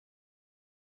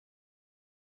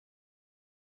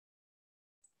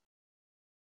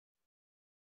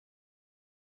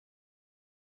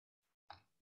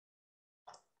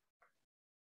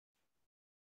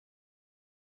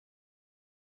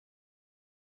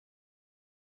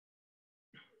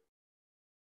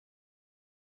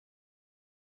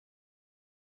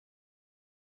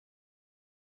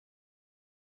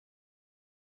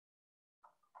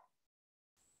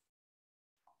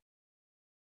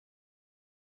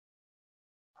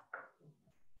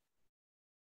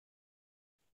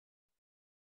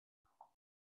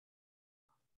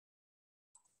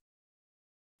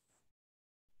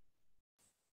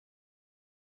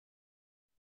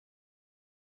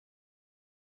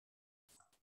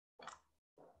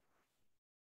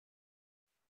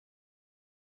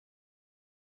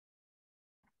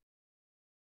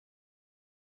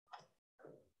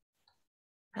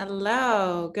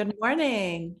Hello, good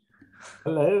morning.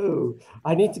 Hello.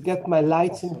 I need to get my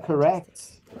lighting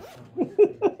correct.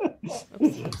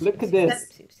 Oopsie, Look at oopsie, this.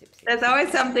 oopsie, oopsie, oopsie. There's always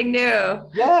something new.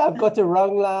 Yeah, I've got the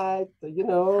wrong light.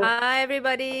 Hi,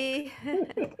 everybody.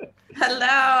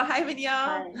 Hello, hi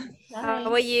Mignon. How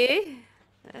are you?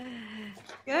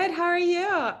 Good, how are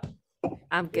you?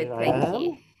 I'm Here good, I thank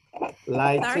you. am. Sorry you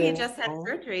Lighting just had on.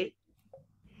 surgery.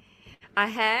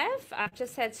 I've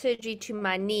just had surgery to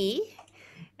my knee,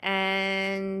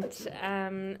 and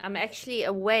I'm actually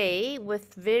away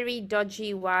with very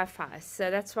dodgy Wi-Fi.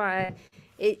 So that's why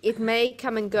it may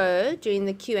come and go during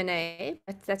the Q&A,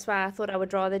 but that's why I thought I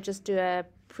would rather just do a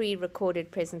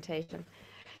pre-recorded presentation.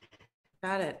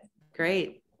 Got it.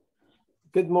 Great.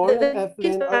 Good morning, The good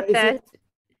Evelyn. Or about that,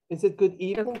 is it good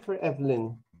evening for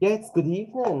Evelyn? Yeah, it's good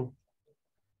evening.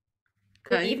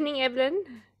 good Okay. evening, Evelyn.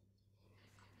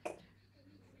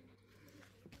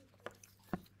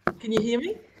 Can you hear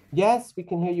me? Yes, we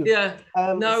can hear you. Yeah.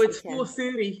 No, Yes, we it's can.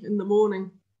 4:30 in the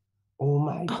morning. Oh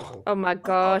my God. Oh my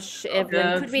gosh, Evelyn,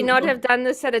 Yeah, could we not have done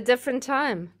this at a different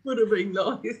time? would have been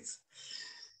nice.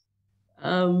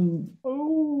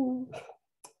 Oh.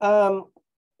 I'm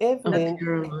Evelyn,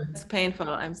 terrible. It's painful.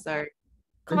 I'm sorry.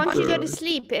 Can't you go to Sure.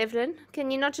 sleep, Evelyn? Can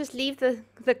you not just leave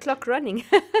the clock running?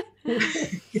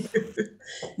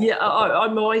 Yeah, I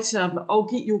might. I'll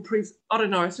get your I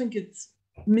don't know. I think it's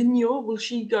Minyo. Will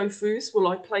she go first? Will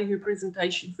I play her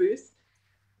presentation first?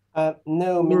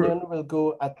 no, Or Mignon will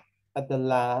go at the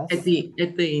last. at the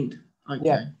end? Okay.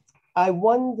 Yeah. I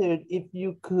wondered if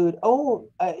you could,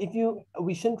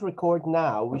 we shouldn't record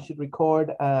now. We should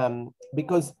record,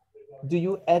 because do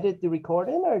you edit the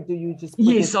recording or do you just put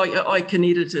Yes, it? I can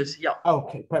edit it. Yeah.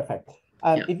 Okay, perfect.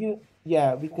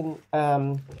 We can,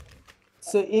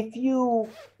 so if you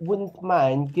wouldn't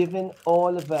mind giving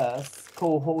all of us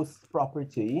co-host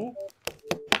property,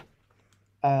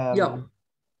 Yeah.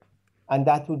 and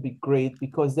that would be great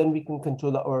because then we can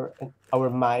control our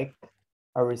mic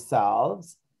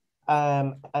ourselves.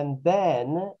 And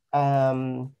then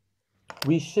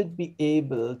we should be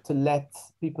able to let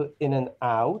people in and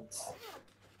out.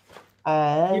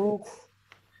 And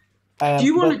do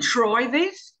you want to try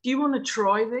this? Do you want to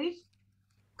try this?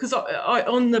 Because I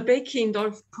on the back end,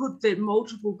 I've put that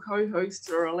multiple co-hosts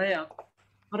are allowed.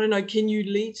 I don't know, can you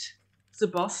let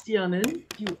Sebastian in?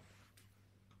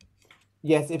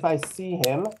 yes, if I see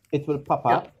him, it will pop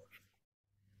up.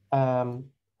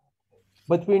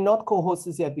 But we're not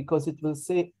co-hosts yet because it will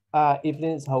say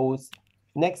Evelyn is host.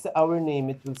 Next to our name,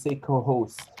 it will say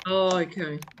co-host. Oh,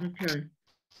 okay.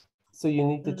 So you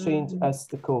need to change us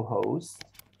to co-host.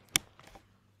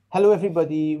 Hello,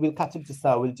 everybody. We'll catch up just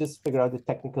now. We'll just figure out the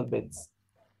technical bits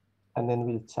and then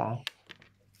we'll chat.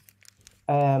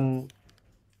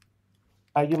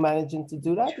 Are you managing to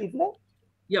do that, Evelyn?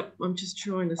 Yep, I'm just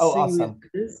trying to see awesome. where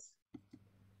it is.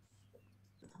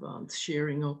 Advanced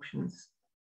sharing options.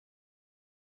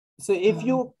 So if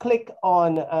you click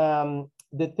on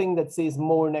the thing that says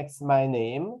more next to my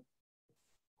name.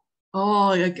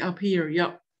 Oh, up here,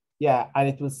 yep. Yeah, and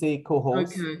it will say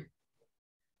co-host. Okay.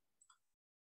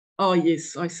 Oh,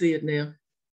 yes, I see it now.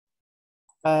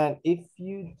 And if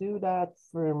you do that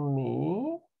for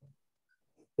me,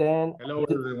 then... Hello,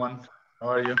 everyone. How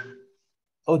are you?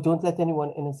 Oh, don't let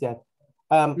anyone in as yet.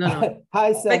 No.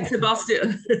 Hi, Sam. Thanks,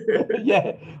 Sebastian.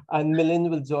 Yeah, and Millen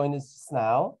will join us just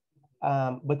now.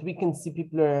 But we can see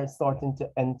people are starting to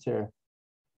enter.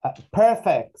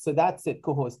 Perfect. So that's it,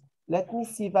 co-host. Let me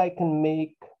see if I can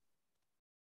make...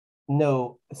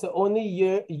 No, so only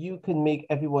you can make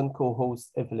everyone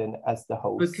co-host, Evelyn, as the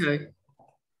host. Okay.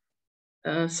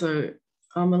 So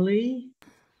Amelie.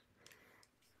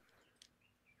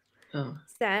 Oh.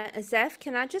 Zaf,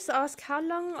 can I just ask how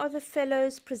long are the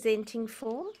fellows presenting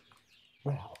for?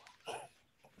 Well,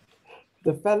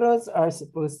 the fellows are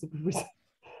supposed to be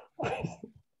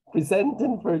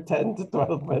presenting for 10 to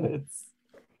 12 minutes.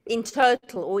 In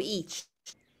total or each?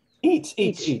 Each,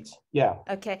 yeah.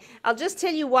 Okay, I'll just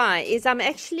tell you why. Is I'm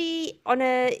actually in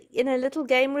a little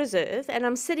game reserve and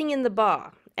I'm sitting in the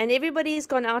bar and everybody's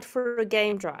gone out for a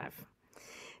game drive.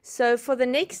 So for the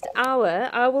next hour,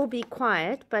 I will be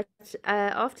quiet, but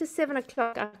after 7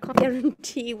 o'clock, I can't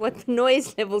guarantee what the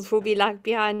noise levels will be like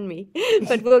behind me,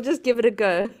 but we'll just give it a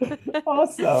go.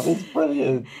 Awesome, it's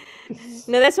brilliant.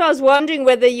 No, that's why I was wondering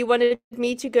whether you wanted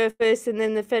me to go first and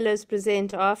then the fellows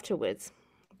present afterwards,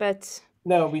 but...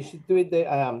 No, we should do it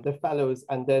the fellows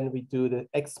and then we do the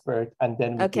expert and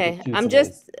then we do the Q&A. I'm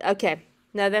just, okay.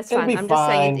 No, that's fine. I'm just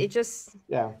saying it just...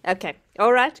 Yeah. Okay.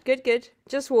 All right. Good.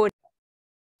 Just warning.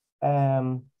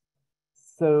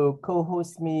 So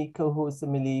co-host me, co-host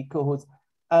Emily, co-host.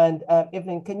 And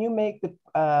Evelyn, can you make the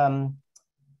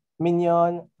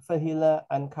Mignon, Fahila,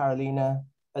 and Carolina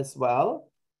as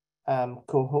well,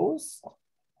 co-host.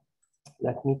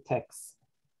 Let me text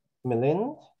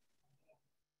Milind.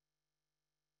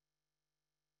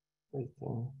 Waiting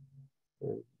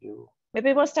for you.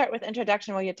 Maybe we'll start with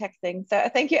introduction while you're texting. So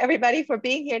thank you everybody for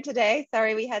being here today.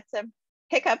 Sorry we had some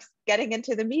hiccups getting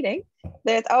into the meeting.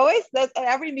 There's at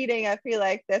every meeting I feel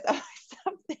like there's always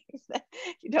something that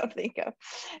you don't think of.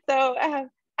 So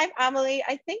I'm Amelie.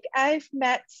 I think I've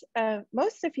met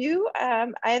most of you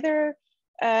either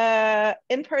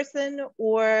in person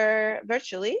or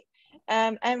virtually.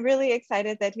 I'm really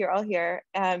excited that you're all here.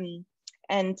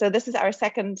 And so this is our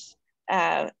second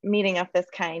meeting of this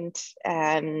kind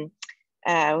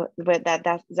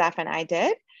that Zaf and I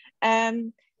did.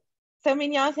 So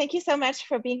Mignon, thank you so much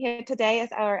for being here today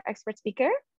as our expert speaker.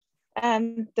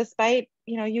 Despite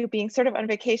you being sort of on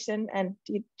vacation and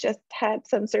you just had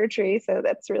some surgery, so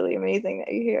that's really amazing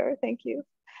that you're here. Thank you.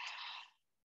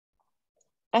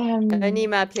 Only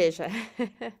my pleasure.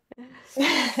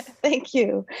 Thank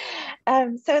you.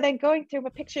 So then going through the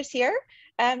pictures here,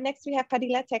 next we have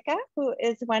Fadila Teka, who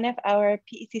is one of our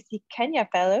PICCS Kenya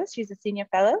fellows. She's a senior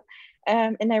fellow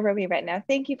in Nairobi right now.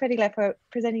 Thank you, Fadila, for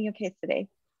presenting your case today.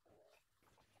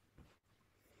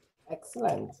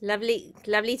 Excellent. Lovely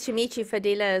to meet you,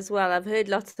 Fadila, as well. I've heard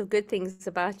lots of good things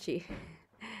about you.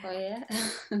 Oh, yeah.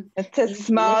 It's a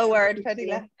small word,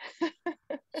 Fadila.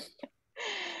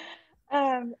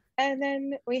 And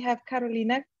then we have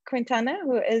Carolina Quintana,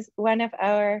 who is one of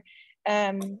our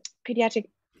pediatric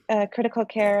critical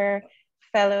care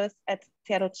fellows at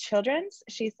Seattle Children's.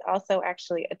 She's also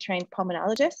actually a trained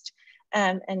pulmonologist,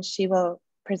 and she will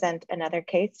present another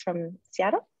case from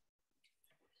Seattle.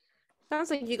 Sounds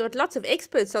like you got lots of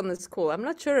experts on this call. I'm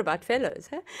not sure about fellows,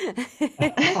 huh?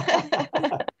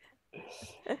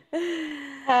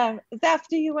 Zaf,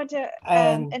 do you want to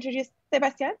introduce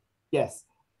Sebastian? Yes,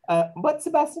 but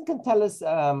Sebastian can tell us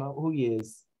who he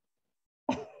is.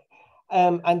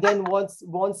 And then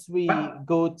once we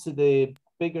go to the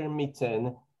bigger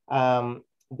meeting,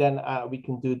 then we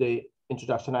can do the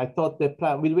introduction. I thought the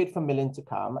plan, we'll wait for Milind to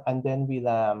come and then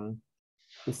we'll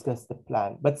discuss the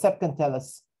plan. But Seb can tell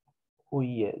us who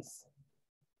he is.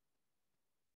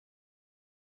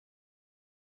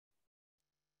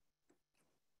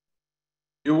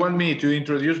 You want me to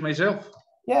introduce myself?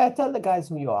 Yeah, tell the guys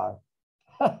who you are.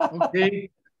 Okay.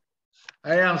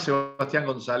 I am Sebastián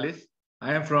González.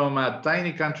 I am from a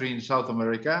tiny country in South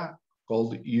America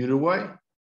called Uruguay,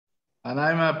 and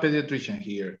I'm a pediatrician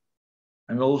here.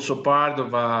 I'm also part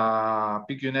of a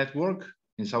PICCS network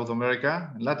in South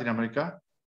America, in Latin America,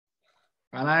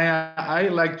 and I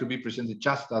like to be presented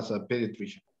just as a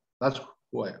pediatrician. That's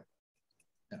who I am.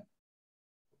 Yeah.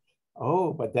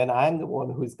 Oh, but then I'm the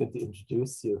one who's going to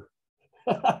introduce you.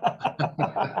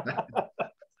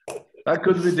 That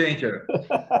could be danger.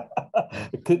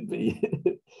 It could be.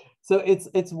 So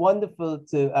it's wonderful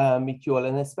to meet you all,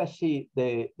 and especially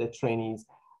the trainees.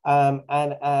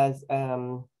 And as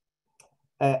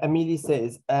Amelie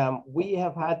says, we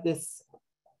have had this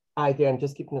idea. I'm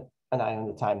just keeping an eye on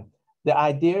the time. The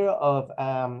idea of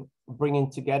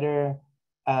bringing together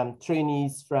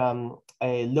trainees from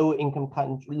a low-income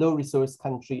country, low-resource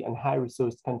country, and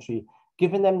high-resource country,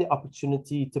 giving them the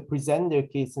opportunity to present their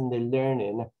case and their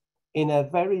learning in a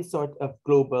very sort of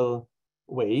global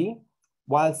way,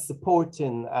 while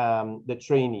supporting the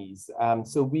trainees.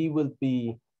 So we will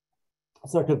be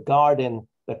sort of guarding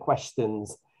the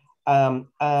questions.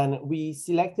 And we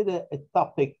selected a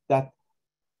topic that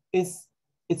is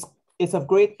of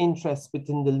great interest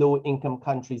within the low-income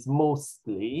countries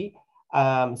mostly,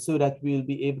 so that we'll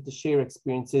be able to share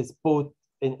experiences both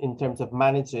in terms of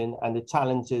managing and the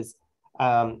challenges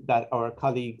that our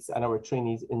colleagues and our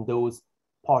trainees in those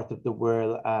parts of the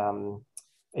world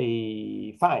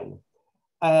find.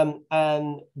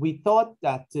 And we thought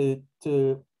that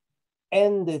to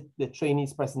end the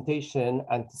trainees' presentation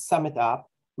and to sum it up,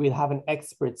 we'll have an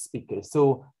expert speaker.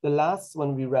 So the last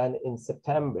one we ran in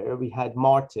September, we had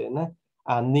Martin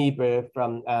Niebuhr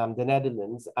from the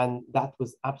Netherlands, and that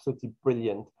was absolutely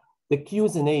brilliant. The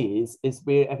Q&As is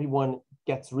where everyone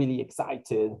gets really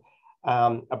excited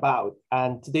about.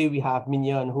 And today we have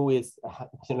Mignon, who is, I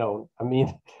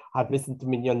mean, I've listened to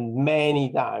Mignon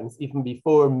many times, even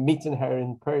before meeting her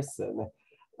in person.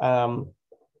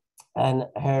 And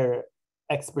her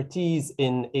expertise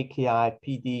in AKI,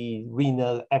 PD,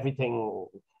 renal, everything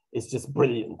is just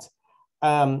brilliant.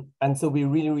 And so we're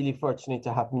really, really fortunate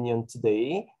to have Mignon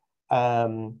today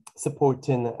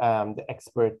supporting the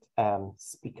expert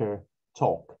speaker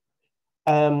talk.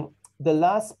 The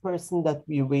last person that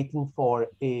we're waiting for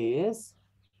is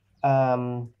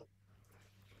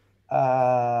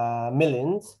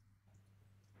Milind.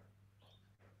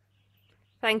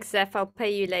 Thanks, Zeph. I'll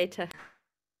pay you later.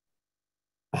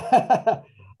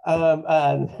 and,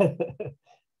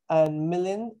 and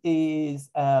Milind is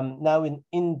now in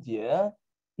India.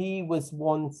 He was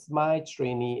once my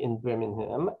trainee in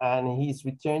Birmingham, and he's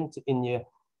returned to India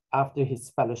after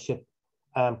his fellowship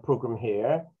program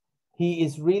here. He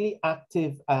is really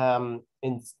active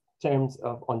in terms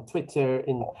of on Twitter.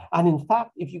 And in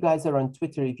fact, if you guys are on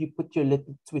Twitter, if you put your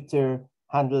little Twitter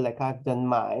handle like I've done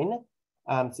mine,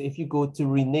 so if you go to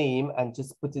rename and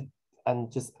just put it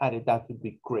and just add it, that would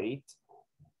be great.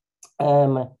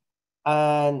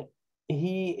 And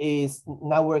he is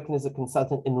now working as a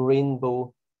consultant in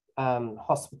Rainbow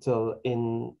Hospital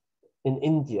in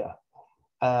India.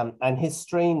 And his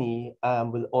trainee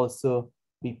will also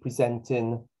be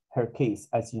presenting her case,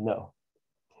 as you know.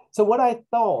 So what I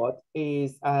thought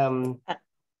is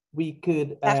we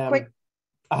could quick.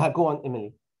 Go on,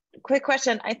 Emily. Quick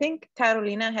question. I think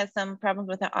Carolina has some problems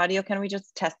with her audio. Can we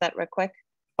just test that real quick?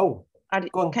 Oh,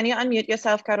 can you unmute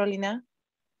yourself, Carolina?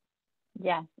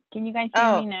 Yeah. Can you guys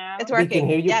hear me now? It's working. We can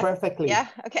hear you perfectly. Yeah.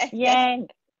 Okay. Yay.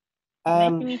 Nice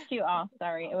to meet you all.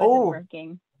 Sorry, it wasn't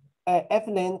working.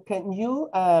 Evelyn, can you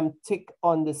tick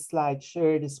on the slide,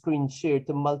 share the screen, share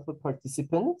to multiple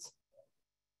participants?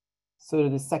 So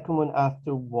the second one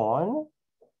after one.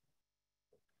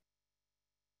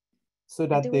 So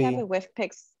that do we have a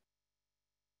WFPICCS?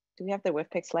 Do we have the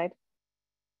WFPICCS slide?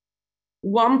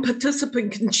 One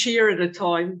participant can share at a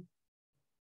time.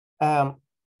 And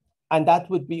that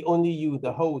would be only you,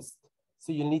 the host.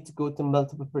 So you need to go to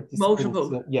multiple participants.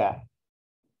 Multiple. Yeah,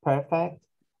 perfect.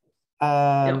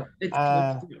 Yeah, it's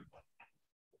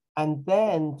and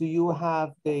then do you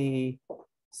have the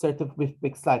sort of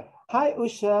WFPICCS slide? Hi,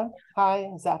 Usha. Hi,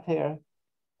 Zaf here.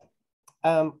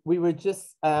 We were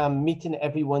just meeting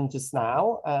everyone just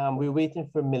now. We're waiting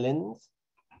for Milind.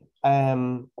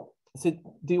 So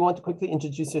do you want to quickly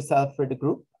introduce yourself for the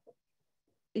group?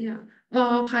 Yeah.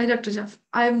 Hi, Dr. Jaff.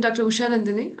 I am Dr. Usha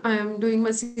Nandini. I am doing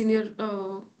my senior,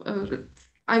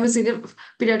 I'm a senior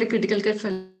pediatric critical care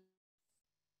fellow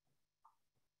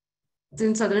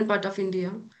in southern part of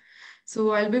India.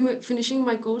 So I'll be finishing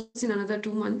my course in another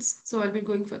 2 months. So I'll be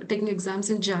going for taking exams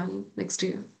in Jan next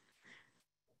year.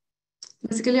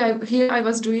 Basically, I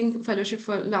was doing fellowship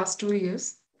for last 2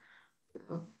 years.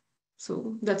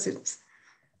 So that's it.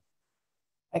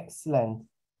 Excellent.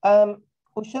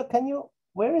 Usha,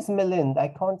 where is Milind? I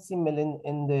can't see Milind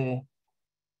in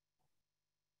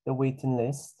the waiting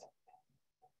list.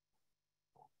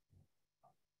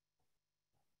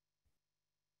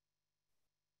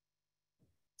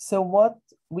 So what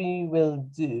we will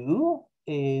do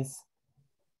is,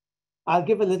 I'll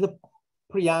give a little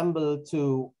preamble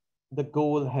to the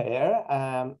goal here,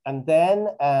 and then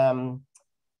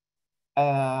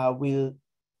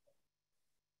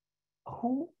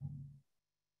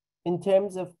in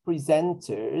terms of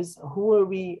presenters,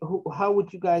 how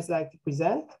would you guys like to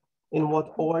present? In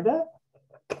what order?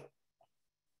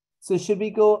 So should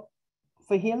we go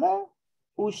Fahila,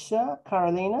 Usha,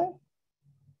 Carolina?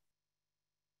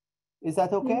 Is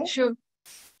that okay? Sure.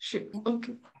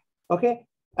 Okay. Okay.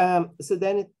 So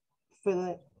then it's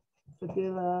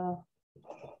Fahila,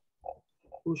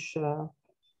 Usha,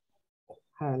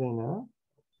 Carolina.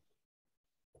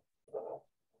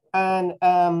 And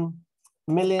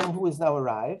Milind, who is now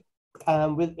arrived,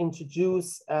 will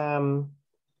introduce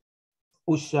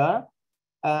Usha.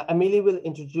 Amelia will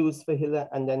introduce Fahila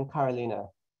and then Carolina.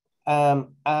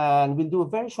 And we'll do a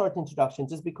very short introduction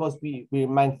just because we're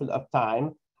mindful of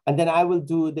time. And then I will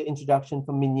do the introduction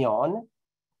for Mignon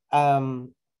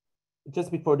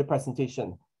just before the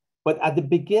presentation. But at the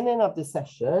beginning of the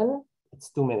session,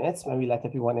 it's 2 minutes when we let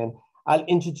everyone in, I'll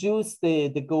introduce the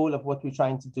goal of what we're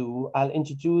trying to do. I'll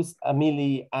introduce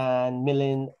Amelie and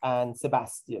Milind and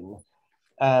Sebastian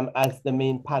as the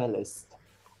main panelists.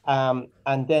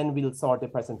 And then we'll start the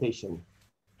presentation.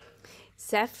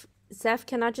 Zaf,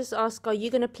 can I just ask, are you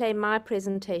going to play my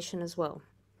presentation as well?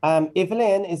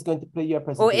 Evelyn is going to play your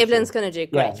presentation. Oh, Evelyn's going to do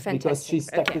it. Great, fantastic. Because she's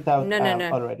checked it out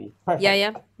already. Perfect.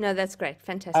 Yeah. No, that's great.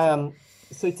 Fantastic.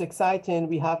 So it's exciting.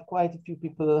 We have quite a few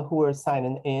people who are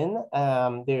signing in.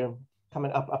 They're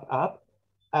coming up.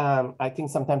 I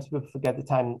think sometimes people forget the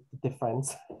time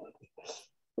difference.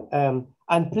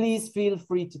 And please feel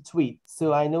free to tweet.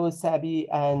 So I know Sabi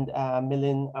and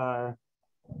Milind are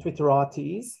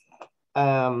Twitterati's.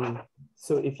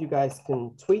 So if you guys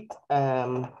can tweet,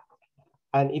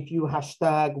 and if you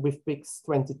hashtag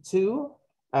WFPICCS22,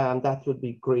 that would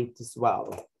be great as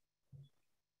well.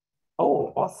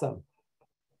 Oh, awesome.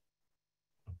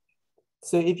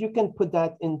 So if you can put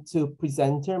that into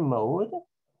presenter mode,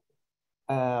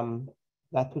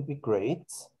 That would be great.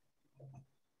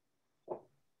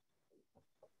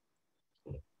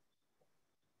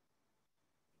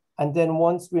 And then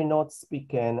once we're not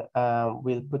speaking,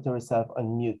 we'll put ourselves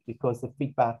on mute because the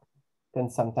feedback can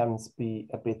sometimes be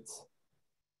a bit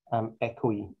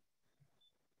echoey.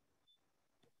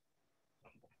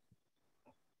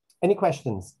 Any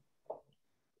questions?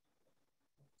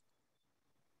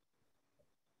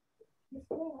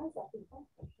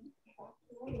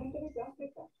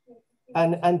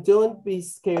 And don't be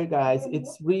scared, guys.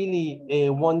 It's really a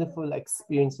wonderful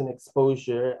experience and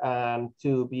exposure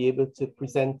to be able to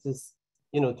present this,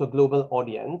 to a global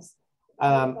audience.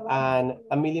 And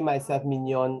Amelie, myself,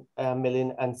 Mignon,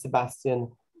 Millen, and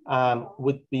Sebastian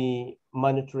would be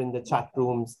monitoring the chat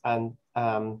rooms and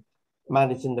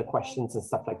managing the questions and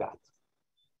stuff like that.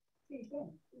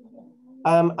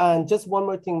 And just one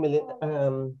more thing,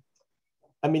 Millen,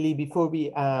 Amelie, before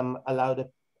we allow the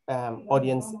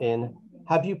audience in,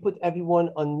 have you put everyone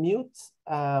on mute?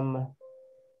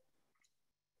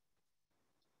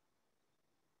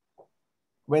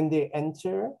 When they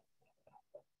enter?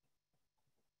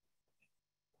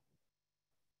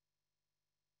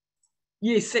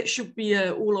 Yes, that should be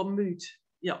all on mute.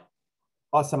 Yeah.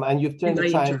 Awesome. And you've turned the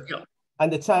chime, yeah.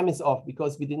 And the chime is off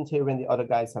because we didn't hear when the other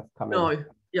guys have come in. No,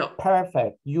 yeah.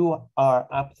 Perfect. You are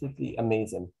absolutely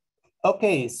amazing.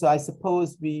 Okay, so I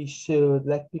suppose we should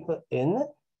let people in.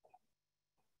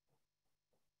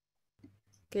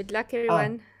 Good luck,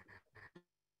 everyone.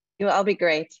 You'll all be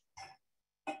great.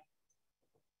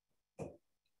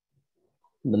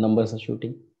 The numbers are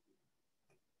shooting.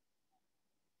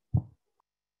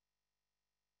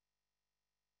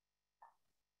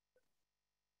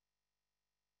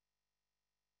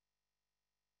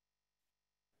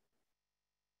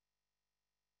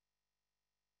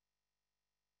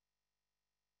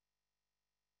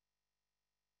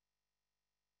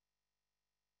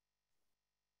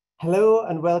 Hello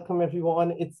and welcome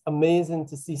everyone. It's amazing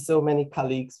to see so many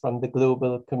colleagues from the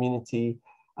global community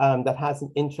that has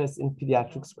an interest in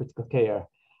pediatrics critical care.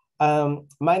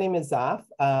 My name is Zaf,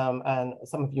 and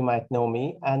some of you might know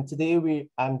me. And today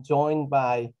I'm joined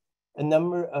by a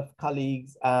number of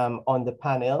colleagues on the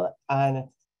panel and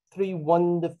three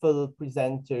wonderful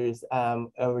presenters,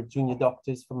 our junior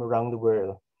doctors from around the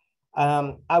world.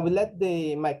 I will let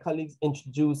my colleagues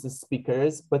introduce the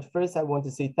speakers, but first I want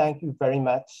to say thank you very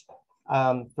much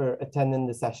for attending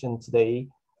the session today.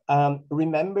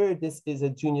 Remember, this is a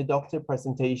junior doctor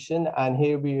presentation, and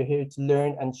we're here to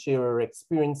learn and share our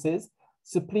experiences.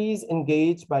 So please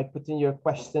engage by putting your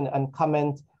question and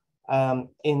comment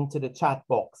into the chat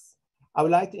box. I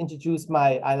would like to introduce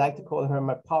I like to call her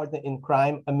my partner in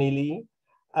crime, Amelie.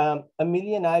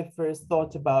 Amelie and I first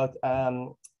thought about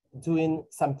doing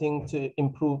something to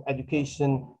improve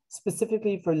education,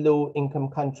 specifically for low-income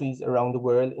countries around the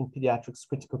world in pediatrics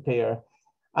critical care.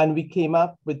 And we came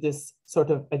up with this sort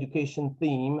of education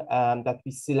theme that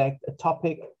we select a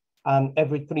topic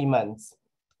every 3 months.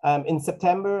 In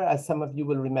September, as some of you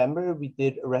will remember, we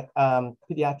did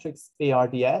pediatrics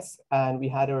ARDS, and we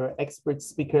had our expert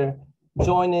speaker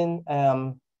joining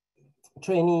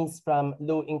trainees from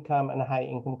low-income and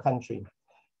high-income country.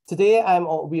 Today,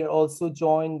 we are also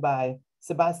joined by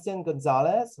Sebastian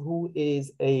Gonzalez, who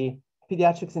is a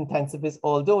pediatrics intensivist,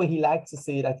 although he likes to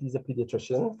say that he's a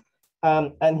pediatrician.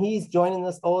 And he's joining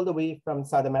us all the way from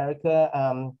South America.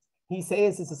 He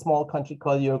says it's a small country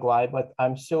called Uruguay, but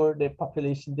I'm sure the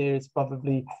population there is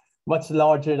probably much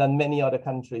larger than many other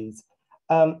countries.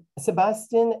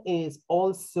 Sebastian is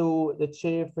also the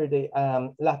chair for the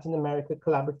Latin America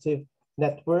Collaborative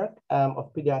Network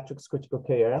of Pediatrics Critical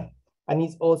Care. And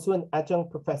he's also an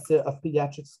adjunct professor of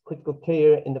pediatrics critical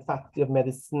care in the Faculty of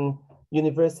Medicine,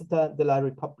 Universidad de la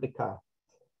República.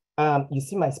 You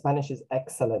see, my Spanish is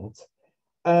excellent.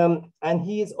 And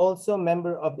he is also a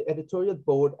member of the editorial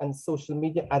board and social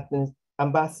media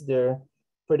ambassador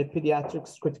for the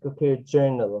Pediatrics Critical Care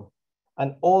Journal,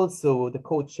 and also the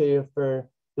co-chair for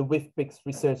the WFPICCS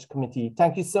Research Committee.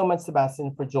 Thank you so much,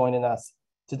 Sebastian, for joining us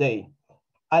today.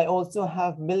 I also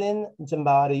have Millen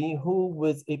Jambari, who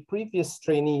was a previous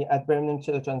trainee at Birmingham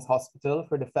Children's Hospital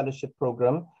for the fellowship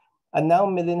program. And now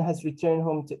Millen has returned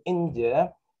home to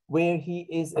India, where he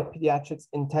is a pediatrics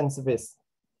intensivist.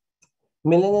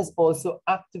 Millen is also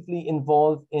actively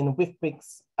involved in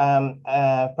WFPICCS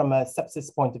from a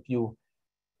sepsis point of view.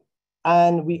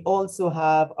 And we also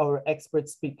have our expert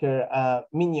speaker,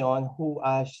 Mignon, who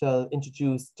I shall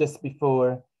introduce just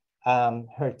before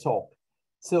her talk.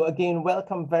 So again,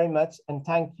 welcome very much and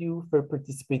thank you for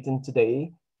participating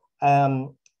today.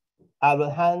 I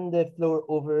will hand the floor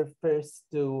over first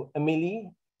to Amelie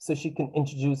so she can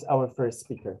introduce our first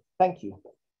speaker. Thank you.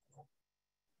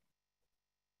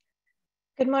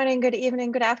 Good morning, good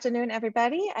evening, good afternoon,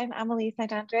 everybody. I'm Amelie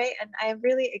St. Andre, and I am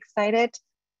really excited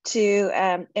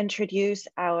to introduce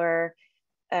our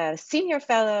senior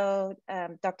fellow,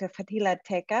 Dr. Fadila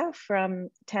Teka from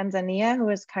Tanzania, who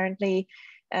is currently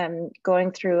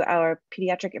going through our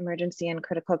Pediatric Emergency and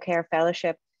Critical Care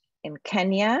Fellowship in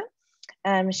Kenya.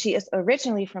 She is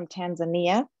originally from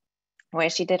Tanzania, where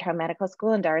she did her medical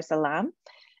school in Dar es Salaam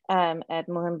at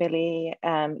Muhimbili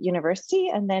University.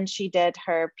 And then she did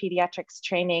her pediatrics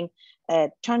training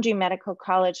at Chongqing Medical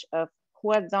College of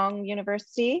Huazhong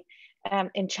University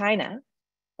in China.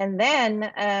 And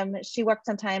then she worked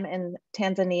some time in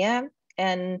Tanzania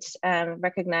and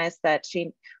recognized that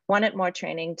she wanted more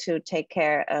training to take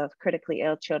care of critically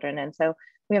ill children. And so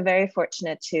we are very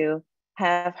fortunate to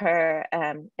have her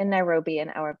in Nairobi in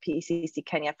our PECC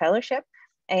Kenya Fellowship.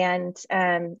 And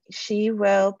she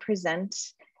will present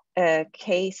a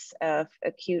case of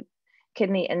acute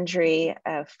kidney injury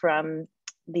from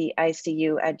the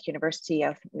ICU at University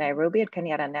of Nairobi at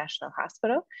Kenyatta National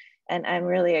Hospital. And I'm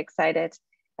really excited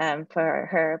for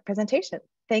her presentation.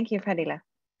 Thank you, Fadila.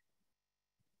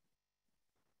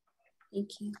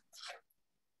 Thank you.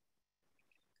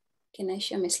 Can I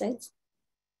share my slides?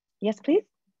 Yes, please.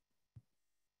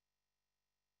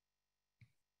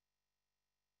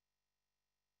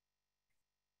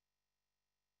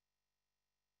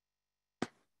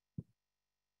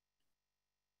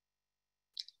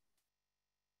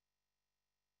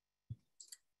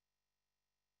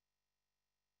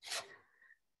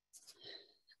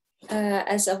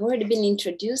 As I've already been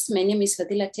introduced, my name is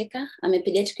Fadila Teka. I'm a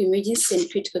pediatric emergency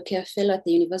and critical care fellow at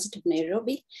the University of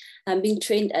Nairobi. I'm being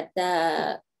trained at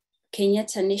the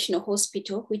Kenyatta National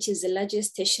Hospital, which is the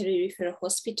largest tertiary referral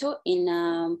hospital in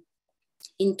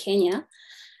Kenya.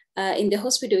 In the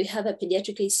hospital, we have a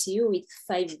pediatric ICU with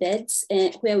 5 beds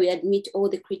where we admit all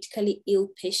the critically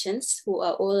ill patients who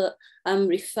are all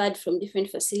referred from different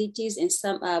facilities, and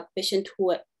some are patients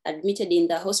who are admitted in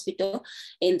the hospital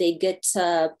and they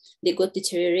got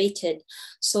deteriorated.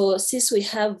 So since we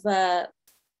have a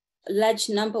large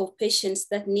number of patients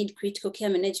that need critical care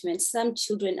management, some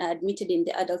children are admitted in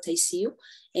the adult ICU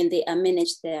and they are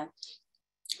managed there.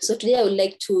 So today I would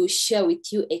like to share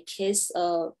with you a case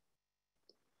of,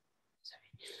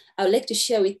 I would like to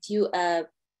share with you a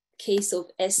case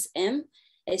of SM,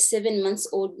 a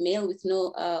 7-month-old male with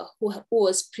who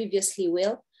was previously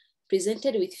well,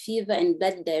 presented with fever and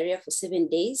blood diarrhea for 7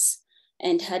 days,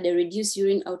 and had a reduced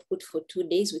urine output for 2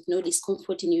 days with no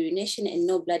discomfort in urination and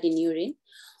no blood in urine.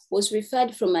 Was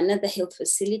referred from another health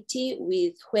facility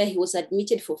where he was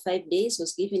admitted for 5 days,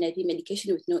 was given IV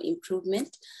medication with no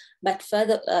improvement, but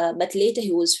later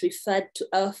he was referred to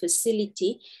our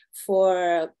facility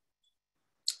for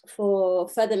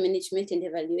further management and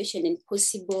evaluation and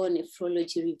possible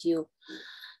nephrology review.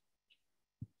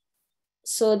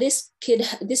 So this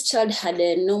child had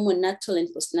a normal natal and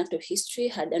postnatal history,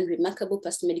 had unremarkable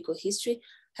past medical history,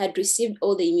 had received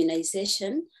all the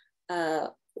immunization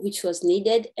which was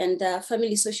needed, and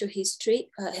family social history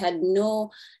had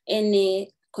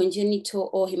any congenital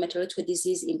or hematological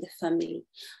disease in the family.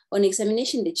 On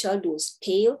examination, the child was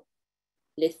pale,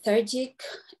 lethargic,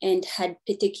 and had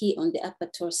petechiae on the upper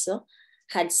torso,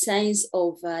 had signs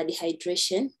of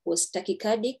dehydration, was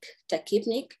tachycardic,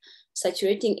 tachypneic,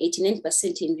 saturating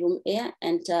 89% in room air,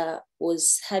 and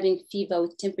was having fever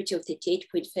with temperature of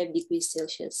 38.5 degrees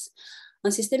Celsius.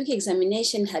 On systemic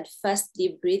examination, had fast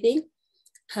deep breathing,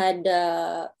 had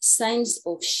signs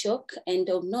of shock, and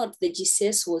of note, the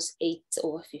GCS was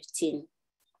 8/15.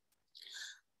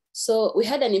 So we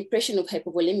had an impression of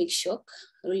hypovolemic shock,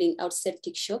 ruling out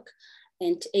septic shock,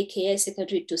 and AKI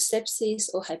secondary to sepsis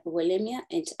or hypovolemia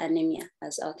and anemia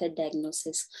as our third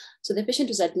diagnosis. So the patient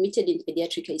was admitted in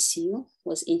pediatric ICU,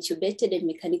 was intubated and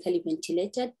mechanically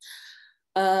ventilated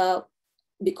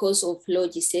because of low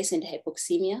GCS and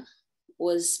hypoxemia,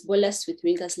 was bolused with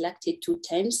Ringer's lactate 2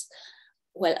 times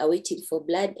while awaiting for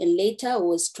blood, and later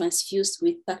was transfused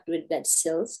with packed red blood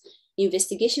cells.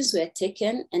 Investigations were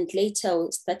taken and later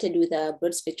started with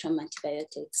broad spectrum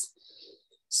antibiotics.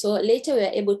 So later we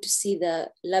were able to see the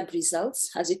lab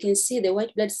results. As you can see, the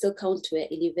white blood cell count were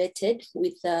elevated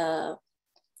with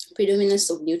predominance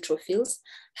of neutrophils,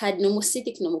 had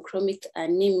normocytic normochromic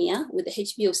anemia with a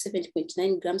HB of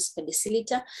 7.9 grams per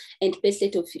deciliter and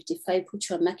platelet of 55, which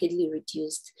were markedly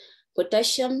reduced.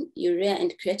 Potassium, urea,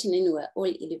 and creatinine were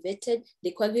all elevated.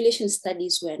 The coagulation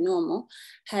studies were normal,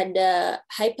 had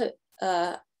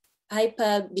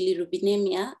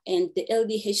hyperbilirubinemia, and the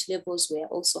LDH levels were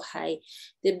also high.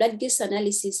 The blood gas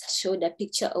analysis showed a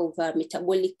picture of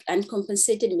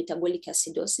uncompensated metabolic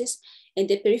acidosis, and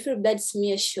the peripheral blood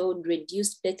smear showed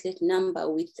reduced platelet number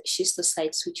with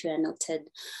schistocytes, which were noted.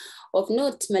 Of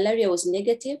note, malaria was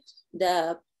negative.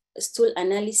 The stool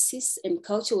analysis and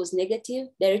culture was negative,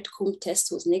 direct comb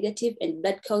test was negative, and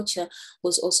blood culture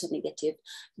was also negative.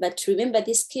 But remember,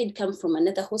 this kid came from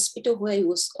another hospital where he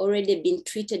was already been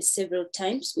treated several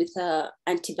times with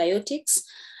antibiotics.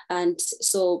 And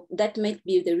so that might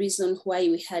be the reason why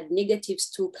we had negative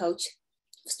stool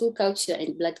culture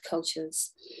and blood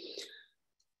cultures.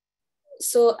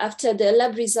 So after the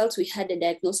lab results, we had a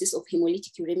diagnosis of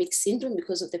hemolytic uremic syndrome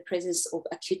because of the presence of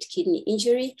acute kidney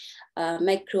injury,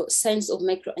 signs of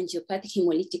microangiopathic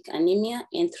hemolytic anemia,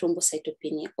 and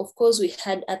thrombocytopenia. Of course, we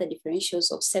had other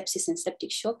differentials of sepsis and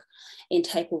septic shock and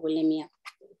hypovolemic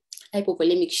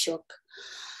shock.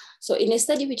 So in a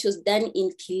study which was done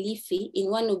in Kilifi,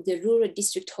 in one of the rural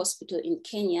district hospitals in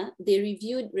Kenya, they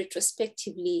reviewed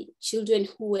retrospectively children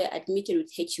who were admitted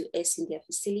with HUS in their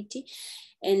facility.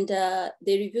 And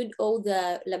they reviewed all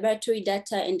the laboratory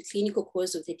data and clinical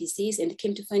cause of the disease, and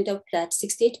came to find out that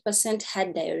 68%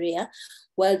 had diarrhea,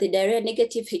 while the diarrhea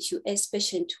negative HUS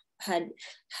patient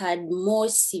had more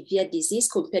severe disease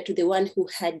compared to the one who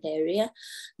had diarrhea.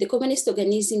 The commonest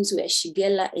organisms were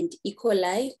Shigella and E.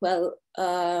 coli, while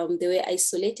they were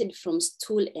isolated from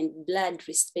stool and blood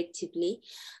respectively.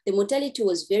 The mortality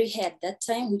was very high at that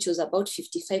time, which was about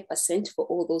 55% for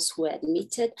all those who were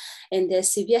admitted. And the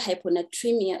severe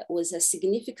hyponatremia was a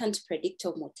significant predictor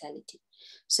of mortality.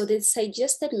 So the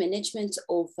suggested management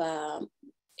of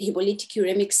hemolytic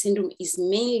uremic syndrome is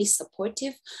mainly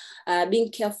supportive, being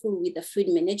careful with the fluid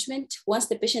management. Once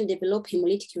the patient develops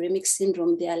hemolytic uremic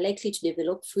syndrome, they are likely to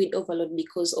develop fluid overload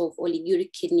because of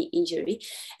oliguric kidney injury.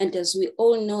 And as we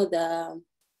all know, the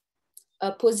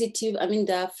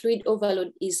fluid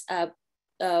overload is a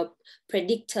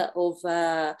predictor of,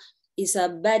 is a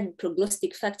bad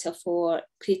prognostic factor for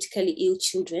critically ill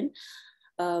children.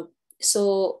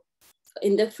 So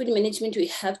in the fluid management, we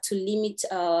have to limit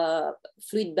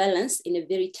fluid balance in a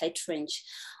very tight range.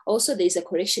 Also, there is a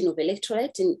correction of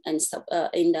electrolyte in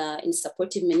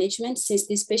supportive management, since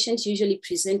these patients usually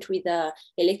present with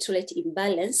electrolyte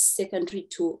imbalance secondary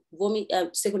to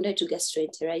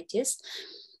gastroenteritis.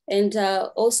 And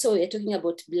also, we're talking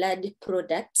about blood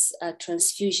products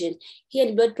transfusion. Here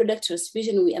in blood product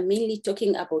transfusion, we are mainly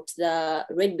talking about the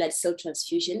red blood cell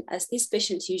transfusion, as these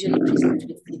patients usually present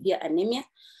with severe anemia,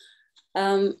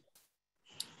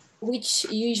 which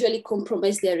usually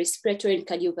compromise their respiratory and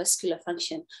cardiovascular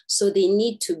function. So they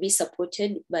need to be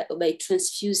supported by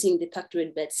transfusing the packed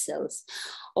red blood cells.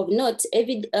 Of note,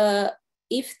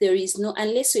 if there is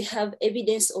unless we have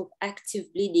evidence of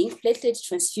active bleeding, platelet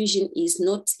transfusion is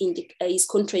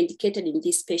contraindicated in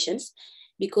these patients,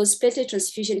 because platelet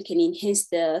transfusion can enhance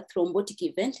the thrombotic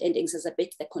event and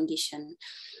exacerbate the condition.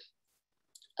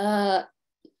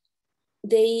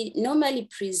 They normally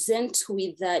present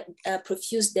with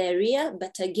profuse diarrhea,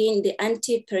 but again, the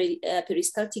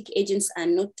anti-peristaltic agents are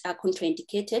not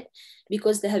contraindicated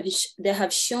because they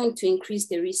have shown to increase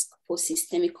the risk for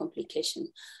systemic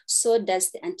complication. So does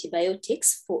the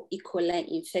antibiotics for E. coli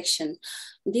infection.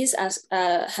 These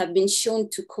have been shown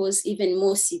to cause even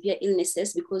more severe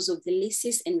illnesses because of the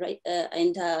lysis and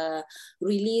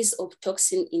release of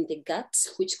toxin in the gut,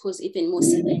 which cause even more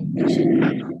severe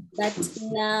infection. But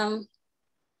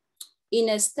in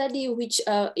a study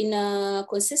in a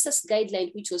consensus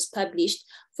guideline which was published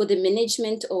for the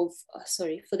management of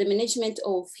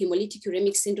hemolytic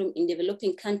uremic syndrome in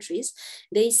developing countries,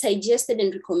 they suggested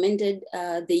and recommended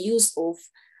the use of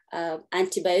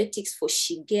antibiotics for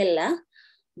Shigella.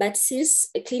 But since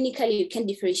clinically you can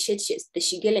differentiate the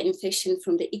Shigella infection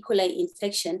from the E. coli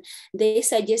infection, they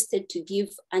suggested to give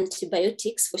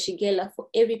antibiotics for Shigella for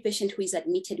every patient who is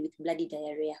admitted with bloody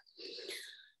diarrhea.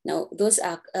 Now, those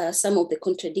are some of the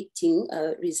contradicting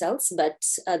results, but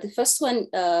the first one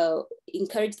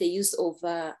encouraged the use of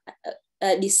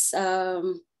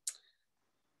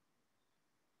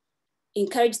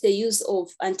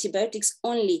antibiotics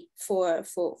only for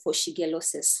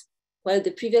shigellosis, while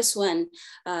the previous one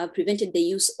prevented the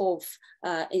use of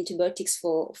antibiotics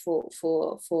for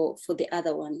the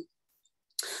other one.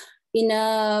 In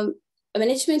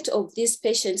management of these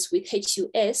patients with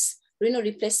HUS, renal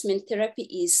replacement therapy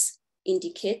is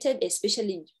indicated,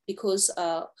 especially because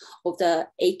of the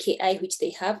AKI which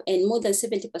they have, and more than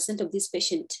 70% of these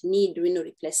patients need renal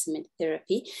replacement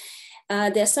therapy.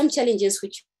 There are some challenges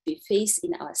which we face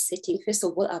in our setting. First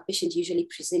of all, our patients usually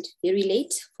present very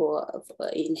late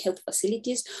in health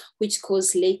facilities, which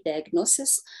cause late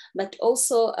diagnosis, but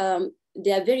also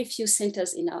there are very few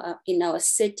centers in our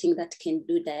setting that can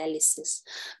do dialysis.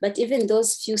 But even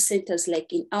those few centers,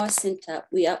 like in our center,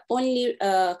 we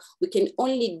can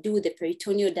only do the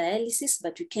peritoneal dialysis,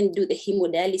 but we can't do the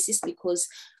hemodialysis because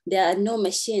there are no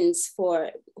machines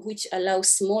which allow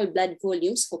small blood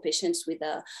volumes for patients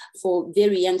for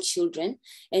very young children.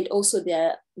 And also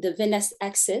the venous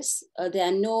access, there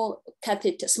are no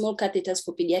small catheters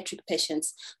for pediatric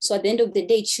patients. So at the end of the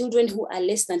day, children who are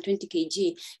less than 20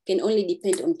 kg can only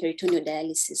depend on peritoneal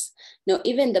dialysis. Now,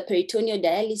 even the peritoneal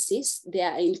dialysis,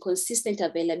 there are inconsistent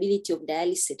availability of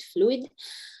dialysate fluid.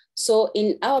 So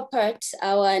in our part,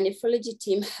 our nephrology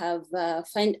team have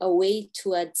found a way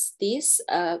towards this,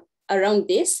 around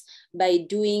this, by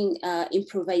doing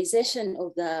improvisation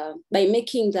by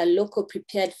making the local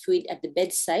prepared fluid at the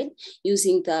bedside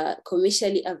using the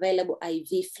commercially available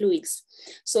IV fluids.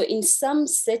 So in some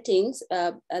settings,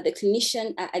 the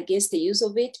clinician are against the use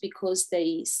of it because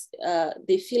they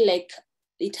feel like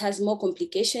it has more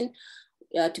complication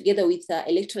together with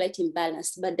electrolyte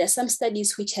imbalance. But there are some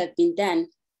studies which have been done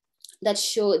that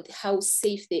showed how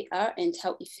safe they are and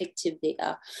how effective they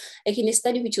are. Like in a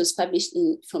study which was published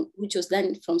which was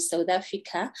done from South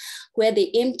Africa, where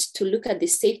they aimed to look at the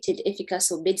safety and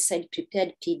efficacy of bedside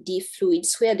prepared PD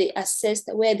fluids, where they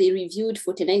reviewed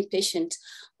 49 patients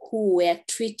who were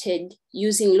treated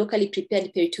using locally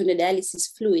prepared peritoneal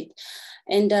dialysis fluid.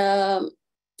 And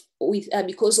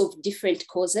because of different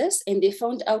causes, and they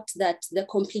found out that the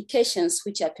complications,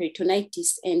 which are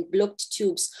peritonitis and blocked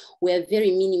tubes, were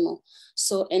very minimal.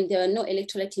 So, and there were no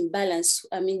electrolyte imbalance,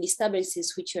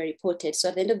 disturbances which were reported. So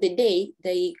at the end of the day,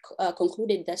 they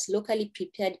concluded that locally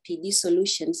prepared PD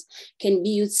solutions can be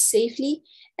used safely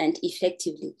and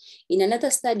effectively. In another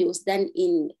study was done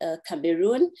in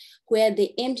Cameroon, where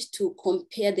they aimed to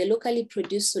compare the locally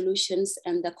produced solutions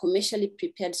and the commercially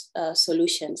prepared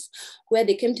solutions, where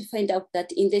they came to find out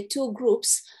that in the two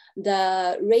groups,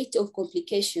 the rate of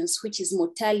complications, which is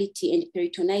mortality and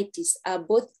peritonitis, are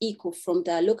both equal from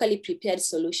the locally prepared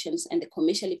solutions and the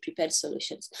commercially prepared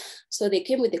solutions. So they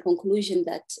came with the conclusion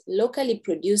that locally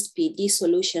produced PD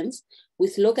solutions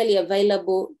with locally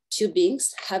available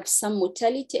tubings have some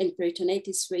mortality and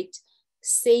peritonitis rate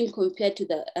same compared to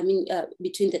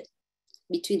between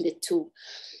the two.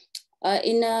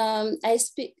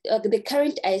 The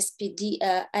current ISPD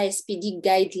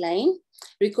guideline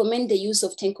recommend the use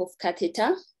of tank of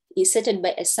catheter inserted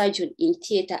by a surgeon in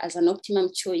theater as an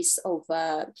optimum choice of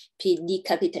PD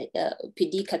catheter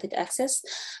access.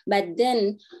 But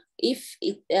then if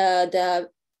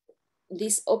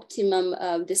this optimum,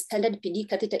 the standard PD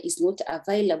catheter is not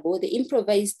available, the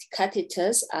improvised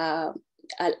catheters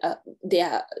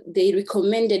they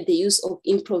recommended the use of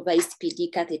improvised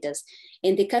PD catheters.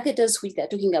 And the catheters which they're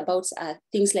talking about are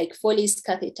things like Foley's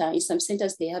catheter. In some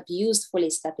centers, they have used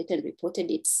Foley's catheter and reported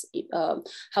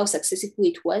how successful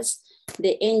it was.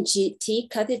 The NGT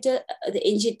catheter,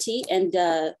 and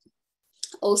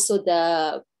also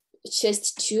the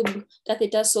chest tube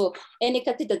catheter. So any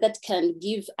catheter that can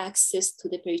give access to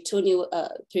the peritoneal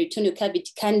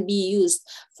cavity can be used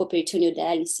for peritoneal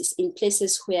dialysis in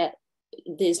places where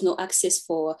there's no access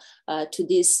to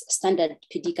these standard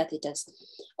PD catheters.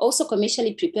 Also,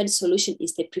 commercially prepared solution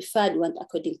is the preferred one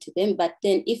according to them, but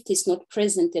then if it's not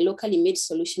present, the locally made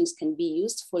solutions can be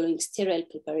used following sterile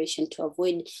preparation to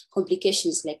avoid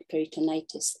complications like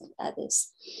peritonitis and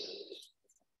others.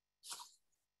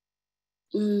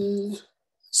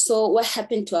 So what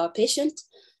happened to our patient?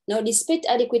 Now, despite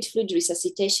adequate fluid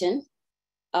resuscitation,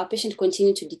 our patient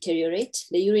continued to deteriorate.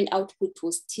 The urine output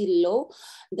was still low.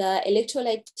 The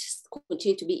electrolytes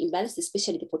continued to be imbalanced,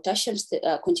 especially the potassium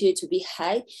continued to be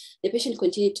high. The patient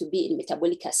continued to be in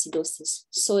metabolic acidosis.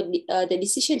 So the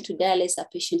decision to dialyze our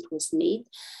patient was made,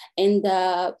 and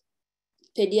the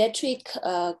pediatric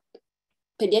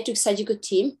surgical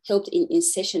team helped in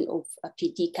insertion of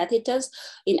PD catheters.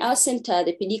 In our center,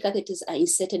 the PD catheters are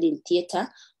inserted in theater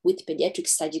with pediatric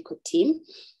surgical team.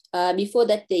 Before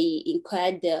that, they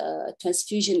inquired the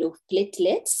transfusion of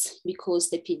platelets because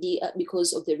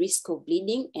of the risk of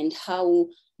bleeding and how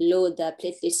low the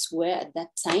platelets were at that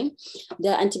time.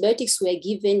 The antibiotics were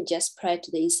given just prior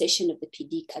to the insertion of the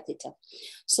PD catheter.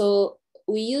 So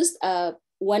we used 1.5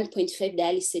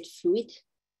 dialysate fluid,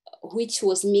 which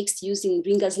was mixed using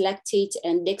Ringer's lactate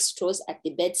and dextrose at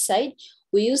the bedside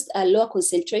We used a lower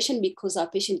concentration because our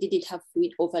patient didn't have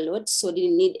fluid overload, so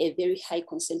didn't need a very high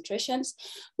concentrations.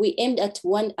 We aimed at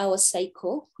 1 hour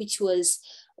cycle, which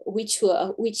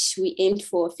we aimed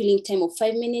for filling time of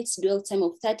 5 minutes, dwell time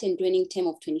of 30, and draining time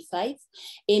of 25,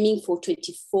 aiming for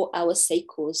 24-hour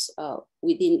cycles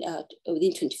within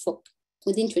 24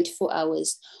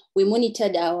 hours. We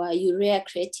monitored our urea,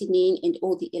 creatinine, and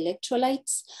all the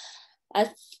electrolytes.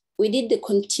 We did the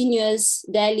continuous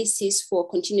dialysis for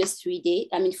continuous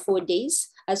 4 days.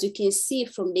 As you can see,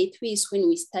 from day 3 is when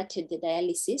we started the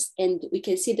dialysis, and we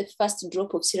can see the first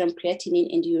drop of serum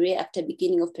creatinine and urea after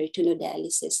beginning of peritoneal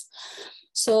dialysis.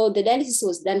 So the dialysis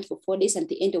was done for 4 days. At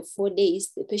the end of 4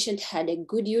 days, the patient had a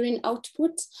good urine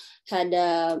output, had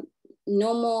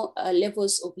normal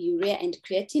levels of urea and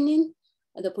creatinine.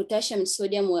 The potassium and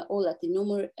sodium were all at the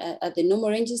normal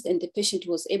ranges, and the patient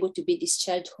was able to be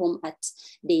discharged home at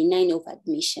day 9 of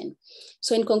admission.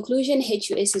 So in conclusion,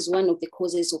 HUS is one of the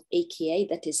causes of AKI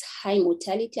that is high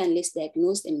mortality unless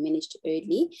diagnosed and managed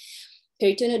early.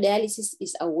 Peritoneal dialysis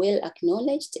is a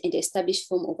well-acknowledged and established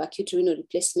form of acute renal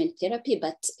replacement therapy,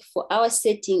 but for our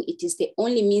setting, it is the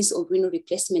only means of renal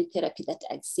replacement therapy that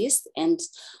exists, and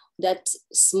that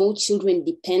small children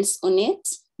depends on it,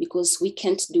 because we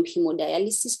can't do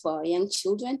hemodialysis for our young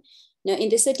children. Now, in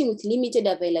the setting with limited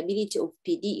availability of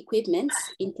PD equipment,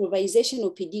 improvisation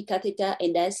of PD catheter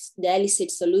and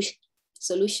dialysis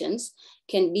solutions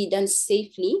can be done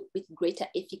safely with greater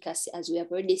efficacy, as we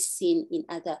have already seen in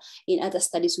other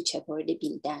studies which have already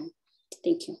been done.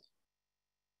 Thank you.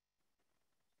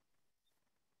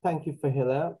 Thank you,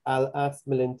 Fahila. I'll ask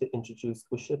Milind to introduce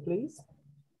Usha, please.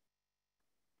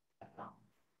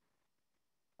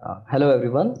 Hello,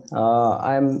 everyone.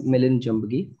 I'm Milind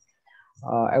Jambagi.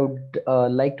 I would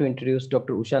like to introduce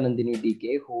Dr. Usha Nandini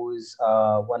DK, who is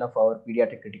one of our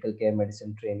pediatric critical care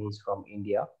medicine trainees from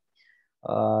India.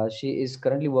 She is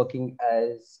currently working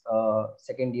as a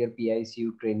second-year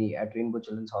PICU trainee at Rainbow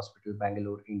Children's Hospital,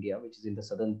 Bangalore, India, which is in the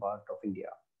southern part of India.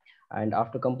 And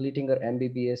after completing her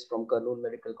MBBS from Kurnool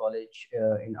Medical College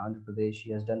in Andhra Pradesh,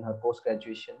 she has done her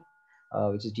post-graduation,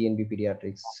 which is DNB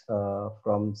Pediatrics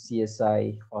from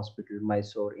CSI Hospital,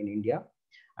 Mysore in India.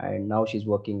 And now she's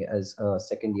working as a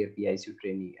second-year PICU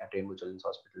trainee at Rainbow Children's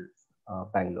Hospital,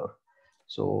 Bangalore.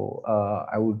 So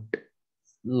I would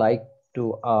like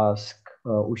to ask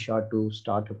Usha to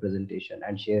start her presentation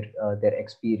and share their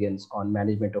experience on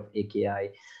management of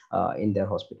AKI in their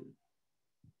hospital.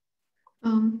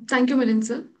 Thank you, Milind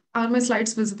sir. Are my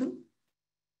slides visible?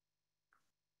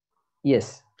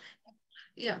 Yes.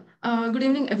 Yeah. Good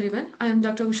evening, everyone. I am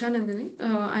Dr. Usha Nandini.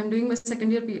 I'm doing my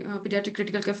second year pediatric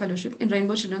critical care fellowship in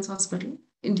Rainbow Children's Hospital,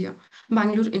 India,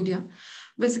 Bangalore, India.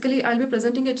 Basically, I'll be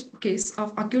presenting a case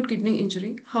of acute kidney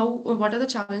injury. What are the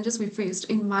challenges we faced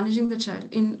in managing the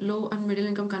child in low and middle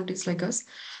income countries like us?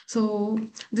 So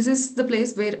this is the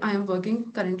place where I am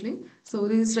working currently. So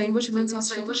this is Rainbow Children's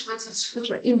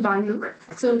Hospital in Bangalore.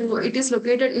 So it is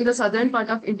located in the southern part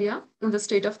of India, in the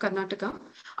state of Karnataka.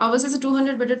 Ours is a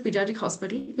 200-bedded pediatric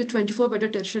hospital with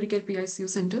 24-bedded tertiary care PICU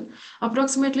center.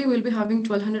 Approximately, we'll be having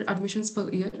 1,200 admissions per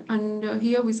year. And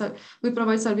here we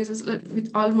provide services with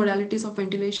all modalities of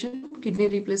ventilation, kidney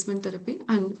replacement therapy,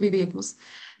 and VV ECMOs.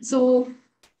 So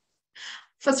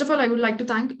first of all, I would like to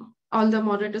thank all the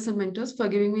moderators and mentors for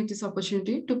giving me this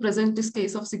opportunity to present this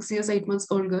case of 6 years, 8 months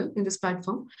old girl in this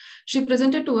platform. She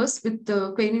presented to us with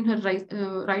the pain in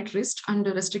her right wrist and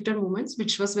restricted movements,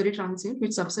 which was very transient,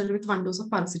 which subsided with 1 dose of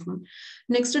paracetamol.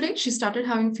 Next day, she started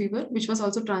having fever, which was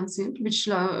also transient, which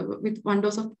with 1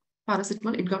 dose of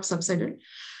paracetamol, it got subsided.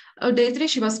 Day 3,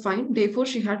 she was fine. Day 4,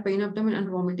 she had pain, abdomen, and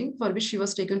vomiting, for which she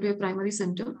was taken to a primary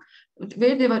center,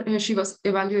 where she was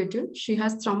evaluated. She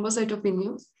has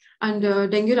thrombocytopenia,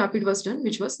 and dengue rapid was done,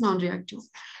 which was non-reactive.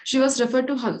 She was referred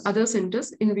to other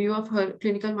centers in view of her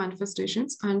clinical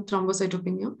manifestations and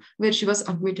thrombocytopenia, where she was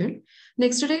admitted.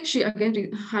 Next day, she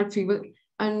again had fever,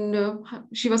 and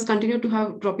she was continued to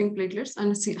have dropping platelets, and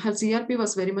her CRP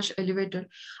was very much elevated.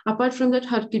 Apart from that,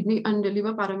 her kidney and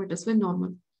liver parameters were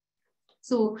normal.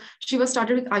 So she was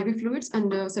started with IV fluids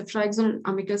and ceftriaxone and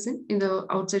amikacin in the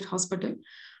outside hospital.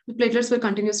 The platelets were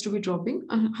continuous to be dropping,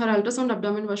 and her ultrasound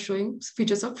abdomen was showing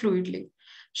features of fluid leak.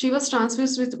 She was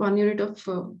transfused with 1 unit of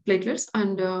platelets,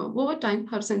 and over time,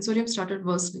 her sensorium started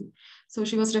worsening. So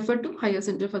she was referred to higher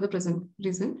center for the present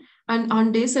reason. And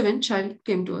on day 7, child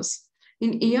came to us.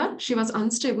 In ER, she was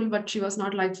unstable, but she was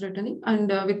not life-threatening,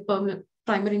 and with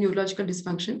primary neurological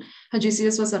dysfunction. Her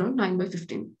GCS was around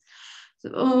 9/15.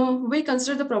 We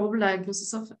consider the probable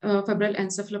diagnosis of febrile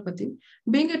encephalopathy.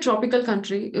 Being a tropical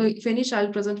country, if any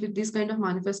child present with these kind of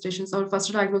manifestations, our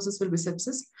first diagnosis will be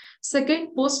sepsis.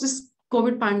 Second, post this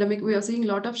COVID pandemic, we are seeing a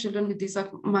lot of children with these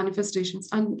manifestations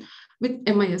and with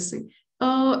MISC.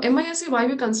 MISC, why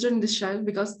we consider in this child?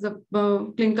 Because the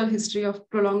clinical history of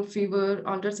prolonged fever,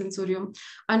 altered sensorium,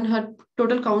 and her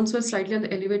total counts were slightly on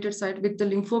the elevated side with the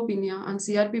lymphopenia and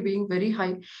CRP being very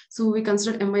high. So we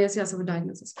considered MISC as our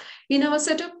diagnosis. In our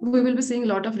setup, we will be seeing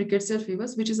a lot of rickettsial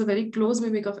fevers, which is a very close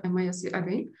mimic of MISC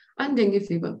again, and dengue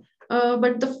fever.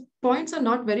 But the points are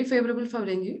not very favorable for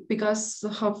dengue because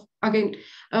again,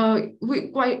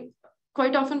 we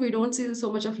quite often we don't see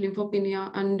so much of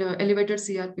lymphopenia and elevated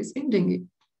CRPs in dengue.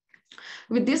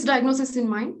 With this diagnosis in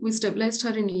mind, we stabilized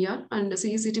her in ER and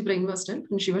CECT brain was done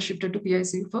and she was shifted to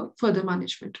PICU for further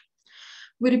management.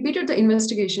 We repeated the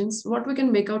investigations. What we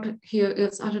can make out here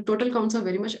is her total counts are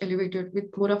very much elevated with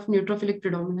more of neutrophilic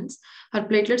predominance. Her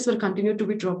platelets were continued to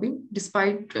be dropping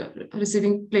despite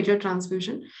receiving platelet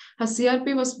transfusion. Her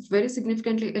CRP was very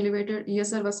significantly elevated.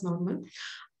 ESR was normal.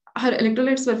 Her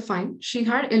electrolytes were fine. She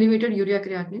had elevated urea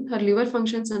creatinine. Her liver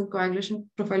functions and coagulation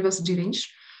profile was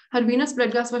deranged. Her venous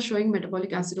blood gas was showing metabolic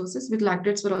acidosis with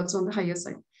lactates were also on the higher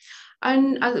side.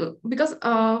 And because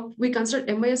we considered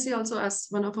MISC also as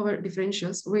one of our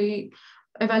differentials, we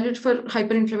evaluated for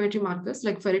hyperinflammatory markers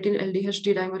like ferritin, LDH,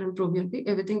 D-dimer, and proBNP.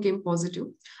 Everything came positive.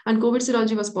 And COVID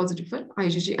serology was positive for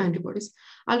IgG antibodies.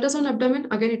 Ultrasound abdomen,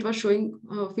 again, it was showing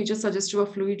features suggestive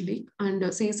of fluid leak, and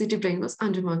CECT brain was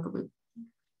unremarkable.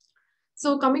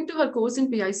 So coming to her course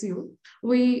in PICU,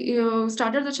 we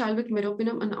started the child with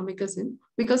meropenem and amikacin.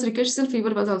 Because rickettsial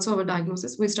fever was also our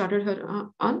diagnosis, we started her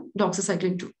on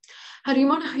doxycycline 2. Her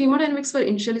hemodynamics were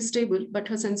initially stable, but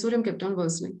her sensorium kept on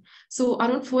worsening. So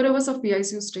around 4 hours of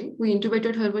PICU stay, we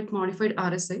intubated her with modified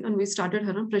RSI and we started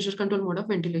her on pressure control mode of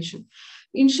ventilation.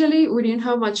 Initially, we didn't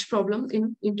have much problem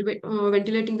in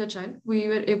ventilating the child. We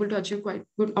were able to achieve quite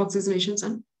good oxygenations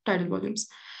and tidal volumes.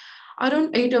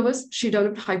 Around 8 hours, she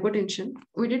developed hypotension.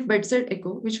 We did bedside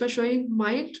echo, which was showing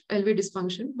mild LV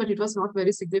dysfunction, but it was not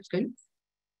very significant.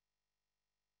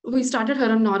 We started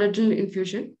her on noradrenaline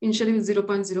infusion, initially with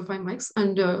 0.05 mics,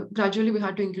 and gradually we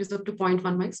had to increase up to 0.1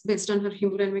 mics based on her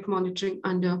hemodynamic monitoring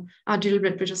and arterial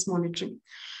blood pressures monitoring.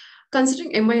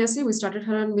 Considering MISC, we started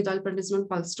her on methylprednisolone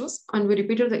pulse dose, and we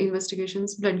repeated the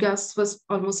investigations. Blood gas was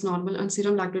almost normal, and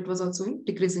serum lactate was also in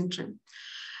decreasing trend.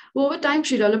 Over time,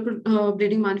 she developed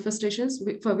bleeding manifestations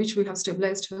for which we have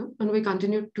stabilized her, and we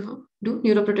continued to do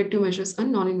neuroprotective measures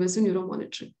and non-invasive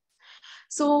neuromonitoring.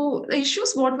 So the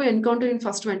issues what we encountered in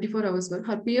first 24 hours were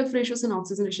her PF ratios and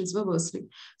oxygenations were worsening.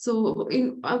 So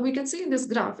we can see in this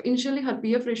graph, initially her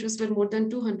PF ratios were more than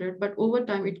 200, but over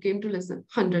time it came to less than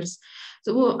hundreds.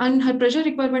 So, and her pressure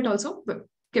requirement also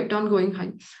kept on going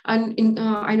high, and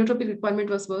inotropic requirement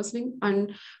was worsening,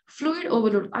 and fluid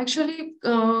overload. Actually,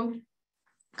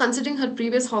 considering her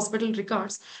previous hospital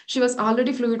records, she was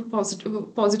already fluid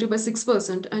positive by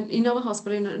 6%. And in our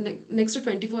hospital, in next to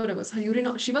 24 hours, her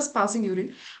urine, she was passing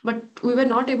urine, but we were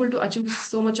not able to achieve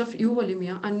so much of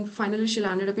euvolemia. And finally, she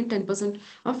landed up in 10%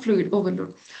 of fluid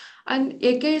overload. And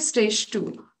AK stage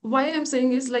 2. Why I'm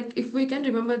saying is, like, if we can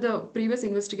remember the previous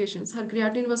investigations, her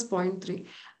creatinine was 0.3,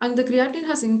 and the creatinine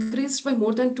has increased by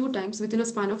more than 2 times within a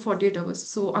span of 48 hours.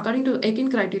 So according to Akin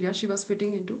criteria, she was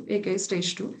fitting into AK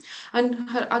stage 2. And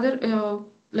her other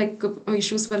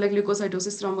issues were like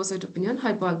leukocytosis, thrombocytopenia, and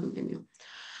hypoalbuminemia.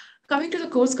 Coming to the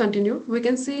course continued, we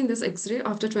can see in this X-ray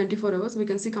after 24 hours, we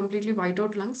can see completely white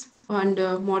out lungs and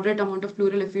moderate amount of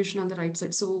pleural effusion on the right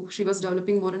side. So she was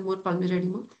developing more and more pulmonary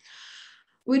edema.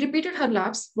 We repeated her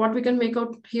labs. What we can make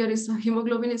out here is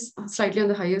hemoglobin is slightly on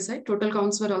the higher side. Total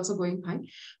counts were also going high,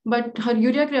 but her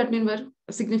urea creatinine were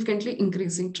significantly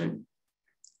increasing trend.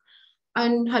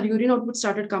 And her urine output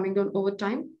started coming down over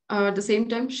time. At the same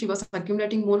time, she was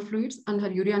accumulating more fluids, and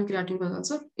her urea and creatinine was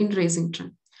also in raising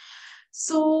trend.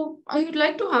 So I would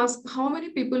like to ask, how many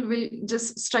people will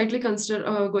just straightly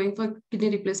consider going for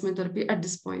kidney replacement therapy at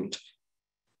this point?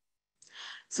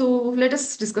 So let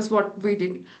us discuss what we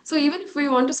did. So even if we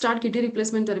want to start kidney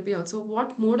replacement therapy also,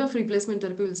 what mode of replacement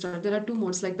therapy will start? There are 2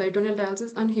 modes like peritoneal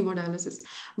dialysis and hemodialysis.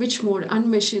 Which mode and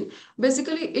machine?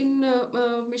 Basically in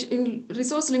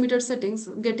resource limited settings,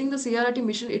 getting the CRRT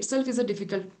machine itself is a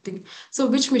difficult thing. So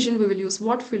which machine we will use?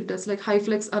 What filters like high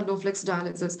flex or low flex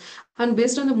dialysis? And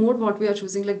based on the mode what we are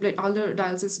choosing, like all the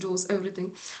dialysis dose,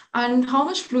 everything. And how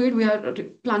much fluid we are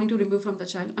planning to remove from the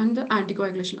child and the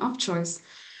anticoagulation of choice.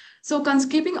 So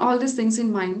keeping all these things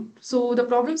in mind, so the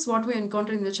problems what we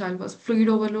encountered in the child was fluid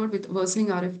overload with worsening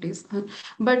RFTs.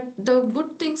 But the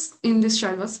good things in this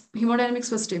child was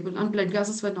hemodynamics was stable and blood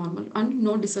gases were normal and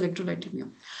no dyselectrolytemia.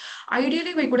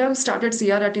 Ideally, we could have started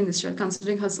CRRT in this child,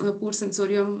 considering her poor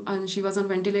sensorium and she was on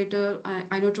ventilator,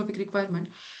 inotropic requirement.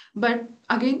 But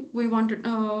again, we wanted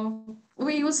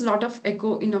we use a lot of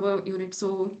echo in our unit.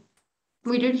 So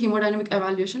we did hemodynamic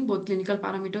evaluation, both clinical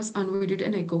parameters, and we did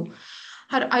an echo.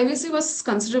 Her IVC was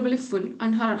considerably full,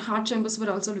 and her heart chambers were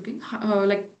also looking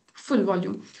like full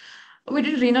volume. We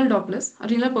did renal Dopplers.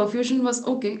 Renal perfusion was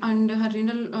okay, and her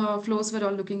renal flows were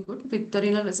all looking good. With the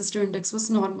renal resistive index was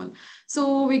normal.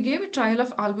 So we gave a trial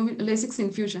of albumin Lasix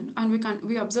infusion, and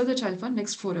we observed the child for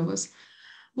next 4 hours.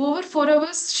 Over 4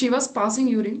 hours, she was passing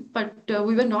urine, but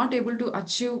we were not able to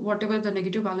achieve whatever the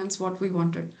negative balance what we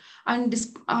wanted. And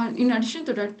in addition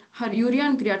to that, her urea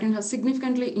and creatinine has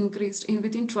significantly increased in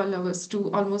within 12 hours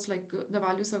to almost like the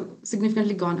values have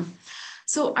significantly gone up.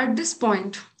 So at this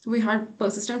point, we had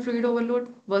persistent fluid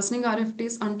overload, worsening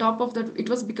RFTs. On top of that, it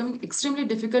was becoming extremely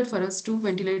difficult for us to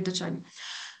ventilate the child.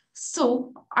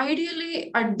 So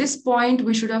ideally, at this point,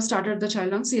 we should have started the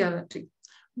child on CRRT.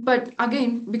 But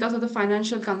again, because of the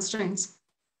financial constraints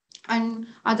and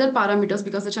other parameters,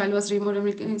 because the child was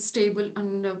hemodynamically stable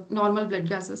and normal blood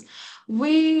gases,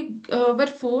 we were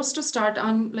forced to start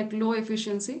on like low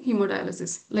efficiency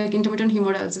hemodialysis, like intermittent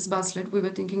hemodialysis, Baslet. We were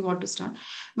thinking what to start.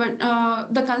 But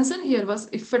the concern here was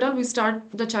if at all we start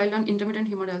the child on intermittent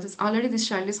hemodialysis, already this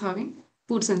child is having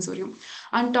poor sensorium.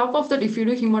 On top of that, if you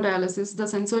do hemodialysis, the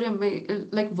sensorium may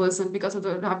like worsen because of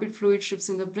the rapid fluid shifts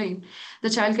in the brain. The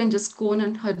child can just cone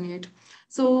and herniate.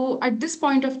 So at this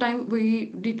point of time, we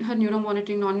did her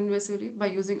neuromonitoring non-invasively by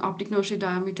using optic nerve sheath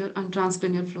diameter and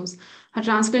transcranial flows. Her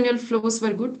transcranial flows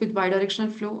were good with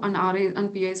bidirectional flow, and RA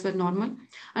and PIs were normal.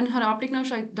 And her optic nerve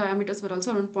sheath diameters were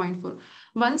also around 0.4.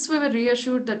 Once we were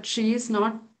reassured that she is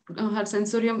not her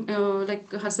sensorium,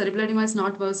 like her cerebral edema is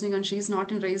not worsening and she is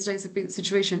not in raised ICP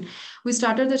situation, we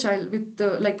started the child with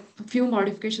like a few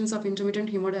modifications of intermittent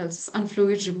hemodialysis and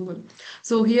fluid removal.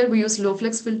 So here we use low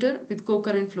flex filter with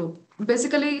co-current flow.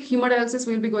 Basically, hemodialysis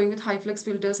will be going with high flex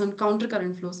filters and counter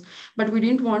current flows, but we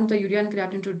didn't want the urea and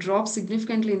creatinine to drop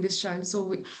significantly in this child.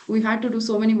 So we had to do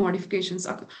so many modifications.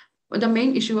 The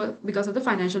main issue because of the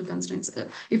financial constraints.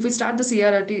 If we start the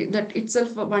CRRT, that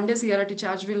itself, one day CRRT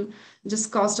charge will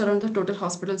just cost around the total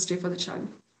hospital stay for the child.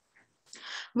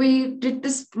 We did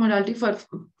this modality for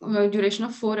a duration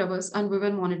of 4 hours, and we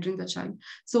were monitoring the child.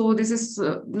 So this is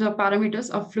the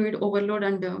parameters of fluid overload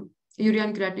and urea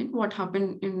and creatinine, what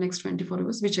happened in next 24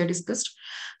 hours, which I discussed.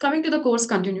 Coming to the course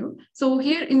continued. So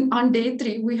here on day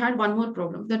 3, we had one more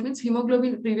problem. That means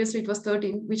hemoglobin previously it was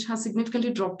 13, which has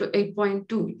significantly dropped to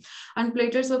 8.2, and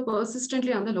platelets were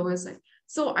persistently on the lower side.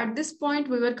 So at this point,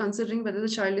 we were considering whether the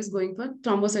child is going for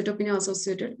thrombocytopenia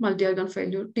associated multi-organ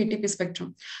failure, TTP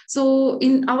spectrum. So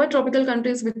in our tropical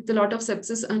countries with a lot of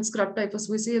sepsis and scrub typhus,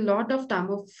 we see a lot of TAM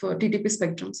of TTP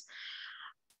spectrums.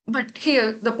 But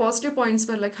here, the positive points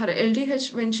were like her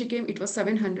LDH, when she came, it was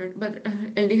 700, but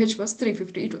LDH was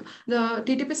 350. The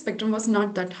TTP spectrum was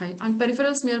not that high. And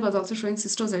peripheral smear was also showing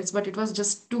cystocytes, but it was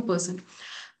just 2%.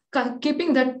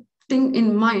 Keeping that thing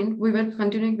in mind, we were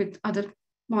continuing with other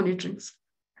monitorings.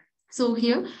 So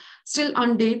here, still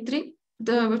on day 3,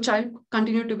 the child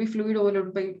continued to be fluid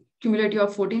overloaded by cumulative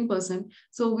of 14%.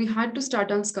 So we had to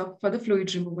start on scuff for the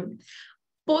fluid removal.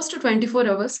 Post 24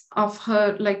 hours of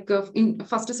her in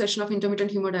first session of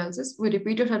intermittent hemodialysis, we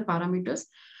repeated her parameters.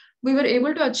 We were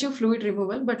able to achieve fluid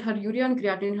removal, but her urea and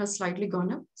creatinine has slightly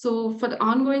gone up. So for the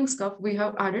ongoing scuff, we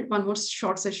have added one more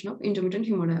short session of intermittent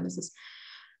hemodialysis.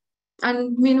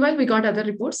 And meanwhile, we got other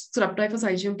reports. Scrub typhus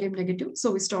IgM came negative,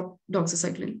 so we stopped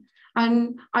doxycycline.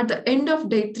 And at the end of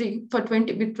day 3,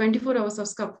 with 24 hours of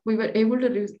scuff, we were able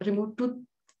to remove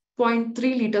 2.3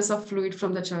 liters of fluid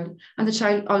from the child. And the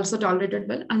child also tolerated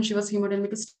well, and she was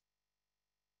hemodynamically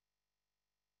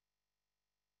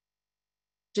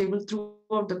stable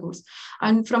throughout the course.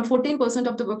 And from 14%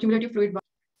 of the cumulative fluid.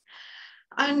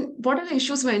 And what are the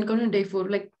issues we encountered on day 4?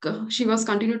 Like she was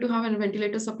continued to have a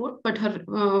ventilator support, but her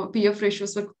PF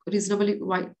ratios were reasonably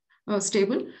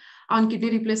stable on kidney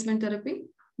replacement therapy.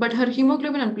 But her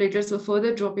hemoglobin and platelets were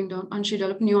further dropping down, and she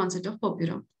developed new onset of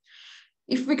purpura.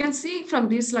 If we can see from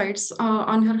these slides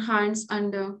on her hands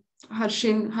and her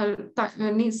shin, her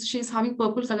knees, she's having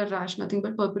purple color rash, nothing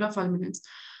but purpura fulminans.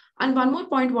 And one more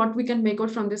point, what we can make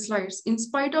out from these slides, in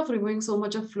spite of removing so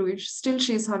much of fluid, still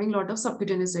she's having a lot of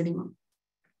subcutaneous edema.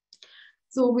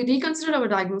 So we reconsidered our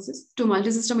diagnosis to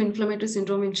multisystem inflammatory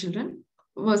syndrome in children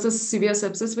versus severe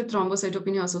sepsis with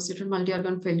thrombocytopenia associated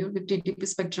multi-organ failure with TTP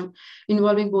spectrum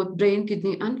involving both brain,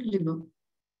 kidney, and liver.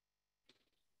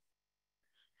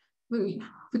 We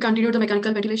continued the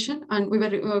mechanical ventilation, and we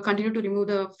were continued to remove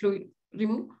the fluid,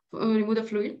 remove the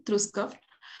fluid through scuff.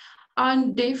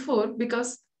 On day 4,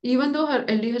 because Even though her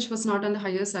LDH was not on the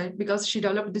higher side because she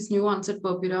developed this new onset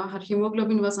purpura, her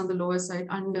hemoglobin was on the lower side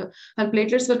and her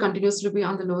platelets were continuous to be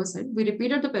on the lower side. We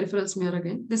repeated the peripheral smear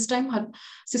again. This time her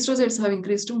cystocytes have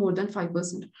increased to more than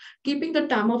 5%. Keeping the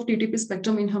TAM of TTP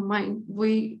spectrum in her mind,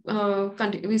 we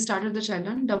started the child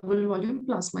on double volume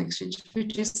plasma exchange,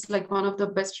 which is like one of the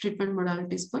best treatment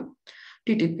modalities for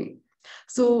TTP.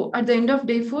 So at the end of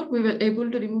day 4, we were able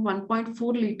to remove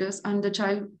 1.4 liters and the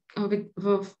child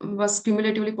was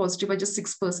cumulatively positive by just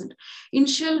 6%.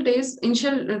 Initial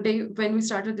day when we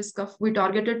started this cuff, we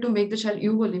targeted to make the child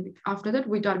euvolemic. After that,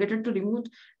 we targeted to remove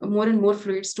more and more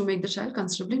fluids to make the child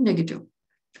considerably negative.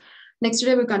 Next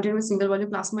day, we continued with single volume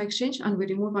plasma exchange and we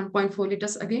removed 1.4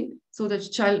 liters again. So the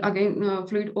child again,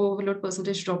 fluid overload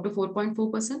percentage dropped to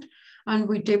 4.4%. And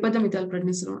we tapered the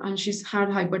methylprednisolone and she's had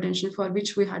hypertension for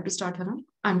which we had to start her on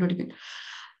amlodipine.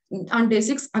 On day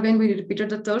 6, again, we repeated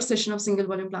the third session of single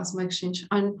volume plasma exchange.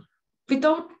 And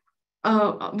without,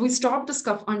 we stopped the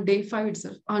scuff on day 5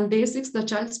 itself. On day 6, the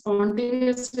child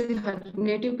spontaneously, her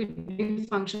native kidney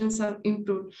functions are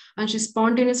improved and she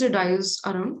spontaneously diused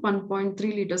around 1.3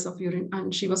 liters of urine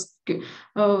and she was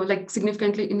like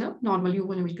significantly in the normal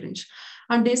euvolemic range.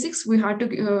 On day 6, we had to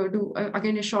do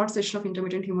again a short session of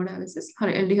intermittent hemodialysis. Her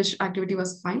LDH activity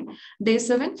was fine. Day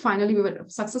 7, finally, we were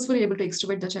successfully able to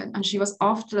extubate the child and she was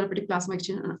off therapeutic plasma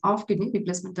exchange and off kidney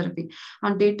replacement therapy.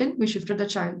 On day 10, we shifted the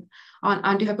child on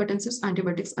antihypertensives,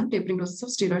 antibiotics, and tapering doses of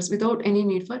steroids without any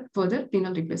need for further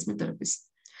renal replacement therapies.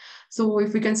 So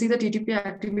if we can see the TTP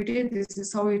activity, this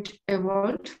is how it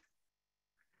evolved.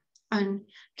 And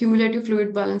cumulative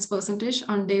fluid balance percentage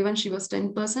on day 1, she was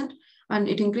 10%. And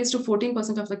it increased to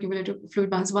 14% of the cumulative fluid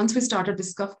balance. Once we started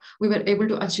this cuff, we were able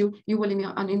to achieve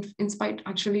euvolemia, and in spite,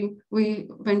 actually, we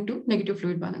went to negative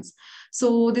fluid balance.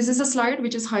 So this is a slide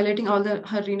which is highlighting all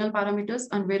her renal parameters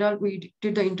and where all we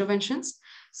did the interventions.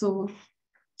 So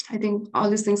I think all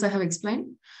these things I have explained.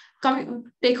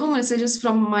 Take-home messages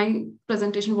from my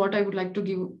presentation, what I would like to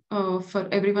give for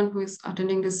everyone who is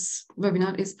attending this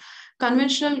webinar is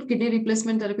conventional kidney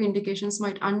replacement therapy indications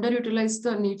might underutilize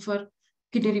the need for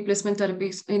kidney replacement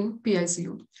therapies in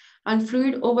PICU. And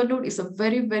fluid overload is a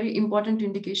very, very important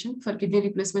indication for kidney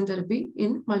replacement therapy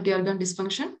in multi-organ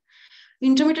dysfunction.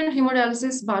 Intermittent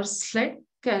hemodialysis bar SLED,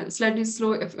 SLED is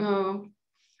low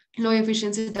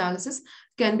efficiency dialysis,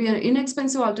 can be an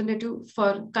inexpensive alternative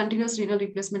for continuous renal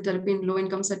replacement therapy in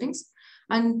low-income settings.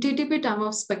 And TTP time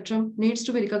of spectrum needs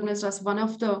to be recognized as one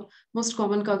of the most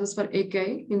common causes for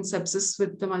AKI in sepsis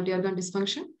with the multi-organ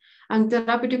dysfunction. And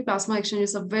therapeutic plasma exchange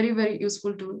is a very, very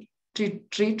useful tool to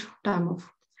treat time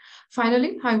off.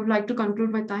 Finally, I would like to conclude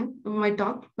my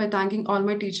talk by thanking all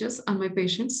my teachers and my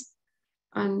patients.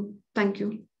 And thank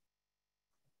you.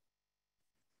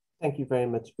 Thank you very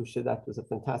much, Usha. That was a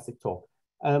fantastic talk.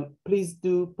 Please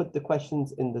do put the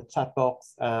questions in the chat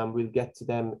box. We'll get to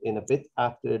them in a bit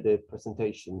after the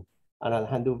presentation. And I'll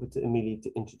hand over to Emily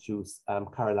to introduce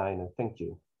Carolina. Thank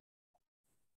you.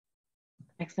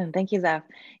 Excellent. Thank you, Zaf.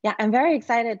 Yeah, I'm very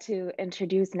excited to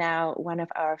introduce now one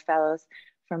of our fellows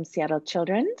from Seattle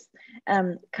Children's.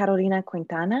 Carolina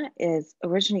Quintana is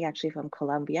originally actually from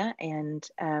Colombia and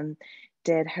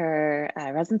did her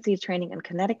residency training in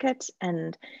Connecticut.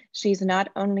 And she's not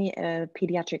only a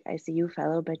pediatric ICU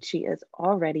fellow, but she is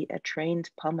already a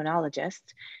trained pulmonologist.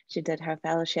 She did her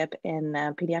fellowship in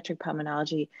pediatric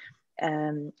pulmonology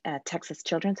at Texas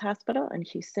Children's Hospital in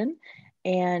Houston.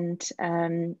 And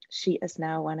she is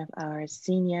now one of our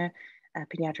senior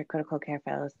pediatric critical care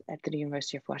fellows at the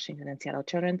University of Washington and Seattle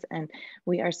Children's. And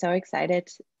we are so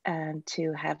excited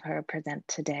to have her present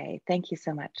today. Thank you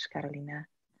so much, Carolina.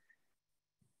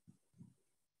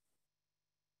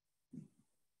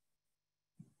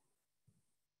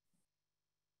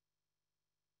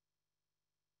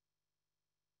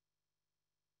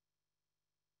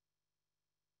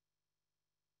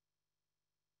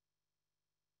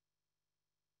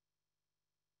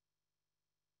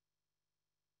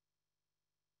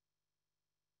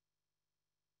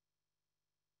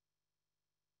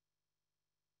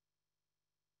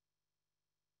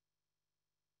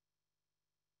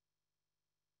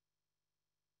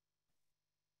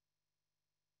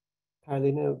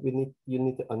 Carolina, you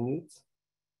need to unmute.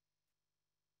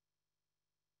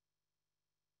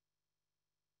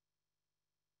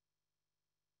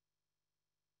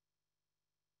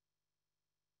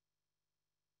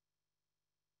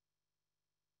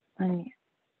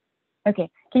 Okay,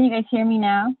 can you guys hear me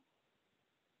now?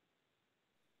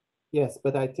 Yes,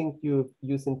 but I think you're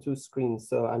using 2 screens,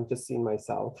 so I'm just seeing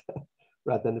myself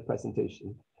rather than the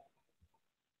presentation.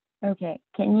 Okay,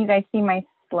 can you guys see my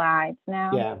slides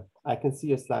now? Yeah, I can see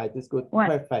your slide. It's good.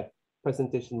 Perfect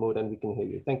presentation mode and we can hear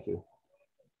you. Thank you.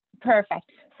 Perfect.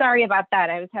 Sorry about that.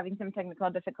 I was having some technical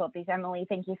difficulties. Emily,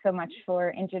 thank you so much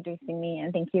for introducing me,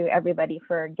 and thank you everybody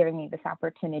for giving me this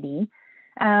opportunity.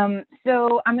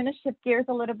 So I'm going to shift gears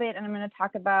a little bit, and I'm going to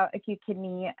talk about acute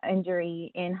kidney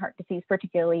injury in heart disease,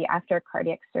 particularly after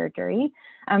cardiac surgery,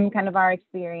 kind of our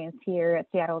experience here at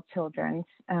Seattle Children's.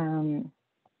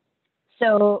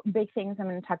 So big things I'm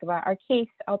going to talk about our case.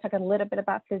 I'll talk a little bit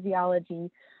about physiology.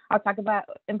 I'll talk about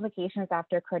implications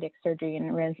after cardiac surgery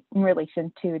in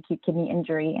relation to acute kidney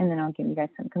injury, and then I'll give you guys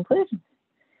some conclusions.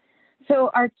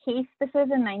 So our case, this is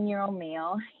a 9-year-old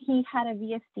male. He had a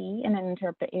VSD and an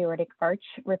interrupted aortic arch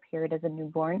repaired as a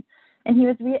newborn, and he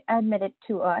was readmitted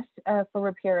to us for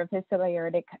repair of his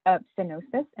subaortic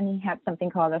stenosis, and he had something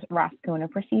called a Roscono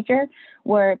procedure,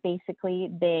 where basically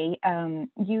they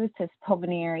used his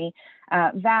pulmonary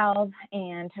valve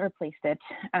and replaced it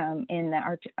in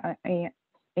the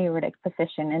aortic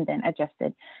position, and then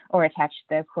adjusted or attached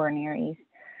the coronaries.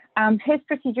 His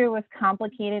procedure was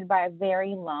complicated by a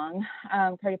very long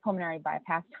cardiopulmonary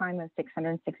bypass time of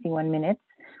 661 minutes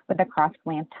with a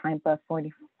cross-clamp time of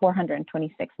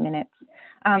 426 minutes.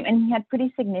 And he had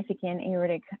pretty significant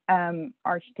aortic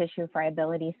arch tissue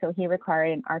friability, so he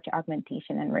required an arch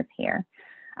augmentation and repair.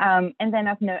 And then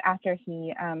of note, after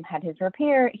he had his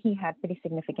repair, he had pretty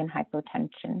significant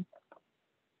hypotension.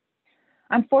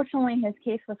 Unfortunately, his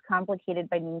case was complicated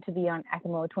by needing to be on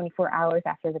ECMO 24 hours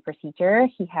after the procedure.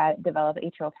 He had developed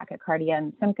atrial tachycardia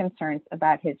and some concerns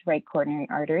about his right coronary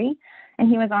artery, and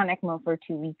he was on ECMO for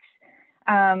 2 weeks.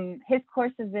 His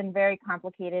course has been very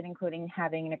complicated, including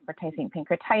having necrotizing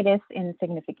pancreatitis and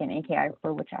significant AKI,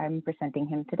 for which I'm presenting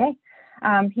him today.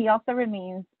 He also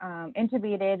remains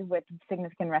intubated with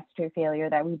significant respiratory failure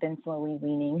that we've been slowly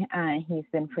weaning. He's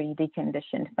been pretty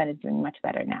deconditioned, but is doing much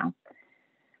better now.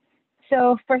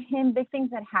 So for him, big things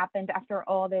that happened after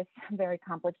all this very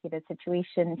complicated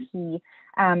situation, he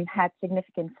had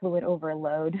significant fluid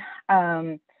overload,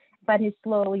 but he's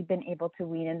slowly been able to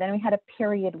wean. And then we had a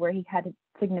period where he had a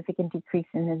significant decrease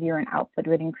in his urine output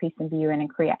with increase in the urine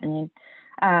and creatinine.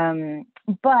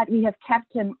 But we have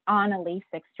kept him on a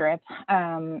Lasix strip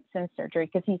since surgery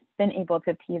because he's been able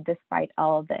to pee despite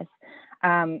all of this.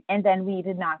 And then we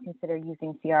did not consider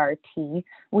using CRRT.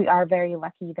 We are very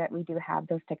lucky that we do have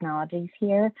those technologies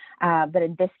here, but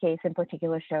in this case in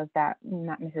particular shows that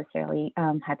not necessarily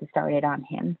had to start it on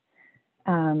him.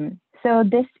 So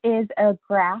this is a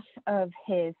graph of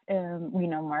his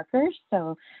renal markers.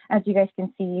 So as you guys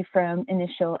can see from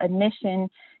initial admission,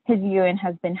 his urine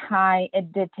has been high.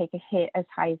 It did take a hit as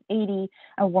high as 80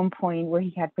 at one point where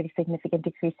he had pretty significant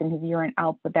decrease in his urine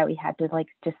output that we had to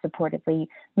just supportively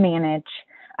manage.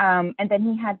 And then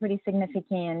he had pretty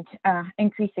significant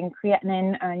increase in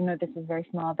creatinine. This is very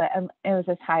small, but it was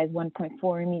as high as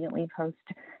 1.4 immediately post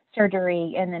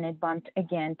surgery, and then it bumped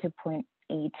again to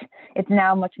 0.8. It's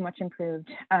now much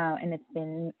improved, and it's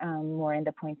been more in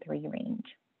the 0.3 range.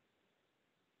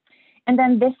 And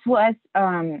then this was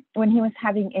when he was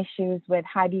having issues with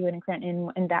high BUN and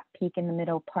creatinine in that peak in the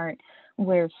middle part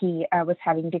where he was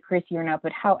having decreased urine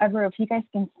output. However, if you guys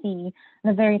can see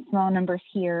the very small numbers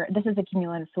here, this is a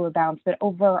cumulative fluid balance, but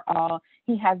overall,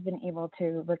 he has been able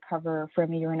to recover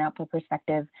from a urine output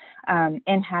perspective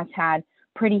and has had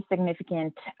pretty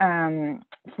significant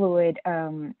fluid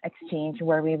exchange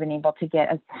where we've been able to get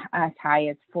as high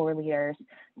as 4 liters,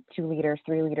 2 liters,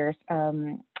 3 liters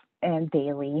and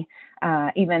daily,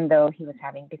 even though he was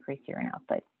having decreased urine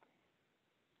output.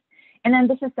 And then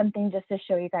this is something just to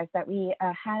show you guys that we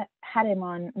had him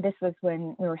on, this was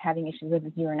when we were having issues with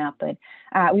his urine output.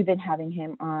 We've been having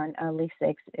him on a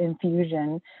Lasix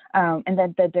infusion, and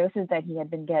then the doses that he had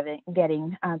been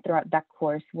getting throughout that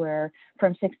course were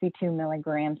from 62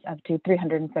 milligrams up to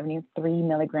 373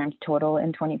 milligrams total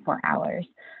in 24 hours.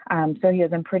 So he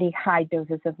was in pretty high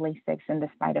doses of Lasix, and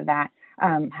despite of that,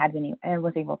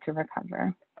 was able to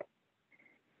recover.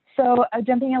 So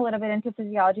jumping a little bit into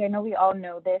physiology, I know we all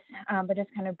know this, but just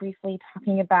kind of briefly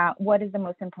talking about what is the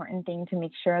most important thing to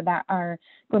make sure that our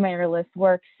glomerulus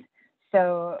works.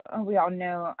 So we all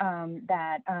know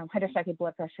that hydrostatic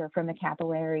blood pressure from the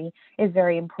capillary is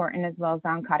very important, as well as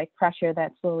oncotic pressure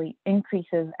that slowly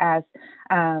increases as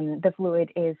the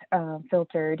fluid is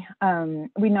filtered.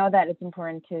 We know that it's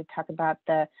important to talk about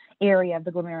the area of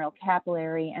the glomerular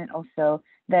capillary and also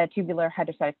the tubular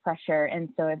hydrostatic pressure. And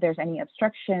so if there's any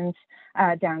obstructions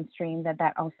downstream,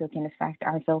 that also can affect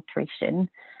our filtration.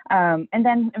 And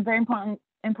then very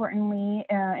importantly,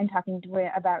 in talking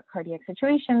about cardiac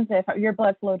situations, if your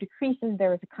blood flow decreases,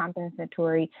 there is a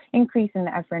compensatory increase in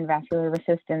the efferent vascular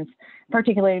resistance,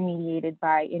 particularly mediated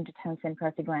by angiotensin,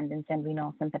 prostaglandins, and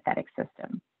renal sympathetic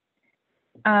system.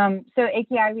 So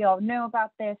AKI, we all know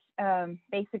about this.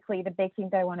 Basically, the big thing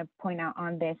that I want to point out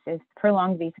on this is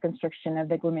prolonged vasoconstriction of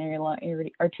the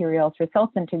glomerular arterioles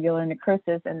results in tubular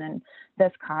necrosis, and then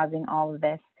thus causing all of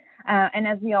this. And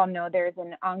as we all know, there's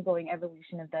an ongoing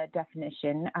evolution of the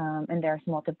definition, and there's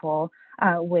multiple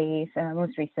ways.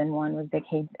 Most recent one was the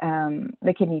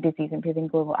kidney disease improving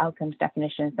global outcomes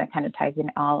definitions that kind of ties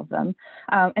in all of them.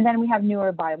 And then we have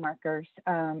newer biomarkers.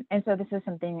 And so this is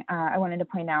something I wanted to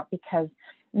point out because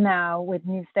now with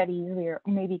new studies, we're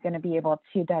maybe going to be able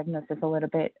to diagnose this a little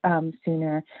bit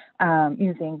sooner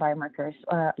using biomarkers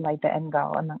like the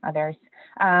NGAL, among others.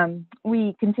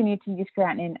 We continue to use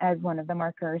creatinine as one of the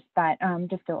markers, but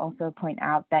just to also point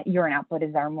out that urine output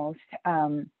is our most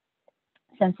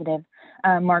sensitive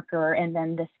marker, and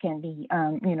then this can be,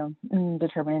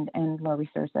 determined in low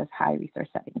resource as high resource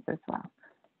settings as well.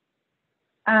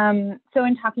 So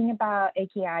in talking about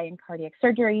AKI and cardiac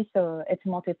surgery, so it's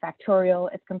multifactorial,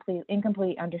 it's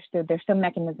incomplete understood. There's some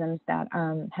mechanisms that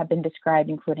have been described,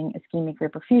 including ischemic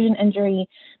reperfusion injury,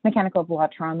 mechanical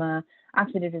blood trauma,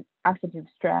 oxidative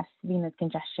stress, venous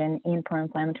congestion, and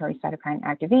pro-inflammatory cytokine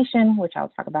activation, which I'll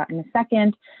talk about in a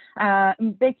second.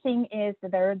 Big thing is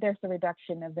that there's a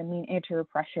reduction of the mean arterial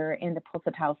pressure in the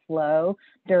pulsatile flow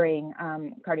during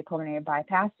cardiopulmonary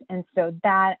bypass. And so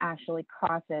that actually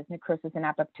causes necrosis and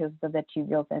apoptosis of the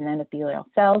tubules and endothelial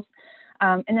cells.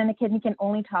 And then the kidney can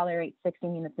only tolerate 60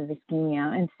 minutes of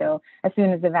ischemia. And so as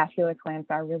soon as the vascular clamps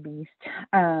are released,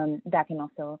 that can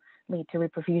also lead to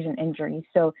reperfusion injury.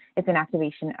 So it's an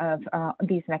activation of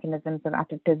these mechanisms of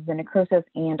apoptosis and necrosis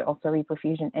and also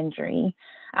reperfusion injury.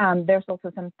 There's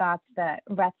also some thoughts that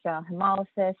red cell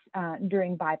hemolysis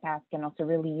during bypass can also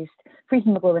release free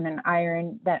hemoglobin and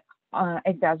iron that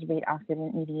exacerbate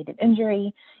oxygen-mediated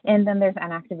injury. And then there's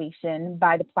an activation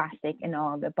by the plastic in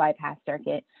all the bypass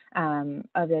circuit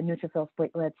of the neutrophils,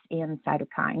 platelets, and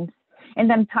cytokines. And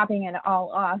then topping it all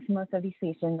off, most of these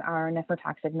patients are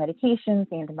nephrotoxic medications,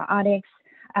 antibiotics,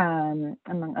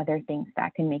 among other things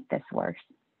that can make this worse.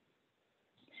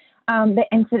 The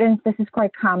incidence, this is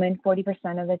quite common.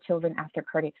 40% of the children after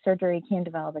cardiac surgery can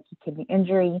develop acute kidney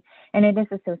injury, and it is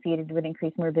associated with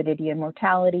increased morbidity and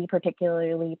mortality,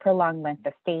 particularly prolonged length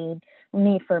of stay,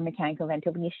 need for mechanical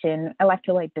ventilation,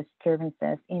 electrolyte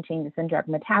disturbances, and changes in drug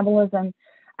metabolism.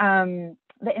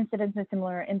 The incidence is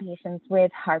similar in patients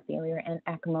with heart failure and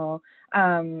ECMO.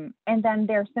 And then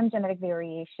there are some genetic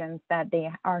variations that they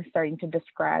are starting to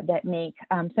describe that make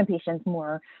some patients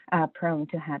more prone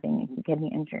to having acute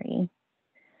kidney injury.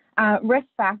 Risk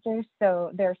factors, so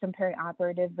there are some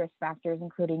perioperative risk factors,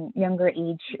 including younger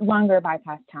age, longer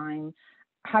bypass time,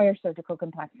 higher surgical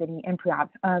complexity, and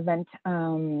pre-op vent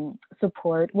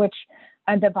support, which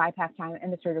the bypass time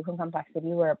and the surgical complexity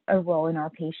were a role in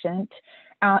our patient.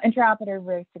 Intraoperative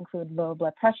risks include low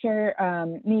blood pressure,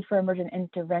 need for emergent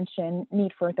intervention,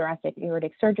 need for thoracic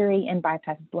aortic surgery, and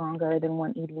bypass longer than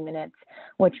 180 minutes,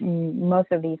 which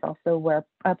most of these also were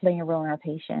playing a role in our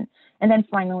patient. And then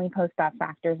finally, post-op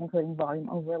factors, including volume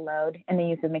overload and the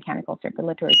use of mechanical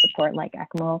circulatory support like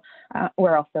ECMO,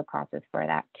 were also causes for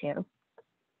that too.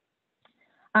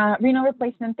 Renal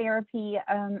replacement therapy,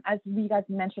 as we guys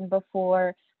mentioned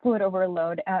before, fluid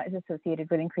overload is associated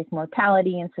with increased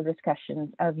mortality, and so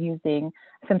discussions of using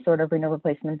some sort of renal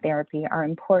replacement therapy are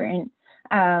important.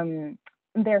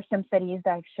 There are some studies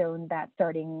that have shown that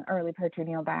starting early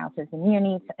peritoneal dialysis in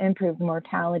neonates improved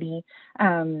mortality,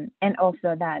 and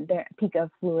also that the peak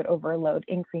of fluid overload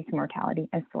increased mortality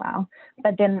as well.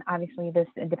 But then obviously this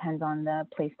depends on the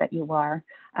place that you are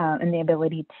and the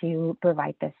ability to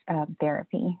provide this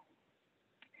therapy.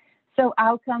 So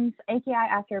outcomes, AKI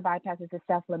after bypass is a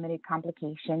self-limited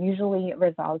complication, usually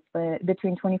resolves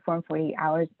between 24 and 48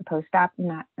 hours post-op,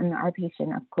 not in our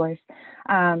patient, of course.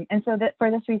 And so that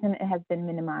for this reason, it has been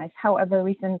minimized. However,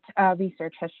 recent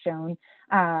research has shown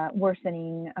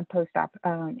worsening post-op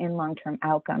in long-term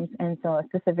outcomes. And so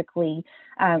specifically,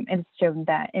 it's shown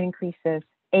that it increases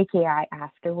AKI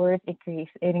afterwards, it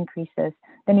increases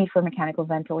the need for mechanical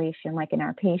ventilation like in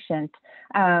our patient.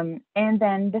 And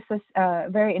then this was a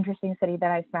very interesting study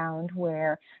that I found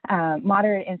where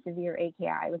moderate and severe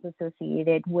AKI was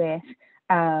associated with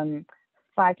 5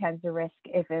 times the risk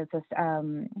if it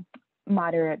was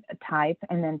moderate type,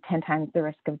 and then 10 times the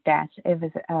risk of death if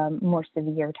it's more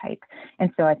severe type.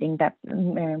 And so I think that's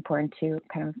very important to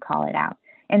kind of call it out.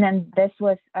 And then this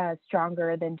was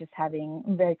stronger than just having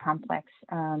very complex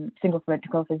single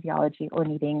ventricle physiology or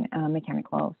needing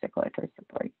mechanical circulatory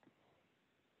support.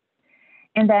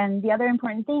 And then the other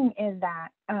important thing is that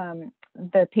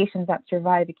the patients that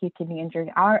survive acute kidney injury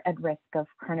are at risk of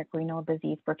chronic renal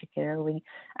disease, particularly,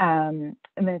 and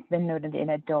it's been noted in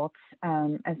adults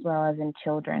as well as in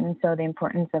children. And so the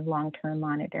importance of long-term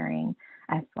monitoring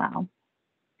as well.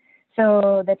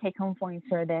 So the take-home points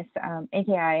for this,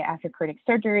 AKI after cardiac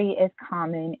surgery is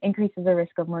common, increases the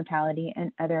risk of mortality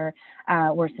and other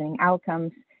worsening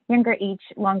outcomes. Younger age,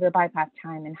 longer bypass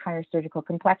time, and higher surgical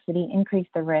complexity increase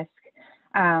the risk.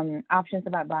 Options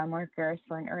about biomarkers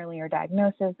for an earlier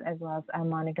diagnosis, as well as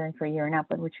monitoring for urine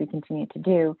output, which we continue to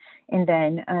do, and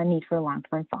then a need for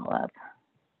long-term follow-up.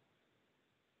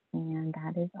 And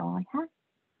that is all I have.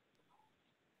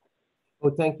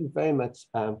 Well, thank you very much,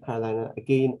 Carolina.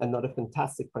 Again, another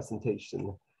fantastic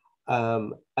presentation.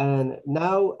 And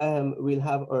now we'll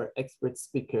have our expert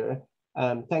speaker.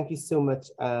 Thank you so much,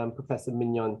 Professor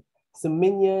Mignon. So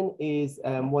Mignon is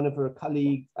one of our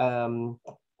colleagues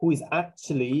who is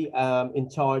actually in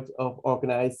charge of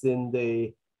organizing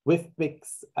the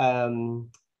WFPICCS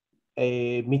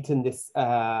a meeting this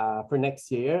for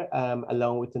next year,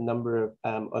 along with a number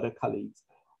of other colleagues.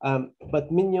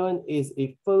 But Mignon is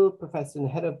a full professor and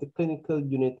head of the clinical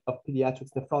unit of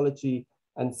pediatrics nephrology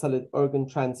and solid organ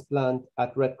transplant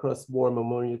at Red Cross War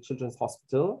Memorial Children's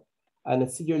Hospital, and a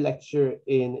senior lecturer at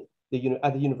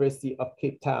the University of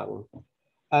Cape Town.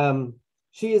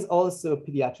 She is also a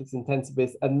pediatrics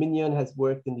intensivist, and Mignon has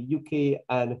worked in the UK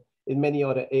and in many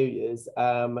other areas.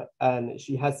 And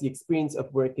she has the experience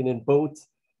of working in both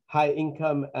high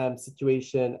income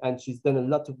situation, and she's done a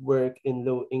lot of work in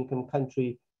low income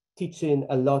country, teaching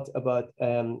a lot about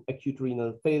acute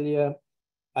renal failure.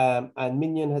 And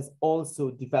Mignon has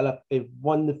also developed a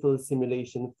wonderful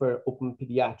simulation for open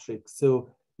pediatrics. So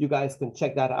you guys can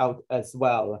check that out as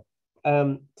well.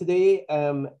 Today,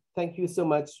 thank you so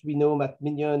much. We know that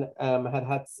Mignon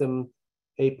had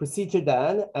a procedure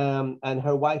done and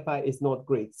her Wi-Fi is not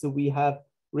great. So we have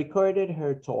recorded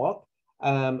her talk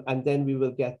and then we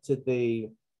will get to the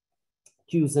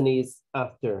Q's and A's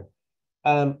after.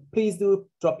 Please do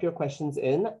drop your questions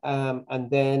in and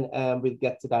then we'll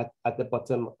get to that at the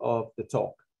bottom of the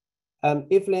talk.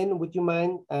 Evelyn, would you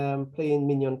mind playing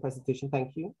Mignon presentation?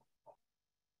 Thank you.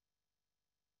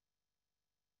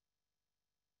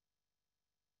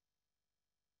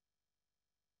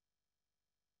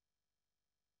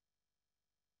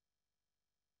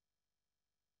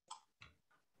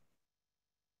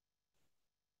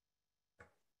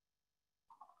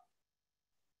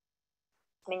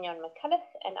 Mignon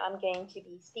McCullough, and I'm going to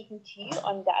be speaking to you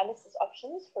on dialysis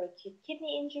options for acute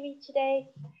kidney injury today.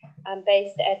 I'm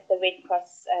based at the Red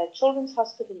Cross Children's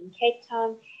Hospital in Cape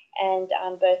Town, and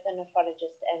I'm both a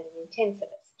nephrologist and an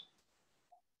intensivist.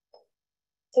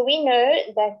 So we know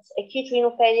that acute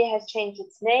renal failure has changed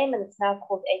its name and it's now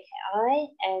called AKI,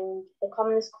 and the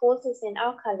commonest causes in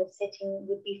our kind of setting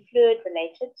would be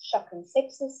fluid-related shock and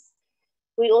sepsis.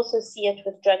 We also see it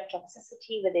with drug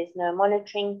toxicity where there's no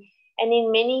monitoring. And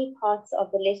in many parts of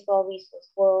the less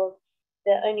well-resourced world,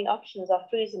 the only options are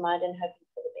frusemide and hoping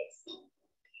for the best.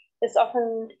 This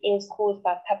often is caused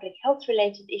by public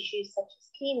health-related issues such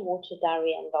as clean water,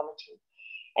 diarrhea, and vomiting.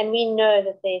 And we know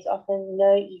that there's often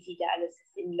no easy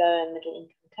dialysis in low and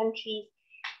middle-income countries.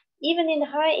 Even in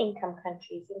high-income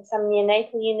countries, in some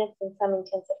neonatal units and some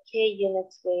intensive care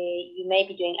units where you may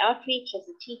be doing outreach as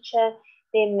a teacher,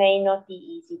 there may not be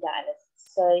easy dialysis.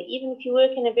 So even if you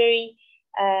work in a very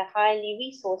highly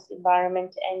resourced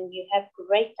environment and you have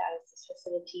great dialysis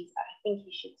facilities, I think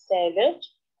you should stay alert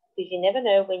because you never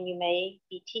know when you may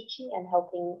be teaching and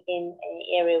helping in an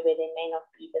area where there may not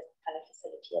be this kind of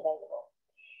facility available.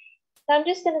 So I'm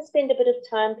just going to spend a bit of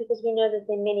time because we know that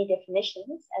there are many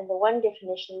definitions, and the one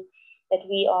definition that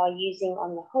we are using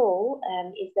on the whole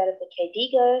is that of the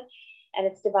KDIGO, and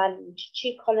it's divided into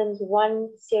two columns, one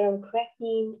serum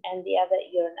creatinine and the other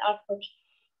urine output.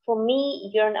 For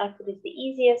me, urine output is the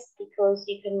easiest because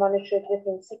you can monitor it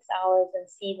within 6 hours and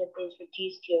see that there's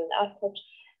reduced urine output,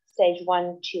 stage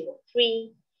 1, 2, or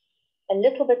 3. A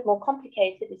little bit more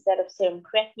complicated is that of serum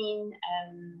creatinine,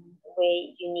 where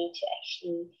you need to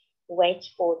actually wait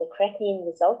for the creatinine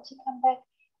result to come back,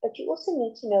 but you also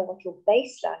need to know what your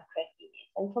baseline creatinine is.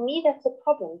 And for me, that's a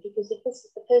problem because if this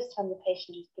is the first time the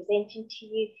patient is presenting to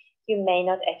you, you may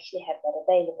not actually have that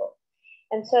available.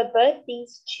 And so both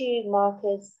these two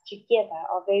markers together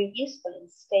are very useful in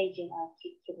staging our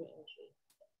acute kidney injury.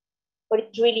 What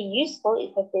is really useful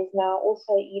is that there's now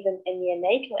also even a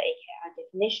neonatal AKI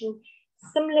definition,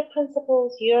 similar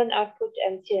principles, urine output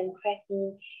and serum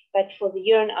creatinine, but for the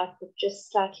urine output, just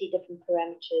slightly different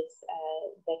parameters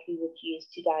that we would use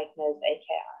to diagnose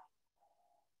AKI.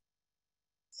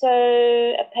 So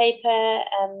a paper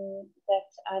that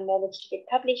I managed to get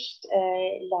published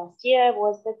last year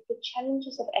was that the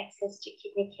challenges of access to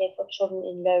kidney care for children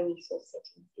in low resource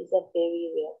settings is a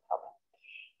very real problem.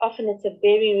 Often it's a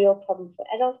very real problem for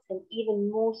adults and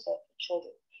even more so for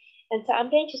children. And so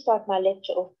I'm going to start my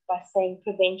lecture off by saying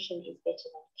prevention is better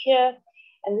than cure.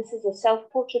 And this is a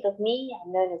self-portrait of me.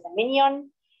 I'm known as a minion.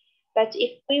 But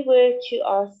if we were to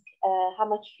ask how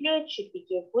much fluid should we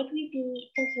give, would we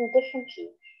be thinking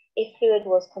differently if fluid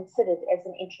was considered as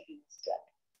an intravenous drug?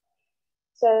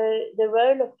 So the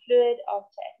role of fluid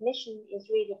after admission is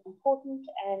really important,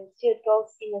 and Stuart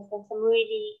Goldstein has done some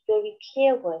really very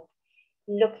clear work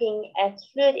looking at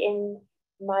fluid in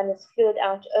minus fluid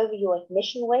out over your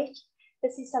admission weight.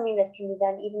 This is something that can be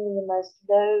done even in the most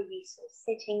low resource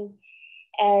setting.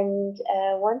 And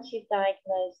once you've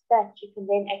diagnosed that, you can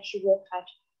then actually work out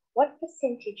what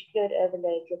percentage fluid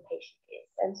overload your patient is.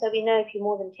 And so we know if you're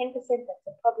more than 10%, that's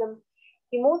a problem. If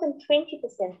you're more than 20%,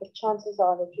 the chances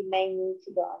are that you may need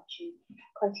to go on to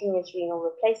continuous renal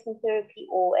replacement therapy,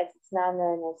 or as it's now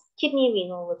known as kidney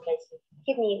replacement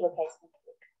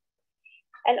therapy.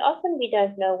 And often we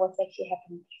don't know what's actually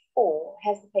happened before.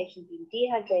 Has the patient been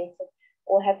dehydrated,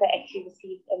 or have they actually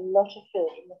received a lot of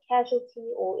fluid in the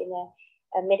casualty or in a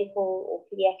medical or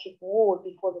pediatric ward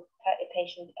before the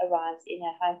patient arrives in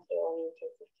a high care or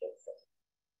intensive care setting?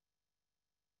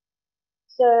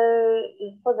 So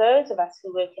for those of us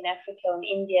who work in Africa and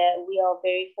India, we are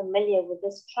very familiar with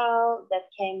this trial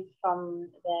that came from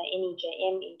the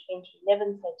NEJM in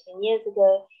 2011, so 10 years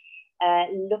ago,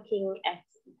 looking at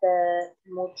the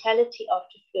mortality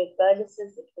after fluid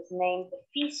boluses. It was named the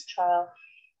FEAST trial,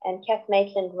 and Kath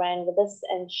Maitland ran with this,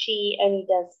 and she only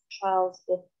does trials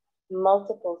with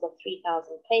multiples of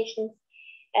 3,000 patients.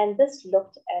 And this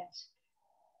looked at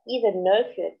either no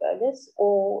fluid bolus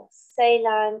or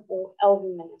saline or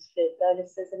albuminous fluid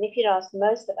boluses. And if you'd asked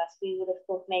most of us, we would have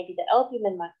thought maybe the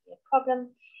albumin might be a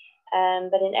problem.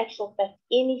 But in actual fact,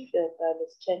 any fluid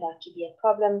bolus turned out to be a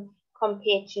problem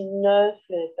compared to no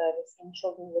fluid bolus in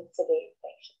children with severe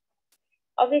infection.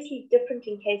 Obviously different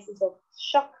in cases of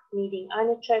shock needing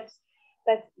inotropes,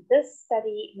 but this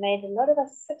study made a lot of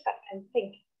us sit up and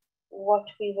think what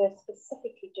we were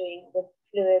specifically doing with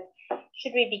fluid.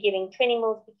 Should we be giving 20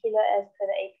 ml per kilo as per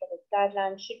the APLS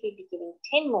guidelines? Should we be giving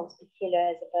 10 ml per kilo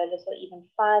as a bolus, or even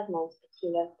 5 ml per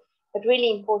kilo? But really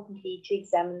importantly, to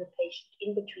examine the patient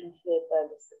in between fluid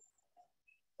boluses.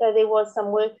 So there was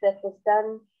some work that was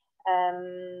done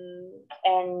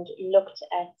and looked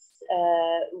at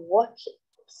what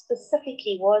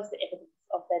specifically was the evidence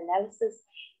of the analysis.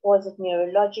 Was it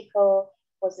neurological?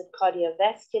 Was it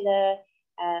cardiovascular?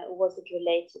 Was it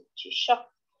related to shock?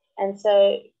 And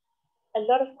so a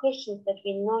lot of questions that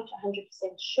we're not 100%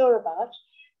 sure about,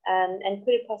 and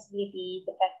could it possibly be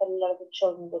the fact that a lot of the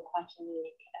children were quite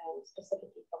anemic,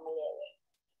 specifically from malaria.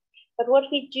 But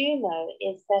what we do know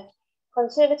is that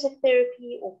conservative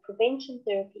therapy or prevention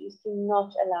therapies do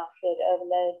not allow fluid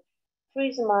overload.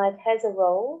 Furosemide has a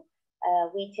role.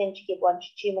 We tend to give 1 to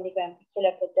 2 milligrams per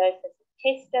kilo per dose as a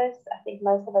test dose. I think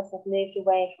most of us have moved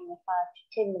away from the 5 to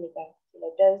 10 milligrams per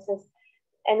kilo doses.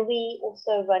 And we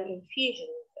also run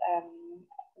infusions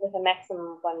with a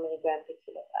maximum of 1 milligram per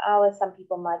kilo per hour. Some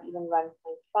people might even run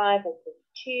 0.5 or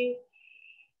 0.2.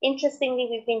 Interestingly,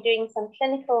 we've been doing some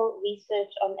clinical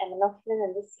research on aminophylline,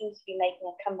 and this seems to be making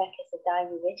a comeback as a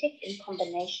diuretic in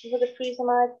combination with a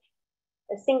furosemide,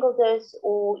 a single dose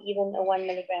or even a 1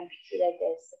 milligram per kilo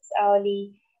dose 6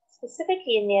 hourly,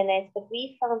 specifically in neonates, but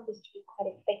we found this to be quite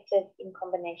effective in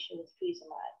combination with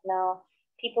furosemide. Now,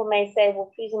 people may say, well,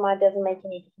 furosemide doesn't make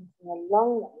any difference in the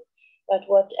long run, but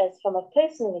as from a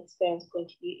personal experience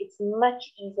point of view, it's much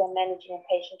easier managing a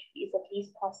patient who is at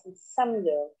least passing some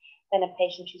urine than a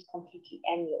patient who's completely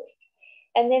anuric.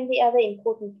 And then the other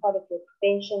important part of your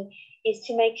prevention is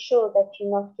to make sure that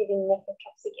you're not giving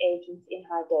nephrotoxic agents in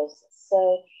high doses.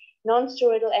 So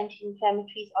non-steroidal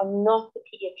anti-inflammatories are not the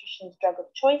pediatrician's drug of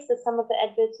choice, as some of the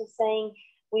adverts are saying.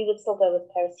 We would still go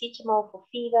with paracetamol for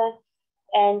fever,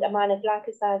 and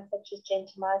aminoglycosides such as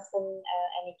gentamicin,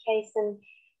 amikacin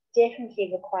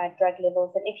definitely require drug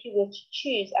levels. And if you were to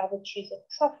choose, I would choose a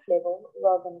trough level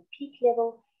rather than a peak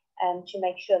level to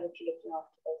make sure that you're looking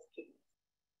after those kidneys.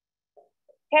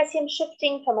 Calcium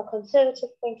shifting from a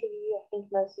conservative point of view, I think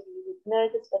most of you would know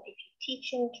this, but if you're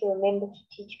teaching, to remember to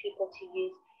teach people to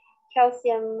use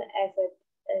calcium as a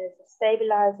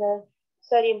stabilizer,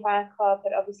 sodium bicarb,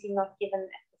 but obviously not given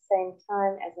at the same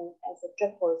time as a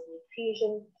drip or as an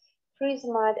infusion.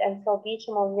 Furosemide and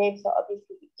salbutamol nebs are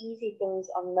obviously the easy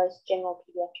things on most general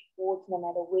pediatric wards, no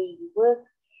matter where you work.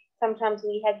 Sometimes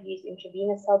we have used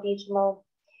intravenous salbutamol.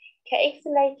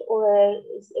 Caoxalate, or a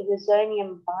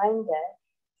resonium binder,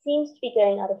 seems to be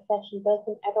going out of fashion both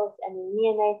in adults and in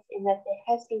neonates, in that there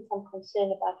has been some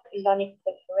concern about colonic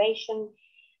proliferation.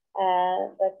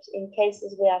 But in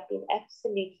cases where I've been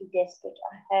absolutely desperate,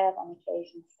 I have on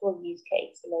occasion still used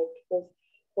caoxalate, because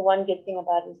the one good thing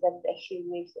about it is that it actually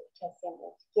removes the potassium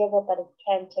altogether, but it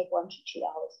can take 1 to 2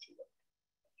 hours to work.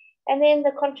 And then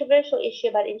the controversial issue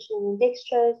about insulin and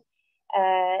dextrose.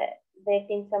 There have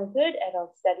been some good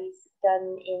adult studies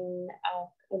done in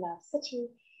our city,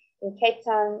 in Cape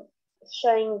Town,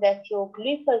 showing that your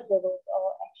glucose levels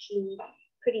are actually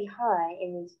pretty high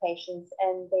in these patients,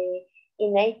 and their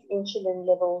innate insulin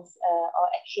levels are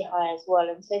actually high as well.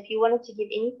 And so if you wanted to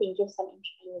give anything, give some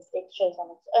intravenous dextrose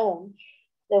on its own.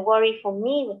 The worry for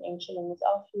me with insulin is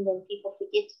often when people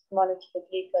forget to monitor the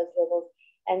glucose levels,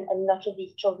 and a lot of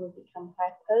these children become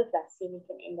hypoglycemic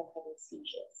and end up having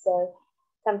seizures. So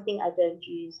something I don't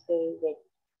use very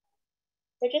readily.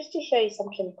 So just to show you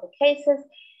some clinical cases,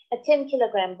 a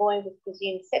 10-kilogram boy with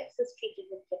presumed sepsis treated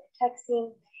with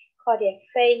cefotaxime, cardiac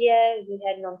failure, who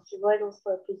had non-steroidals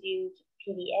for a presumed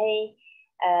PDA,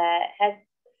 had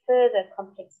further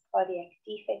complex cardiac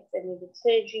defects and needed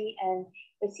surgery, and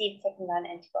received second-line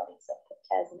antibiotics of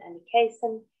potassium and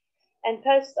amikacin. And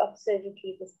post-op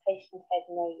surgically, this patient had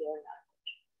no urine output.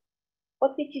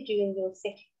 What would you do in your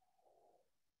setting?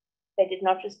 They did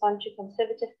not respond to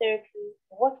conservative therapy.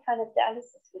 What kind of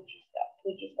dialysis would you start?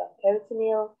 Would you start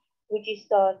peritoneal? Would you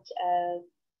start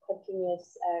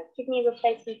continuous kidney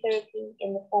replacement therapy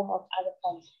in the form of other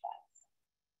forms of dialysis?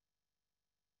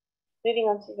 Moving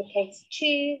on to the case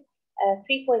 2, a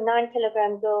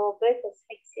 3.9-kilogram girl, birth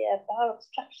asphyxia, bowel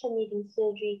obstruction needing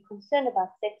surgery, concern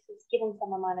about sepsis, given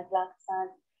some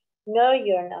aminoglycosides, no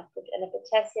urine output, and a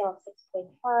potassium of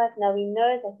 6.5. Now we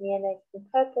know that neonates can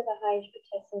cope with a high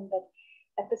potassium, but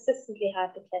a persistently high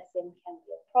potassium can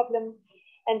be a problem.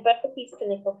 And both of these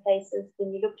clinical cases,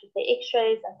 when you looked at the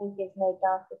x-rays, I think there's no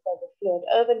doubt that they were fluid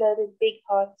overloaded, big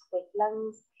hearts, wet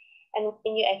lungs. And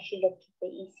when you actually looked at the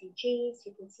ECGs,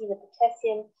 you can see the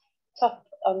potassium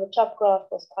on the top graph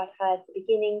was quite high at the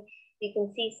beginning. You can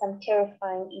see some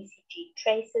terrifying ECG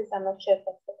traces. I'm not sure if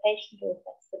that's the patient or if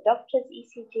that's the doctor's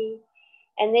ECG.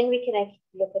 And then we can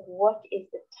actually look at what is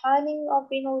the timing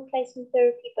of renal replacement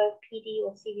therapy, both PD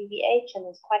or CVVH, and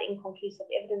there's quite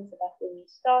inconclusive evidence about when you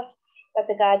start,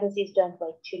 but the guidance is don't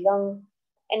wait too long.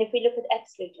 And if we look at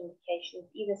absolute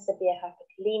indications, either severe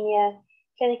hyperkalemia,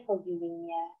 clinical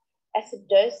uremia,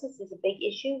 acidosis is a big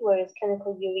issue, whereas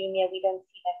clinical uremia we don't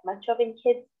see that much of in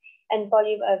kids. And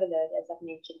volume overload, as I've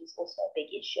mentioned, is also a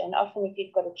big issue. And often if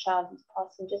you've got a child who's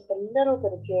passing just a little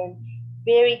bit of urine,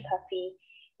 very puffy,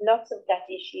 lots of gut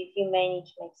issues, you may need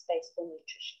to make space for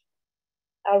nutrition.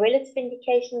 Our relative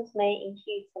indications may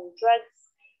include some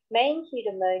drugs, may include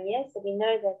ammonia. So we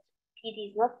know that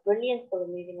PD is not brilliant for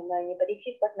removing ammonia, but if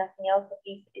you've got nothing else, at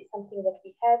least it's something that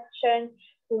we have shown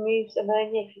removes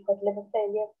ammonia if you've got liver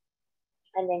failure.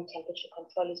 And then temperature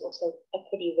control is also a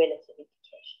pretty relative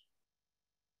indication.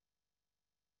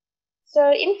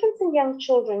 So infants and young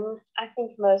children, I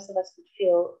think most of us would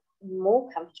feel more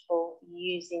comfortable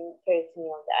using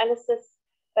peritoneal dialysis,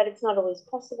 but it's not always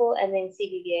possible. And then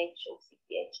CVVH or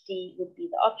CVHD would be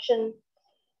the option.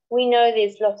 We know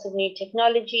there's lots of new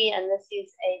technology, and this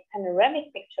is a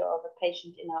panoramic picture of a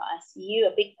patient in our ICU,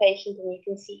 a big patient, and you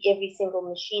can see every single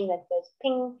machine that goes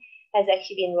ping has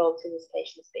actually been rolled to this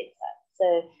patient's bedside.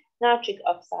 So nitric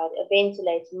oxide, a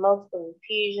ventilator, multiple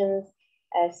infusions,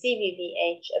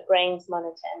 CVVH, a brains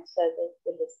monitor, and so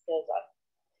the list goes on.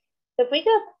 So if we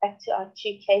go back to our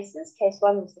 2 cases, case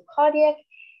 1 was the cardiac.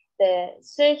 The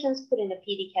surgeons put in a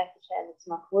PD catheter and it's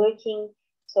not working.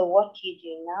 So what do you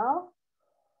do now?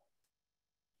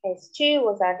 Case 2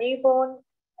 was our newborn.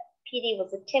 PD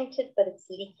was attempted, but it's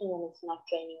leaking and it's not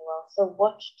draining well. So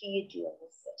what do you do in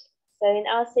this setting? So in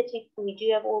our setting, we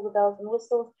do have all the bells and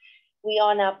whistles. We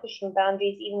are now pushing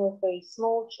boundaries, even with very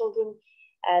small children.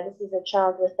 This is a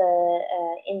child with an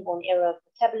inborn error of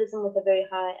metabolism with a very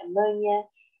high ammonia,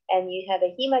 and you have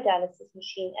a hemodialysis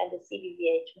machine and a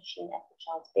CVVH machine at the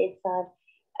child's bedside,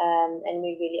 and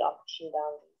we really are pushing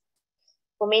boundaries.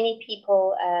 For many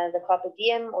people, the Carpe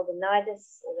Diem or the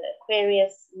Nidus or the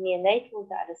Aquarius neonatal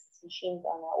dialysis machines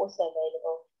are now also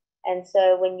available. And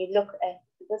so when you look at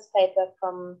this paper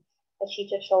from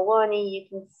Ashita Shalwani, you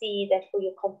can see that for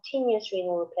your continuous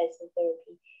renal replacement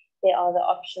therapy, there are the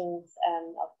options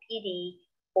of PD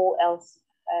or else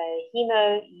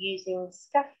hemo using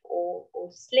SCUF or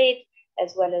SLED,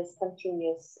 as well as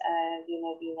continuous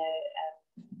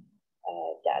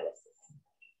dialysis.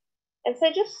 And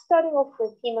so just starting off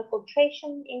with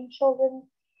hemofiltration in children,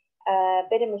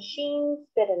 better machines,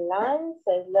 better lines,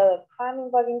 so lower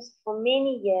priming volumes. For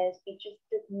many years, we just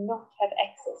did not have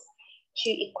access to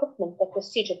equipment that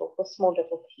was suitable for small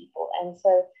little people. And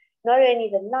so not only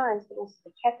the lines, but also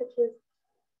the catheters.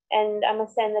 And I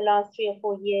must say in the last 3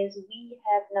 or 4 years, we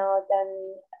have now done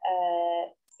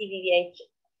CVVH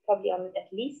probably on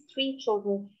at least 3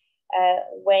 children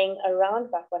weighing around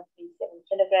about 1.7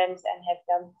 kilograms and have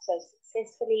done so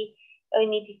successfully,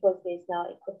 only because there's now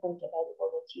equipment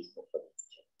available that's useful for these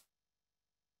children.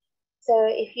 So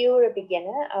if you're a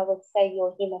beginner, I would say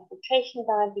your hemofiltration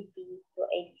guide would be your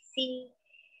ABC,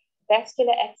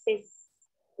 vascular access,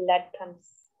 blood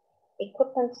pumps,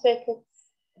 equipment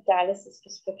circuits, dialysis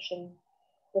prescription,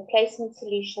 replacement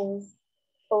solutions,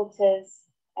 filters,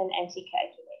 and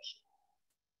anticoagulation.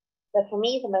 So for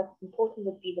me, the most important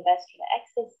would be the vascular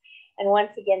access. And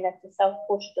once again, that's a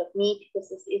self-portrait of me because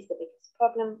this is the biggest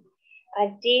problem.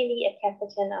 Ideally, a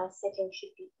catheter in our setting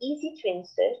should be easy to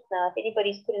insert. Now, if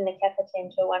anybody's put in a catheter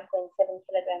into a 1.7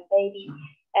 kilogram baby,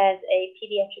 as a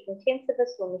pediatric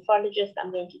intensivist or nephrologist,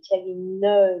 I'm going to tell you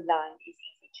no line is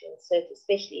easy to insert,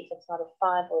 especially if it's not a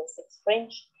 5 or a 6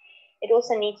 French. It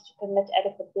also needs to permit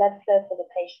adequate blood flow for the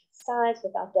patient's size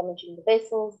without damaging the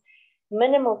vessels,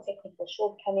 minimal technical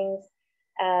shortcomings,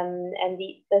 and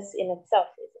this in itself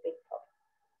is a big problem.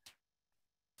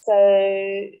 So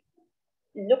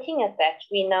looking at that,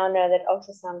 we now know that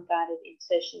ultrasound-guided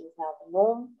insertion is now the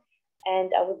norm.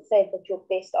 And I would say that your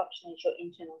best option is your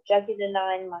internal jugular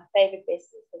line. My favorite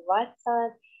best is the right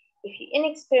side. If you're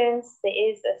inexperienced, there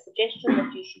is a suggestion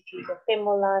that you should use a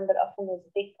femoral line, but often there's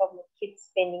a big problem with kids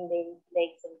bending their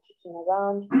legs and kicking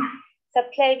around.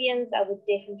 Subclavians, I would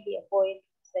definitely avoid,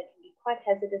 because they can be quite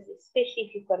hazardous, especially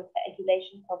if you've got a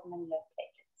coagulation problem and low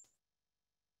platelets.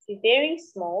 If you're very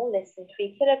small, less than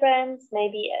 3 kilograms,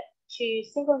 maybe 2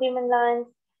 single lumen lines,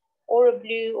 or a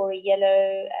blue or a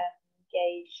yellow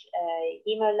gauge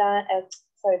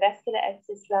vascular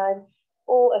access line,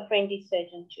 or a friendly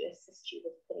surgeon to assist you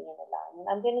with putting in a line. And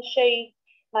I'm going to show you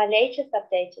my latest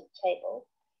updated table.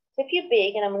 So if you're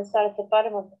big, and I'm going to start at the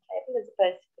bottom of the table as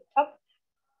opposed to the top,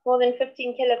 more than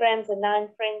 15 kilograms, a 9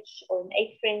 French, or an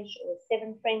 8 French, or a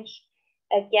 7 French,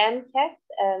 a GAMCAT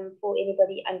for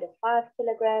anybody under 5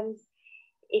 kilograms.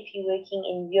 If you're working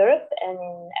in Europe and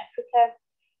in Africa,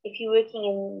 if you're working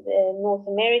in North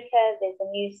America, there's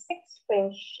a new 6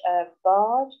 French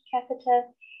barge catheter,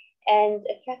 and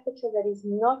a catheter that is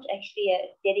not actually a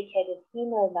dedicated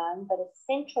hemo line, but a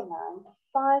central line, a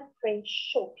 5 French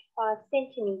short, 5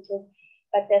 centimeters,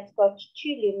 but that's got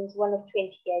 2 lumens, one of 20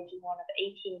 gauge and one of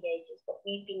 18 gauges, what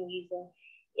we've been using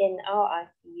in our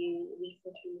ICU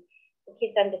recently for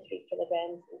kids under 3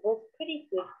 kilograms. It was pretty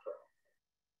good for us.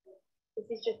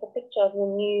 This is just a picture of the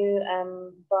new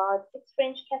barred 6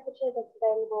 French catheter that's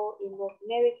available in North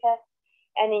America,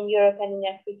 and in Europe and in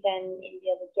Africa and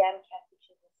India, the GAMCAT, which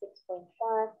is a 6.5.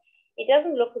 It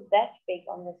doesn't look that big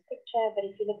on this picture, but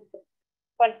if you look at the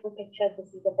frontal picture,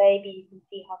 this is a baby, you can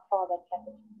see how far that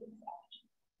catheter is out.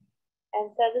 And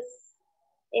so this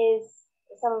is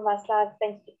some of my slides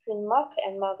thanks to Quinn Mock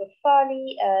and Margaret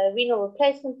Farley. Renal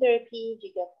replacement therapy, do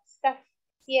you go for SCUF,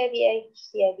 CAVH,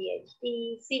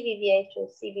 CAVHD, CVVH or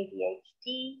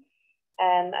CVVHD.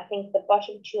 I think the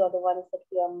bottom 2 are the ones that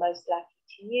we are most likely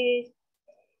to use.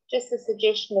 Just a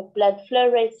suggestion of blood flow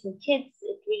rates in kids.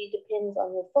 It really depends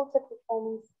on your filter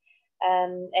performance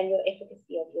and your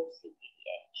efficacy of your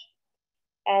CVVH.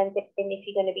 And then if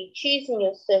you're going to be choosing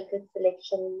your circuit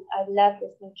selection, I love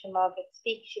listening to Margaret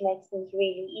speak. She makes things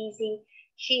really easy.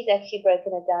 She's actually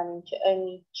broken it down into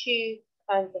only 2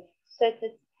 kinds of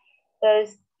circuits,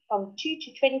 those from 2 to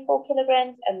 24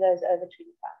 kilograms and those over 25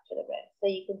 kilograms. So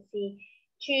you can see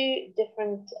 2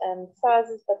 different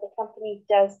sizes, but the company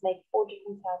does make 4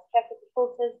 different size catheter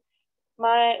filters.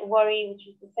 My worry, which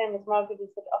is the same as Margaret, is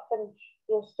that often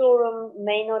your storeroom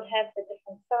may not have the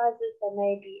different sizes. They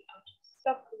may be out of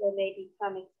stock, they may be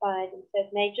time expired, and so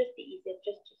it may just be easier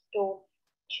just to store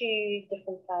 2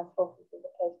 different size filters as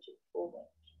opposed to 4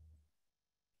 range.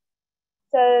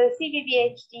 So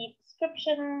CVVHD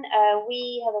prescription,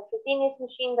 we have a Fresenius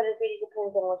machine, but it really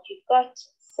depends on what you've got.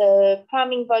 So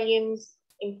priming volumes,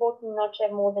 important not to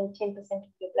have more than 10%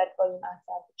 of your blood volume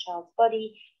outside the child's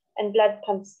body, and blood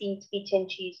pump speeds, we tend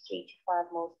to use 3 to 5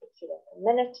 mL per kilo per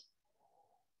minute.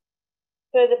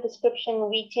 Further prescription,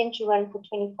 we tend to run for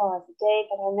 24 hours a day,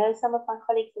 but I know some of my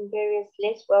colleagues in various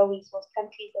less well-resourced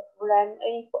countries that run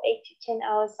only for 8 to 10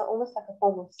 hours, so almost like a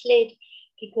form of sled,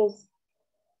 because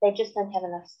they just don't have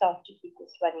enough staff to keep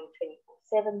this running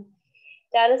 24/7.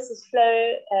 Dialysis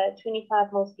flow, 25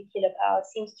 mL per kilo per hour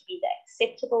seems to be the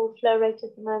acceptable flow rate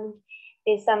at the moment.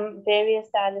 There's some various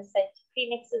dialysated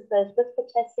premixes, those with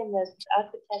potassium, those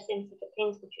without potassium. So it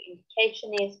depends what your indication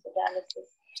is for dialysis.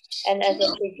 And as I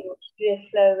said, your fluid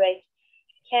flow rate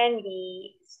can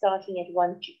be starting at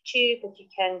 1 to 2, but you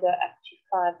can go up to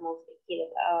 5 moles per kilo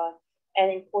per hour. And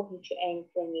important to aim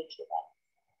for a neutral balance.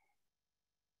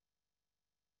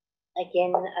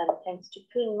 Again, thanks to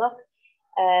Poon Mok,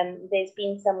 there's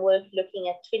been some work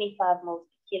looking at 25 moles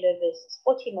per kilo versus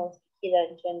 40 moles per kilo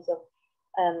in terms of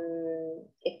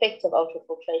effective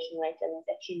ultrafiltration rate, and there's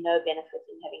actually no benefit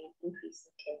in having an increased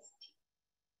intensity.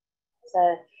 So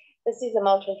this is a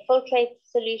multifiltrate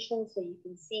solution, so you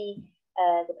can see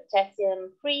the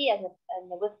potassium free and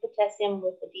the with potassium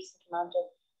with a decent amount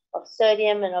of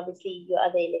sodium, and obviously your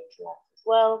other electrolytes as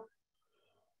well.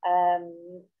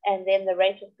 And then the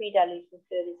rate of pre-dilution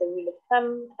fluid is a rule of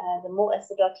thumb. The more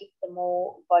acidotic, the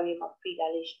more volume of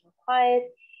pre-dilution required.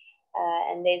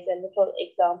 And there's a little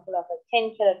example of a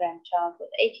 10 kilogram child with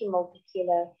 80 mol per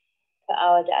kilo per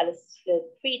hour dialysis fluid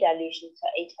pre-dilution, so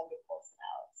 800 moles an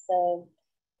hour. So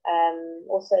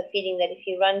also a feeling that if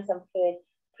you run some fluid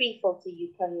pre-filter,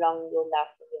 you prolong your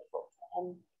life of your filter.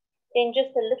 And then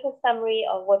just a little summary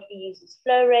of what we use as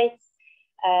flow rates.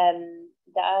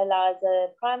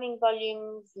 Dialyzer priming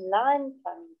volumes, line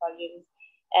priming volumes,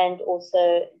 and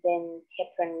also then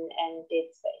heparin and dead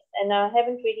space. And I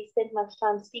haven't really spent much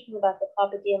time speaking about the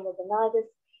carpe diem or the nidus.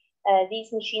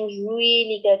 These machines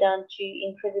really go down to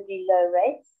incredibly low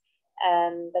rates,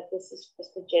 but this is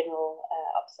just a general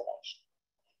observation.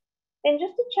 Then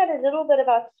just to chat a little bit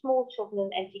about small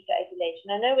children and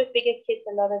anticoagulation. I know with bigger kids,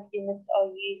 a lot of units are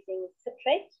using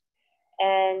citrate,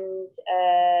 and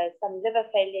some liver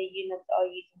failure units are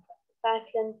using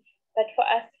prostacyclin. But for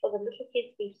us, for the little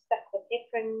kids, we've stuck with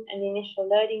heparin, an initial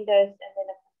loading dose, and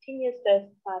then a continuous dose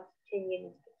of 5 to 10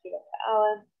 units per kilo per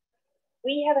hour.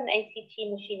 We have an ACT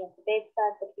machine at the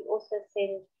bedside, but we also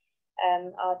send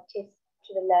our tests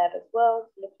to the lab as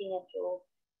well, looking at your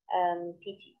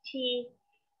PTT.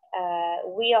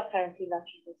 We are currently not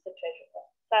using citrate or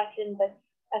prostacyclin, but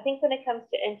I think when it comes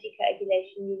to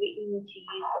anticoagulation, you really need to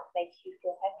use what makes you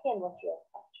feel happy and what you are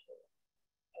comfortable with.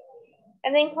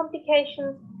 And then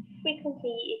complications,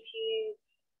 frequently if you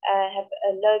have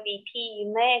a low BP,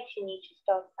 you may actually need to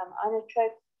start some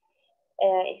inotropes.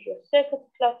 If your circuit's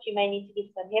clogged, you may need to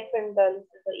give some heparin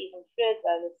boluses or even fluid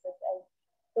boluses. And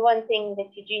the one thing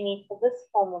that you do need for this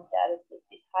form of dialysis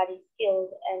is highly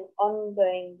skilled and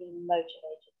ongoingly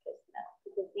motivated personnel,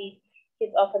 because these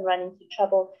kids often run into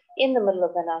trouble in the middle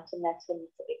of the night, and that's when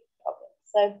it's a big problem.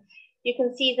 So you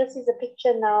can see this is a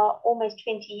picture now almost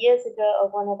 20 years ago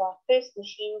of one of our first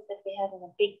machines that we had in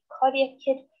a big cardiac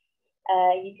kit.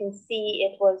 You can see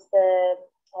it was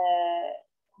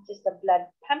just a blood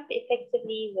pump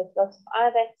effectively with lots of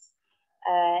IVACs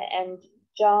and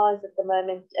jars at the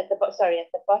moment, at the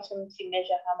bottom to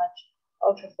measure how much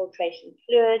ultrafiltration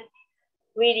fluid.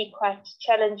 Really quite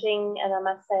challenging, and I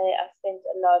must say I spent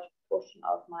a large portion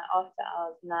of my after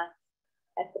hours nights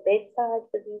at the bedside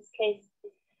for these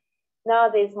cases. Now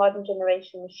there's modern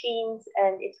generation machines,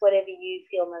 and it's whatever you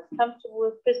feel most comfortable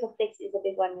with. Prismaflex is a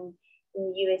big one in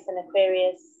the US and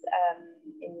Aquarius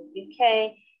in the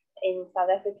UK. In South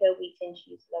Africa, we tend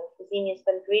to use a lot of Fresenius,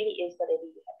 but it really is whatever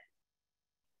you have.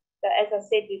 So as I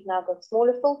said, we've now got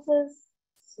smaller filters,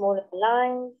 smaller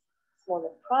lines,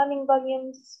 smaller priming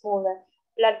volumes, smaller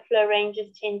blood flow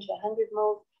ranges, 10 to 100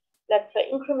 moles, blood flow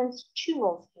increments, 2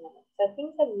 moles per minute. So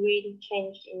things have really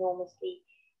changed enormously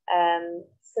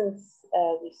since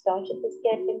we started this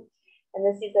campaign. And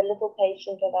this is a little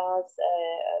patient of ours.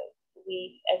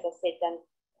 We've, as I said, done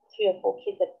 3 or 4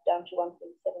 kids down to 1.7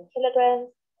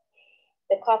 kilograms.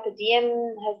 The carpe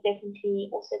diem has definitely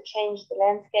also changed the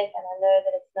landscape, and I know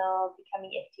that it's now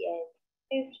becoming FDA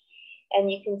approved. And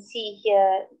you can see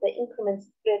here the increments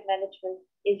of fluid management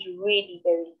is really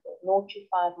very good, 0 to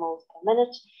 5 moles per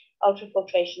minute,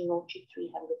 ultrafiltration 0 to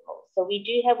 300 moles. So we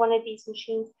do have one of these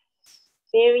machines,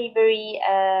 very, very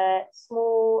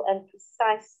small and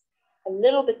precise, a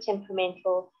little bit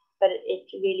temperamental, but it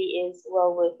really is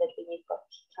well worth it when you've got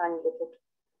tiny little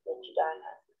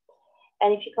vagina.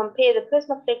 And if you compare the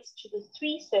Prismaflex to the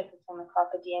 3 circuits on the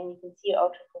carpe diem, you can see your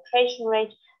ultrafiltration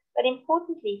rate. But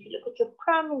importantly, if you look at your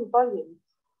priming volume,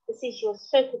 this is your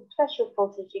circuit plus your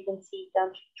filters, you can see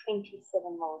down to 27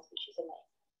 moles, which is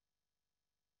amazing.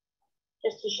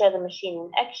 Just to show the machine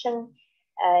in action,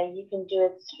 you can do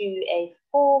it through a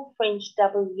 4 French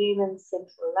double lumen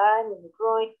central line in the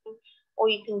groin, or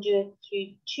you can do it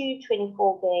through 2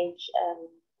 24 gauge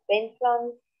vent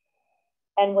lines.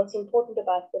 And what's important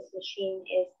about this machine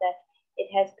is that it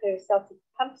has peristaltic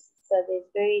pumps, so there's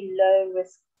very low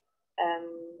risk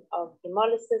of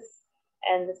hemolysis.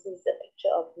 And this is a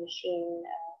picture of the machine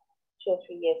 2 or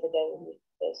 3 years ago when we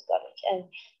first got it. And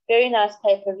very nice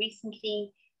paper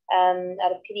recently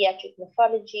out of pediatric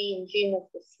nephrology in June of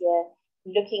this year,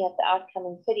 looking at the outcome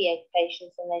in 38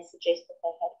 patients, and they suggest that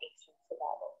they've had excellent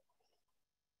survival.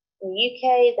 In the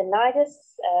UK, the NIDUS,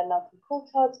 Malcolm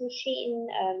Coulthard's machine,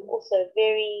 also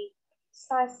very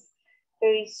precise,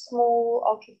 very small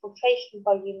ultrafiltration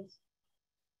volumes.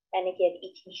 And again,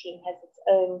 each machine has its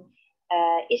own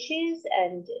issues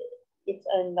and its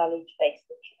own knowledge base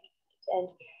that you need. And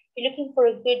if you're looking for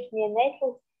a good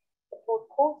neonatal support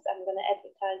course, I'm going to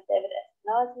advertise David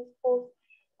Askenazi's course.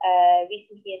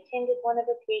 Recently attended one of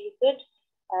it, really good.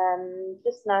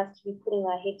 Just nice to be putting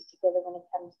our heads together when it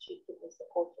comes to kidney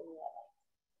support in neonates.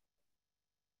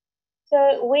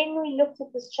 So when we looked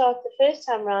at this chart the first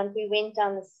time round, we went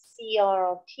down the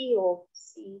CRRT or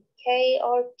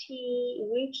CKRT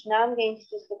route. Now I'm going to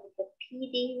just look at the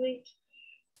PD route.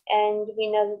 And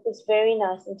we know that this very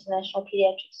nice international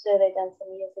pediatric survey done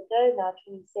some years ago, now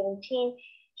 2017,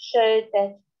 showed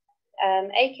that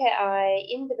AKI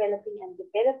in developing and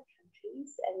developed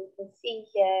countries, and you can see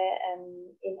here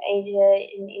in Asia,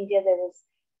 in India, there was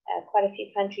quite a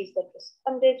few countries that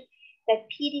responded, that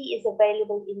PD is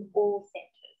available in all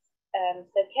centers.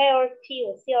 So KRT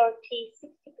or CRT,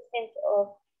 60%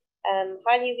 of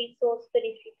highly resourced,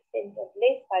 33% of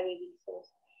less highly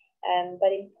resourced.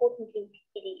 But importantly,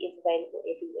 PD is available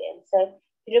everywhere. And so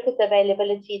if you look at the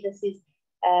availability, this is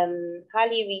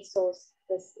highly resourced,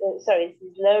 this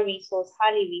is low resource,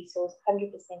 highly resourced, 100%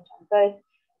 on both.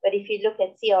 But if you look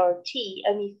at CRT,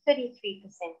 only 33%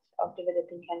 of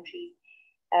developing countries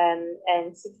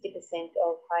and 60%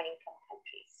 of high income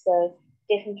countries. So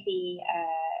definitely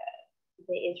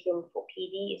there is room for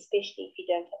PD, especially if you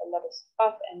don't have a lot of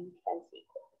staff and fancy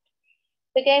equipment.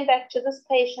 So going back to this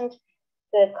patient,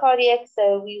 the cardiac,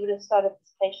 so we would have started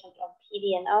this patient on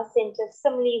PD in our center.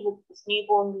 Similarly with this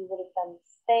newborn, we would have done the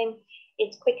same.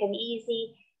 It's quick and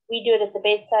easy. We do it at the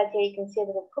bedside here. You can see a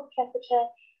little Cook catheter,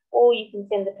 or you can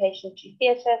send the patient to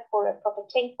theatre for a proper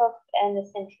Tinkoff and a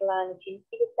central line if you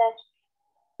needed that.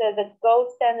 So the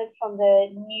gold standard from the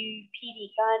new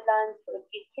PD guidelines for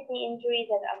acute kidney injury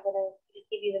that I'm going to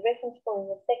give you the reference for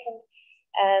in a second,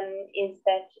 is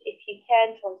that if you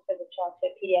can transfer the child to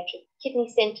a pediatric kidney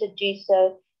center, do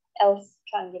so. Else,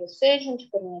 try and get a surgeon to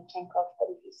put in a Tinkoff. But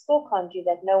if you still can't do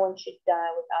that, no one should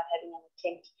die without having an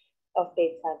attempt of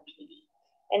bedside PD.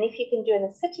 And if you can do an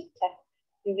acidic tap,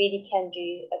 you really can do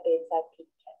a bedside PD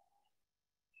tap.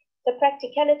 So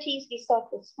practicalities, we start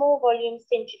with small volumes,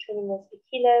 10 to 20 ml per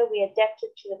kilo. We adapt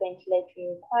it to the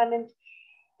ventilatory requirement.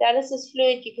 Dialysis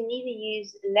fluid, you can either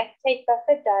use lactate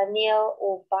buffered, dianeal,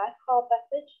 or bicarb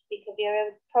buffered.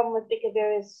 Bicavera, the problem with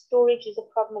Bicavera is storage is a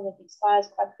problem and it expires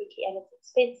quite quickly and it's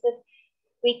expensive.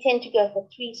 We tend to go for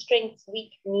 3 strengths,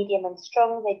 weak, medium, and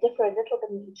strong. They differ a little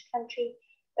bit in each country,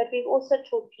 but we've also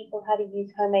taught people how to use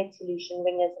homemade solution,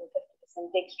 ringers, and 50%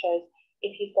 dextrose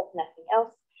if you've got nothing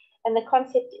else. And the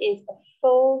concept is a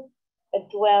fill, a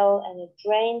dwell, and a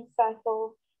drain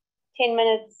cycle, 10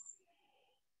 minutes,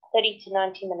 30 to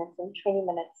 90 minutes, and 20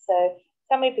 minutes. So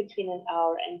somewhere between an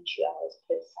hour and 2 hours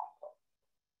per cycle.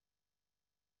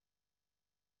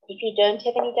 If you don't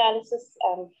have any dialysis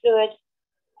fluid,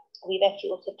 we've actually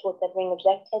also taught that ring of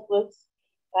lactate works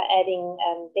by adding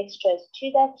dextrose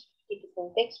to that,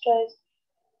 50% dextrose.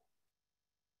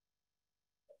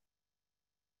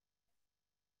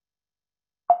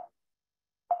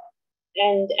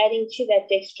 And adding to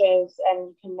that dextrose,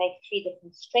 you can make 3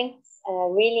 different strengths.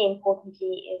 Really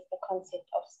importantly is the concept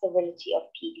of sterility of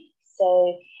PD.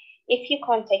 So if you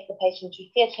can't take the patient to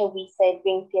theatre, we say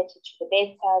bring theatre to the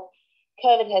bedside.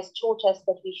 COVID has taught us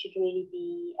that we should really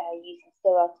be using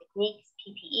sterile techniques,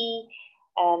 PPE.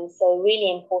 So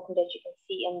really important that you can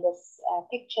see in this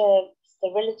picture,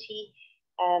 sterility.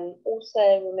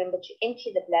 Also remember to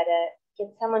empty the bladder,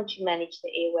 get someone to manage the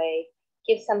airway,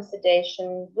 give some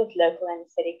sedation with local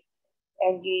anesthetic,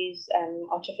 and use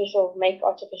make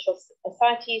artificial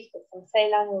ascites with some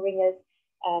saline ringers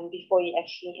before you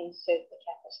actually insert the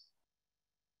catheter.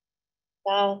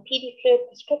 Now, PD fluid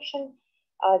prescription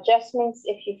adjustments.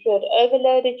 If you fluid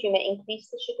overloaded, you may increase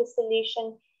the sugar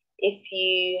solution. If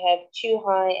you have too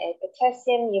high a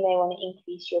potassium, you may want to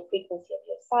increase your frequency of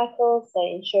your cycles, so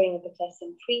ensuring a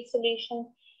potassium-free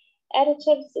solution.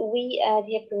 Additives, we add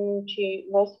heparin to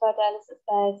most of our dialysis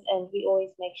bags, and we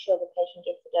always make sure the patient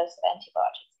gets a dose of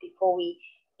antibiotics before we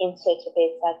insert a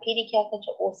bedside PD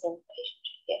catheter or send the patient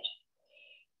to theatre.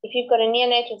 If you've got a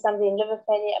neonate or somebody in liver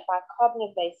failure, a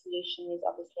bicarbonate-based solution is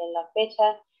obviously a lot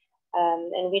better,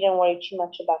 and we don't worry too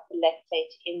much about the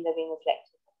lactate in the ring of lactate.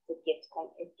 It gets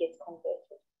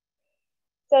converted.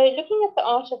 So looking at the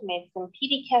art of medicine,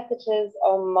 PD catheters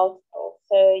are multiple.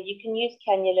 So you can use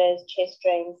cannulas, chest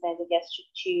drains,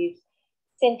 nasogastric tubes,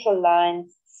 central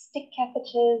lines, stick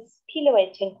catheters,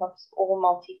 peel-away Tinkoffs, or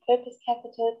multi-purpose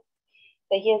catheters.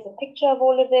 So here's a picture of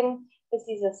all of them. This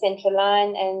is a central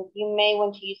line, and you may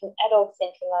want to use an adult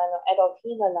central line or adult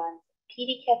hemoline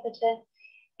PD catheter.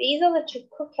 These are the two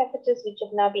Cook catheters which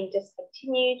have now been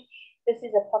discontinued. This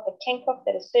is a proper Tinkoff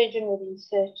that a surgeon would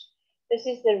insert. This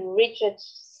is the rigid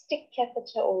stick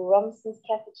catheter or Romson's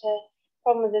catheter.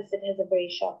 Problem with this, it has a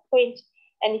very sharp point.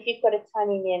 And if you've got a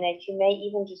tiny neonate, you may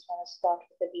even just want to start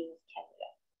with a venous cannula.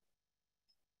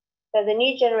 So the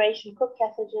new generation Cook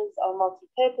catheters are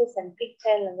multi-purpose and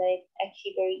pigtail, and they're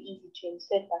actually very easy to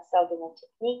insert by Seldinger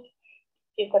technique.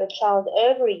 If you've got a child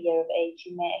over a year of age,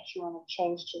 you may actually want to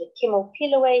change to the Kimmel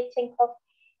peel-away Tinkoff,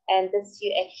 and this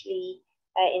you actually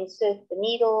insert the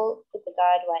needle, put the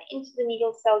guide wire into the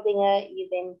needle, Seldinger, you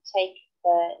then take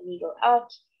the needle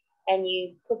out, and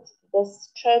you put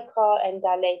this trocar and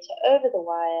dilator over the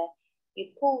wire.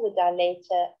 You pull the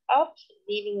dilator out,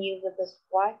 leaving you with this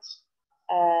white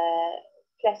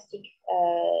plastic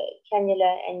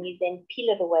cannula, and you then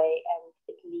peel it away, and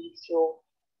it leaves your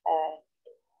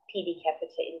PD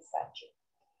catheter inside you.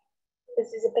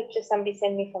 This is a picture somebody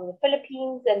sent me from the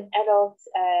Philippines, an adult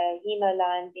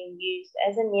hemoline being used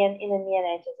as in a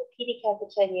neonate as a PD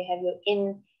catheter, and you have your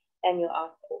in and your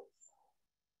out ports.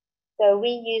 So we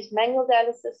use manual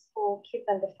dialysis for kids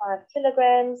under 5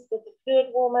 kilograms with a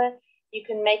fluid warmer. You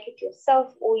can make it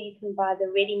yourself, or you can buy the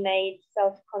ready-made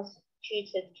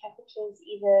self-constituted catheters,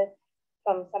 either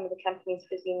from some of the companies,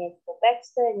 Fresenius or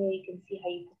Baxter, and you can see how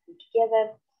you put them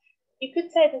together. You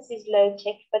could say this is low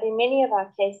tech, but in many of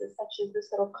our cases, such as this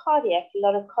little cardiac, a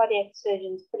lot of cardiac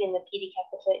surgeons put in the PD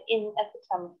catheter in at the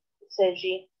time of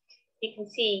surgery. You can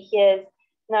see here's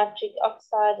nitric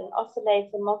oxide and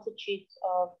oscillator, multitudes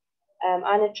of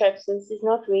inotropes. So this is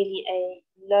not really a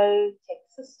low tech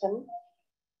system,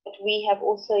 but we have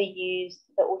also used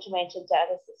the automated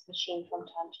dialysis machine from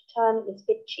time to time. It's a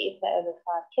bit cheap, they're over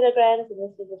 5 kilograms, and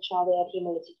this is a child that had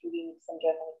hemolytic uremic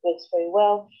syndrome, and it works very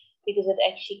well, because it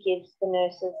actually gives the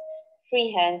nurses free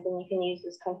hands, and you can use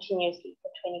this continuously for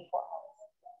 24 hours.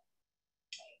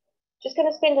 Just going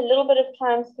to spend a little bit of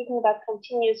time speaking about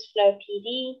continuous flow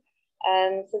PD.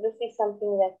 So this is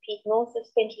something that Pete North has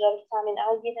spent a lot of time in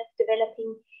our unit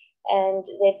developing, and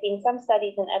there have been some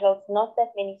studies in adults, not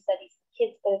that many studies in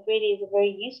kids, but it really is a very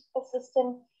useful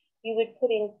system. You would put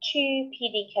in 2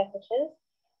 PD catheters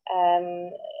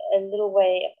a little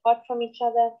way apart from each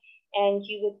other, and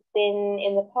you would then,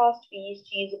 in the past, we used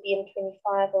to use a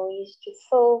BM25, or we used to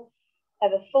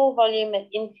have a full volume, an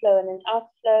inflow and an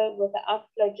outflow, with the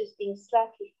outflow just being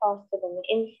slightly faster than the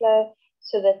inflow,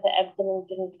 so that the abdomen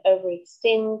didn't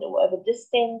overextend or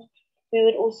overdistend. We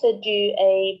would also do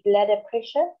a bladder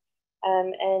pressure,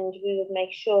 and we would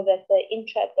make sure that the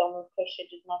intra-abdominal pressure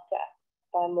did not go up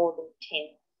by more than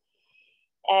 10.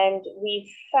 And we've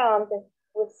found that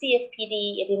with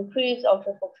CFPD, it improves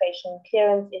ultrafiltration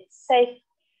clearance, it's safe.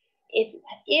 It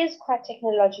is quite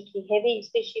technologically heavy,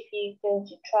 especially if you're going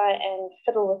to try and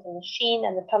fiddle with a machine,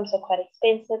 and the pumps are quite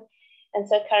expensive. And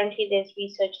so currently there's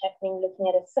research happening looking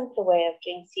at a simpler way of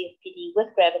doing CFPD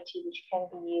with gravity, which can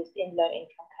be used in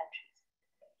low-income countries.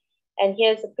 And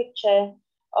here's a picture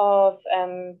of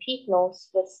Pete North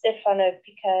with Stefano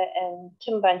Pica and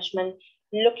Tim Bunchman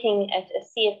looking at a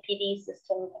CFPD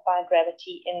system by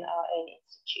gravity in our own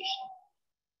institution.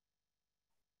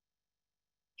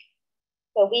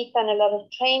 So we've done a lot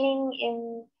of training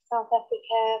in South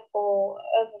Africa for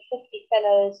over 50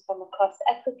 fellows from across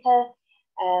Africa,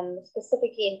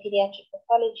 specifically in pediatric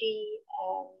pathology,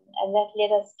 and that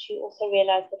led us to also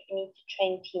realize that we need to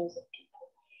train teams of people.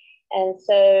 And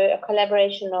so a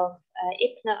collaboration of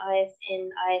IPNA, ISN,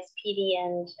 ISPD,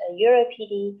 and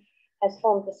EuroPD has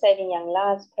formed the Saving Young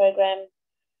Lives program.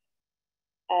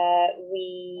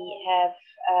 We have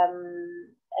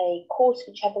a course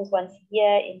which happens once a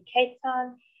year in Cape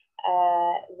Town,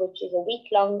 which is a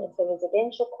week-long. It's a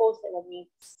residential course, and it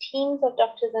needs teams of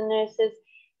doctors and nurses.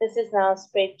 This is now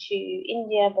spread to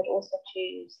India, but also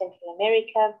to Central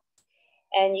America.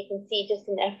 And you can see just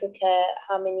in Africa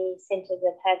how many centers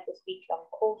have had this week-long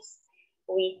course.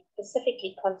 We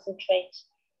specifically concentrate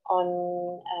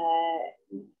on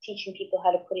teaching people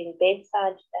how to put in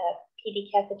bedside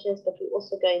PD catheters, but we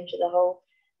also go into the whole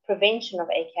prevention of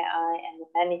AKI and the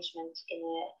management in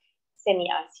a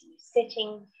semi-ICU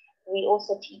setting. We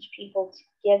also teach people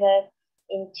together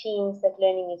in teams that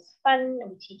learning is fun.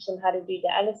 We teach them how to do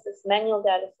dialysis, manual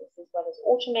dialysis, as well as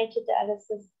automated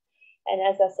dialysis. And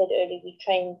as I said earlier, we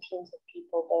train teams of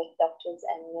people, both doctors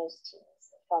and nurse teams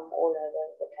from all over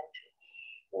the country.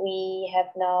 We have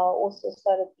now also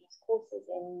started these courses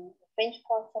in the French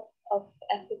parts of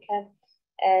Africa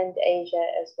and Asia,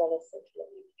 as well as Central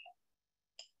America.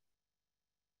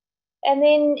 And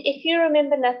then if you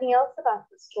remember nothing else about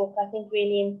this talk, I think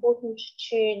really important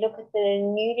to look at the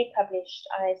newly published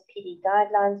ISPD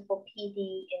guidelines for PD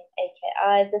in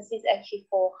AKI. This is actually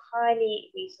for highly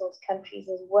resourced countries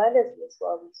as well as less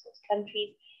well-resourced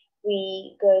countries.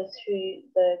 We go through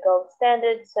the gold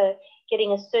standard, so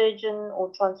getting a surgeon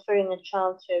or transferring a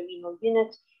child to a renal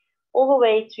unit, all the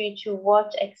way through to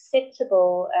what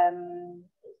acceptable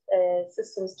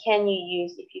systems can you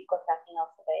use if you've got nothing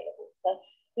else available. So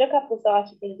look up this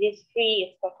article. It is free.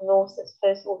 It's got Norse as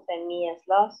first author and me as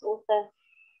last author.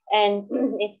 And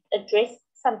it addressed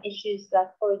some issues like,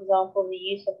 for example, the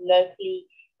use of locally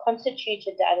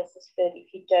constituted dialysis fluid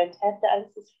if you don't have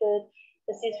dialysis fluid.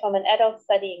 This is from an adult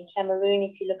study in Cameroon.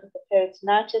 If you look at the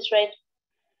peritonitis rate,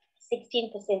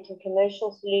 16% in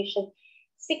commercial solution,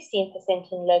 16%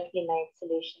 in locally made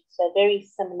solution. So very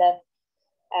similar.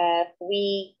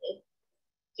 We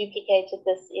duplicated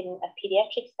this in a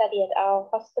pediatric study at our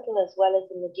hospital as well as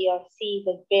in the DRC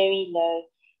with very low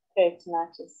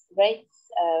peritonitis rates,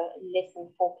 less than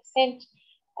 4%,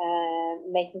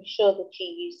 making sure that you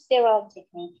use sterile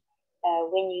technique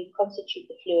when you constitute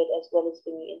the fluid as well as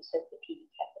when you insert the PD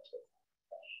catheters.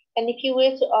 And if you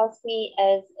were to ask me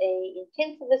as an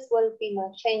intensivist, what would be my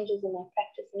changes in my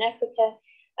practice in Africa,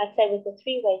 I'd say with a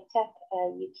 3-way tap,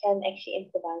 you can actually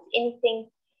improvise anything.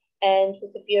 And with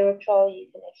the Bureautrol, you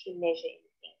can actually measure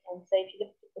anything. And so if you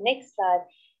look at the next slide,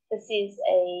 this is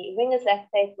a Ringer's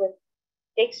lactate with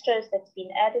dextrose that's been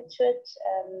added to it,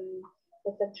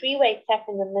 with a 3-way tap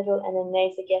in the middle and a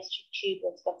nasogastric tube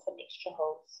that's got some extra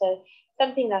holes. So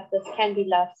something like this can be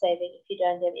life-saving if you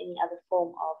don't have any other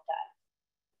form of dialysis.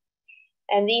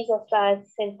 And these are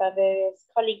slides sent by various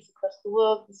colleagues across the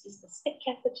world. This is the stick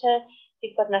catheter.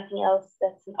 If you've got nothing else,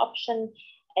 that's an option.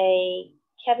 A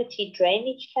cavity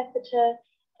drainage catheter,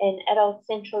 an adult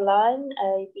central line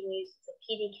being used as a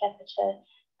PD catheter,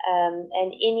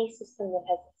 and any system that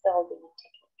has a cell being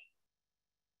technique.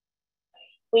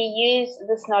 We use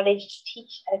this knowledge to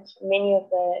teach at many of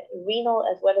the renal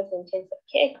as well as intensive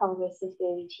care congresses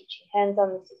where we're teaching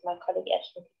hands-on. This is my colleague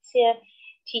Ashley here,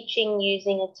 teaching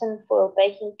using a tinfoil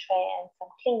baking tray and some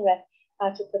cling wrap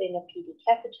how to put in a PD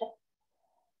catheter.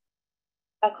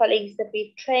 Our colleagues that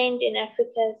we've trained in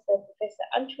Africa, so Professor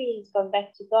Antwi has gone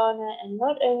back to Ghana, and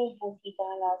not only has he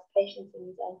dialyzed patients in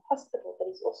his own hospital, but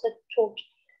he's also taught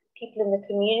people in the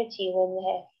community when they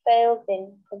have failed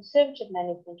then conservative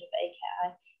management of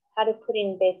AKI, how to put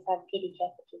in bedside PD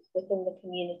catheters within the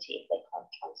community if they can't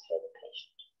transfer the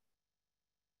patient.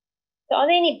 So are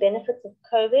there any benefits of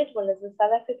COVID? Well, as a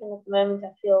South African at the moment,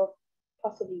 I feel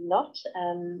possibly not,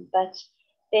 but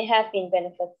there have been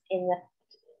benefits in that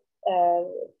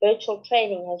virtual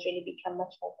training has really become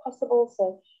much more possible.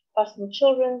 So Boston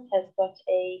Children's has got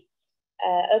a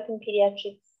open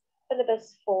pediatrics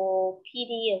syllabus for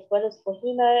PD as well as for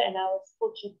hemo, and I was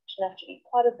fortunate enough to be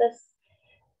part of this.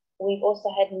 We've also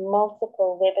had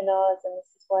multiple webinars, and this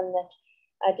is one that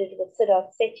I did with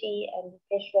Siddharth Sethi and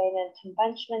Pesh Raina and Tim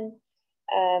Bunchman,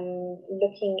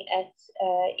 looking at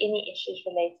any issues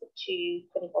related to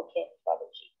clinical care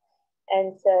pathology.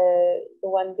 And so the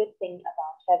one good thing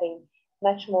about having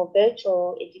much more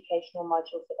virtual educational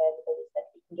modules available is that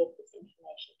we can get this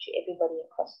information to everybody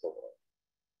across the world.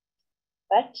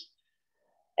 But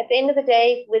at the end of the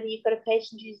day, whether you've got a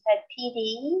patient who's had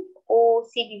PD or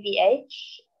CBVH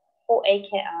or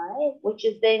AKI, which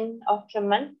is then after a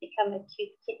month become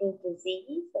acute kidney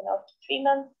disease, and after 3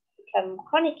 months become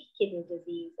chronic kidney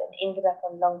disease and ended up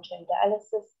on long-term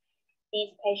dialysis,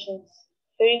 these patients,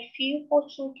 very few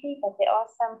fortunately, but there are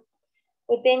some,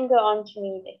 would then go on to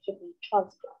need a kidney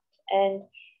transplant. And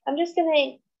I'm just going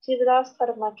to do the last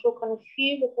part of my talk on a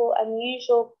few little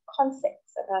unusual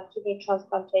concepts about kidney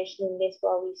transplantation in less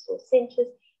well-resourced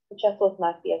centres, which I thought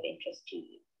might be of interest to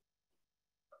you.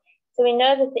 So we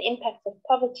know that the impact of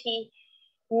poverty,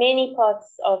 many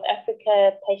parts of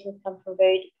Africa, patients come from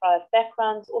very deprived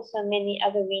backgrounds, also many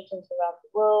other regions around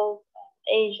the world,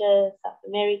 Asia, South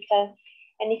America.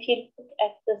 And if you look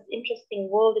at this interesting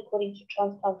world according to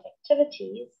transplant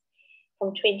activities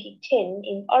from 2010,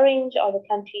 in orange are the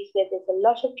countries where there's a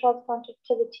lot of transplant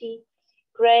activity.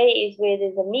 Gray is where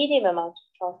there's a medium amount of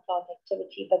transplant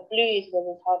activity, but blue is where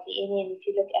there's hardly any. And if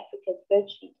you look, Africa's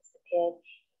virtually disappeared.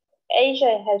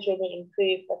 Asia has really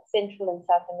improved, but Central and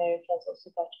South America has also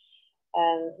got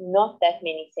not that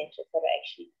many centers that are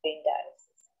actually doing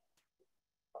dialysis.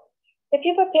 If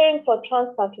you're preparing for a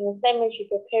transplant in the same way as you're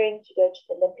preparing to go to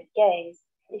the Olympic Games,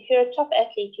 if you're a top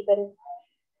athlete, you better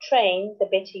train, the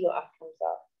better your outcomes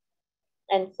are.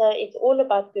 And so it's all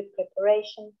about good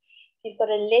preparation. If you've got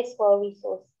a less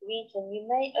well-resourced region, you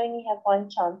may only have one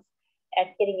chance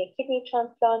at getting a kidney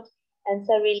transplant, and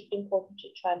so really important to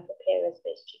try and prepare as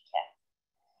best you can.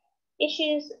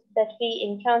 Issues that we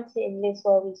encounter in less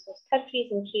well-resourced countries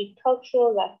include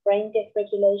cultural, like brain death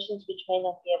regulations, which may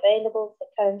not be available. So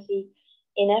currently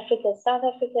in Africa, South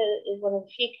Africa is one of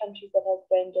the few countries that has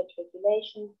brain death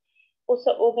regulations.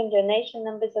 Also, organ donation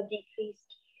numbers are decreased.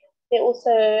 There are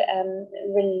also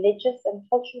religious and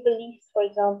cultural beliefs, for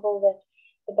example, that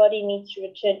the body needs to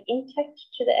return intact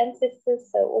to the ancestors,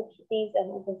 so all kidneys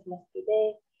and organs must be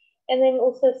there. And then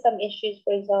also some issues,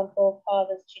 for example,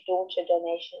 fathers to daughter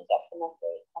donations often not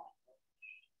very common.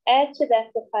 Add to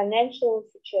that the financial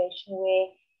situation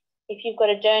where if you've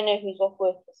got a donor who's off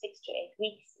work for 6 to 8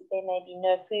 weeks, there may be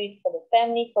no food for the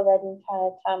family for that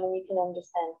entire time, and you can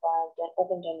understand why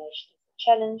organ donation is a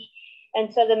challenge.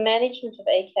 And so the management of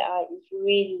AKI is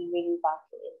really, really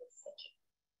vital in this setting.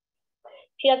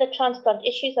 A few other transplant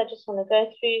issues I just want to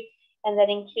go through, and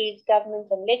that includes government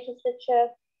and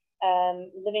legislature.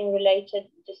 Living related,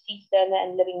 deceased donor,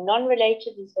 and living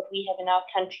non-related is what we have in our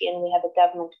country, and we have a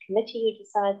government committee who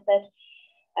decides that.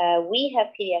 We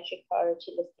have pediatric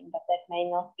priority listing, but that may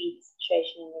not be the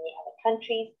situation in many other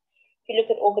countries. If you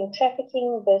look at organ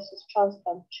trafficking versus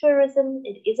transplant tourism,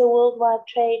 it is a worldwide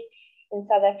trade. In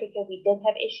South Africa, we did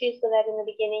have issues with that in the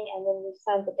beginning, and then we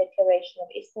signed the Declaration of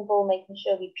Istanbul, making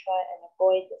sure we try and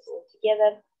avoid this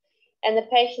altogether. And the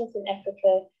patients in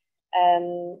Africa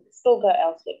still go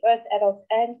elsewhere. Both adults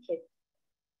and kids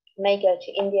may go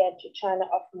to India and to China,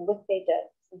 often with their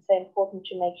donors. And so important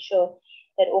to make sure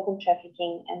that organ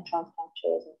trafficking and transplant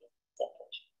tourism is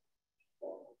separate.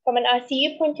 From an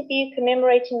ICU point of view,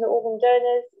 commemorating the organ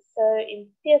donors. So in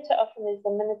theatre, often there's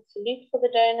a minute salute for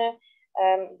the donor.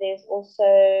 There's also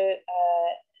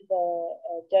the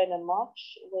donor march,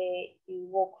 where you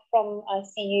walk from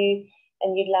ICU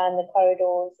and you line the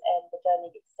corridors and the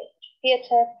donor gets taken to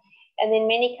theatre. And then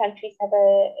many countries have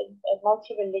a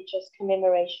multi-religious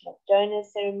commemoration of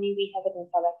donors ceremony. We have it in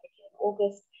South Africa in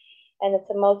August, and it's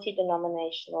a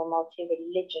multi-denominational,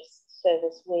 multi-religious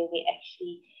service where we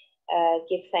actually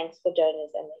give thanks for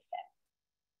donors and their families.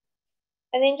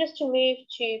 And then just to move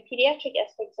to pediatric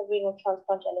aspects of renal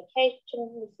transplant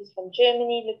allocation, this is from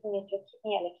Germany, looking at your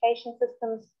kidney allocation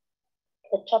systems.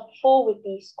 The top 4 would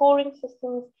be scoring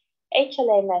systems,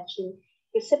 HLA matching,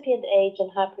 recipient age, and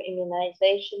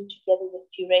hyperimmunization, together with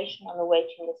duration on the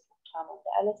waiting list for time of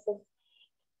dialysis.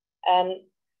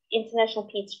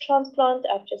 International PEDS Transplant,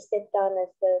 I've just stepped down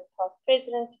as the past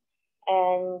president,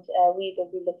 and we will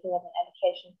be looking at an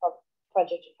allocation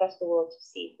project across the world to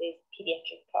see if there's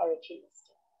pediatric priority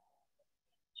listing.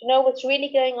 To know what's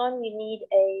really going on, you need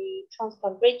a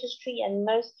transplant registry, and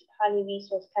most highly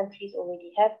resourced countries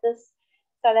already have this.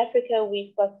 South Africa,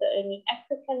 we've got the only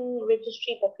African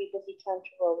registry, but we're busy trying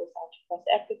to roll this out across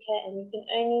Africa, and you can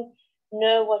only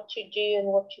know what to do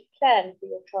and what to plan for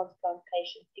your transplant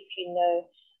patients if you know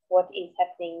what is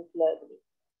happening globally.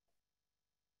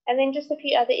 And then just a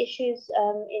few other issues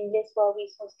in less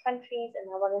well-resourced countries, and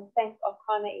I want to thank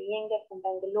Okana Iyenga from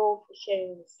Bangalore for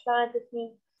sharing this slide with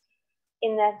me,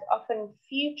 in that often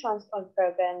few transplant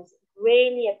programs,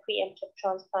 rarely a preemptive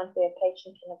transplant where a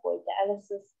patient can avoid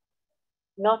dialysis,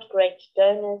 not great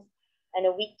donors, and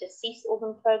a weak deceased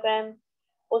organ program.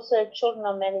 Also, children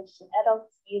are managed in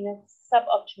adults units,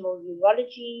 suboptimal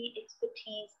urology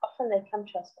expertise. Often they come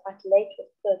to us quite late with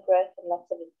poor growth and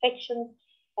lots of infections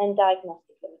and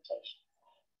diagnostic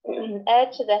limitations.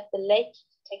 Add to that the late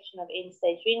detection of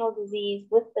end-stage renal disease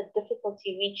with the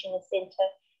difficulty reaching a centre,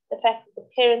 the fact that the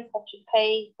parents have to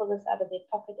pay for this out of their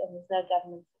pocket and there's no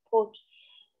government support.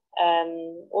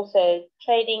 Also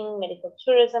trading, medical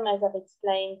tourism, as I've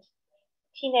explained,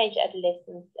 teenage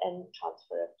adolescence, and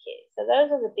transfer of care. So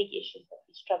those are the big issues that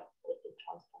we struggle with in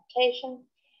transplantation.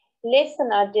 Less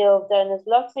than ideal donors,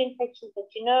 lots of infections that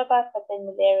you know about, but then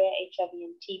malaria, HIV,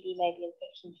 and TB may be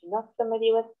infections you're not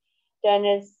familiar with.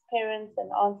 Donors, parents, and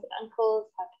aunts and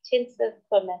uncles, hypertensive,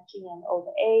 poor matching, and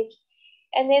older age.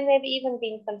 And then there have even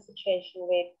been some situations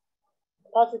where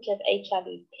positive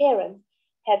HIV parents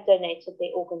have donated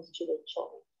their organs to their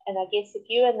children. And I guess if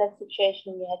you're in that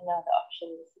situation and you had no other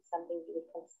option, this is something you would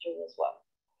consider as well.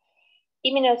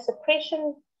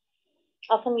 Immunosuppression,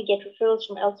 often we get referrals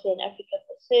from elsewhere in Africa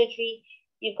for surgery.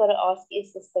 You've got to ask,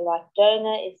 is this the right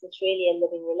donor? Is this really a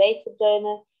living related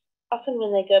donor? Often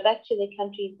when they go back to their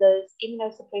countries, those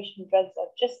immunosuppression drugs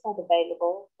are just not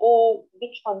available, or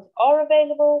which ones are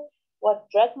available, what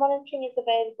drug monitoring is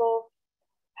available,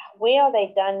 where are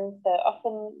they done? So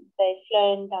often they're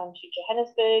flown down to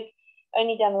Johannesburg,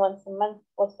 only done once a month.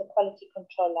 What's the quality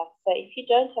control like? So if you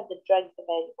don't have the drugs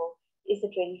available, is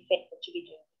it really fit that you be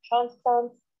doing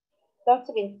transplants? Lots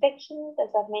of infections, as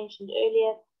I've mentioned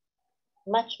earlier,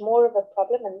 much more of a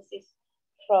problem, and this is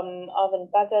from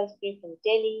Arvind Baga's group in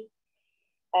Delhi.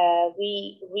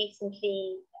 We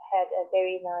recently had a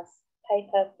very nice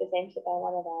paper presented by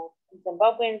one of our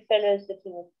Zimbabwean fellows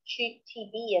looking at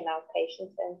TB in our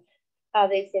patients and how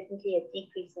there's definitely a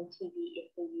decrease in TB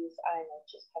if we use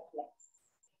iron-rich prophylaxis.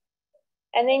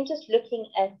 And then just looking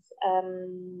at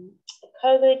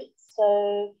COVID.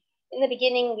 So in the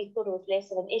beginning, we thought it was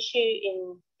less of an issue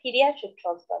in pediatric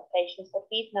transplant patients, but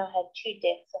we've now had 2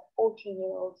 deaths of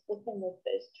 14-year-olds within the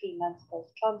first 3 months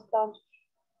post-transplant.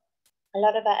 A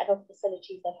lot of our adult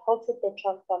facilities have halted their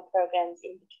transplant programs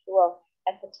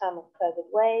at the time of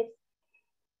COVID waves.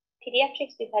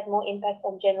 Pediatrics, we've had more impact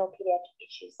on general pediatric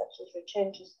issues such as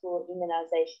return to school,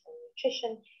 immunization and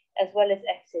nutrition, as well as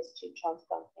access to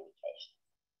transplant medication.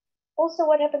 Also,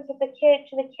 what happens to the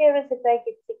carers if they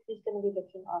get sick? Who's going to be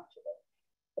looking after them?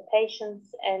 The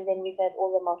patients, and then we've had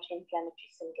all the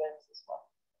multi-inflammatory syndromes as well.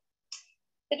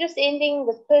 So just ending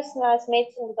with personalized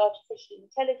medicine with artificial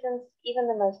intelligence, even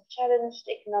the most challenged,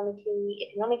 economically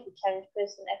challenged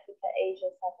person in Africa, Asia,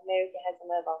 South America has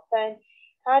a mobile phone.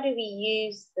 How do we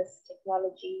use this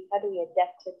technology? How do we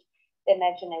adapt it? The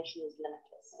imagination is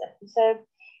limitless. So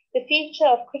the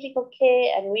future of critical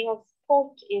care and renal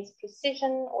support is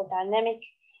precision or dynamic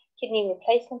kidney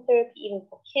replacement therapy, even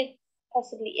for kids,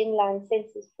 possibly inline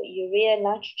sensors for urea,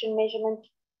 nitrogen measurement.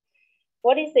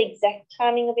 What is the exact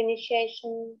timing of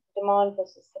initiation, demand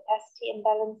versus capacity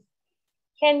imbalance?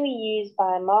 Can we use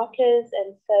biomarkers?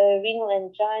 And so renal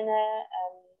angina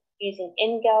using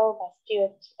NGAL by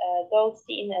Stuart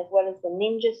Goldstein, as well as the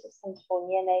Ninja systems for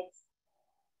neonates.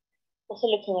 Also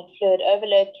looking at fluid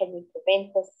overload, can we prevent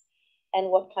this?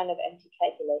 And what kind of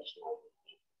anticoagulation are we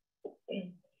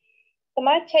using? So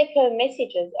my take-home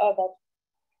messages are that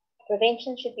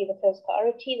prevention should be the first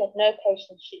priority, that no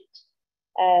patient should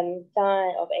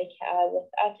die of AKI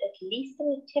without at least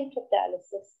an attempt of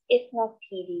dialysis, if not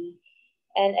PD,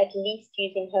 and at least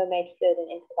using homemade fluid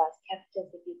and improvised catheters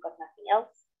if you've got nothing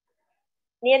else.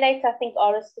 Neonates, I think,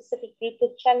 are a specific group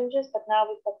with challenges, but now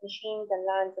we've got machines and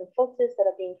lines and filters that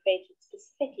are being created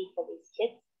specifically for these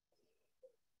kids.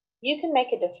 You can make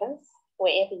a difference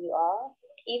wherever you are,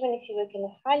 even if you work in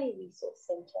a highly resource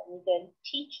center and you don't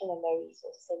teach in a low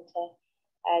resource center.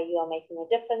 You are making a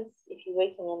difference. If you're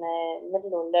working in a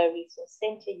middle or low resource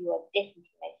center, you are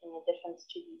definitely making a difference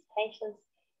to these patients,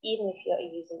 even if you're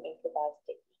using improvised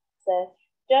techniques. So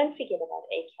don't forget about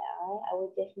AKI.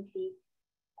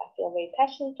 I feel very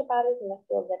passionate about it, and I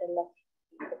feel that a lot can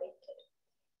be prevented.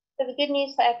 So the good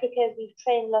news for Africa is we've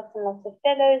trained lots and lots of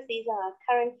fellows. These are our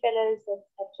current fellows that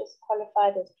have just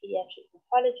qualified as pediatric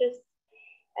pathologists.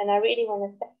 And I really want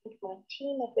to thank my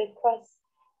team at Red Cross,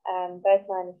 both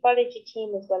my nephrology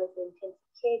team as well as the intensive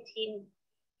care team,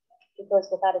 because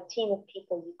without a team of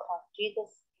people, you can't do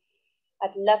this.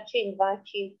 I'd love to invite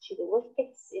you to the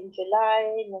WFPICCS in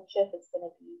July. I'm not sure if it's going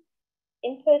to be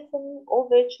in person or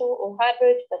virtual or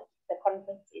hybrid, but the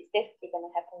conference is definitely going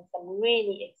to happen. Some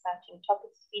really exciting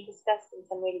topics to be discussed and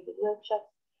some really good workshops.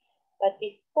 But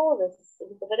before this,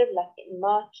 with a bit of luck, in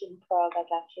March in Prague, I'd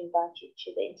like to invite you to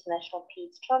the International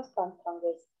PEDS Transplant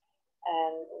Congress,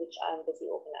 which I'm busy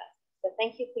organizing. So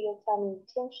thank you for your time and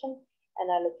attention, and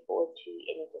I look forward to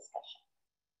any discussion.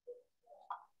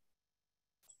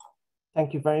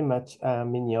 Thank you very much,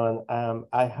 Mignon.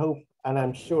 I hope, and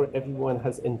I'm sure everyone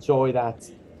has enjoyed that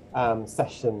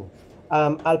session.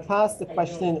 I'll pass the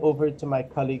question over to my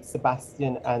colleagues,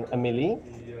 Sebastian and Amelie.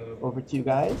 Over to you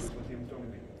guys.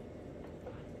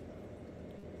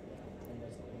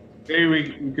 Okay,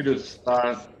 we could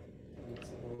start.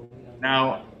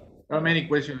 Now, there are many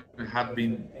questions that have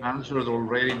been answered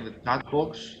already in the chat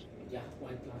box.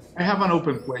 I have an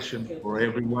open question for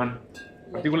everyone,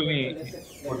 particularly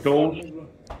for those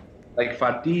like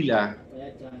Fatila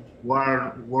who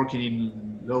are working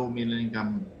in low middle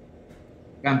income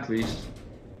countries.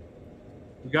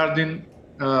 Regarding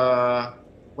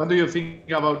what do you think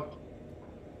about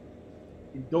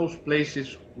in those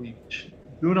places which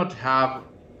do not have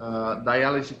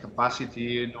dialysis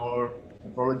capacity nor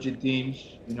nephrology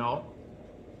teams, you know,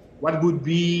 what would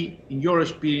be, in your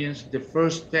experience, the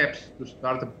first steps to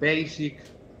start a basic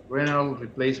renal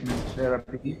replacement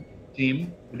therapy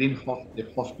team within the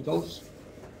hospitals?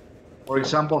 For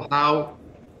example,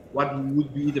 what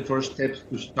would be the first steps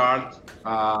to start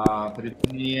a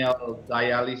peritoneal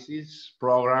dialysis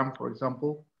program, for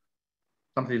example?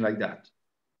 Something like that.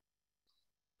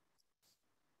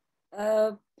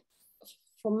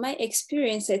 From my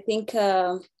experience, I think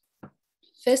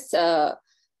First,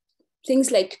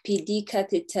 things like PD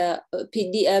catheter,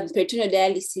 peritoneal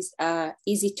dialysis are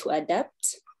easy to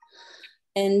adapt.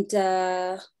 And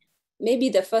maybe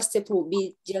the first step will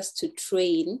be just to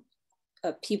train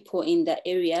people in the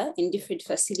area, in different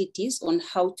facilities, on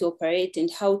how to operate and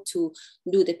how to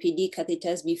do the PD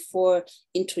catheters before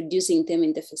introducing them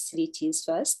in the facilities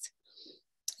first.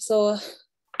 So,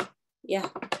 yeah.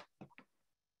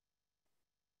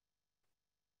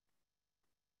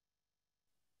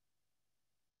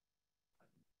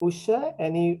 Usha,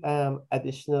 any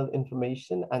additional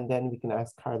information, and then we can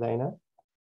ask Carolina.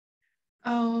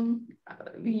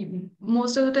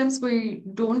 Most of the times we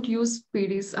don't use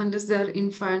PDs unless they're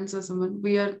infants or someone.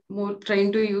 We are more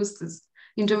trying to use this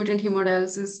intermittent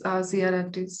hemodialysis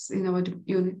CRRTs in our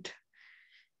unit.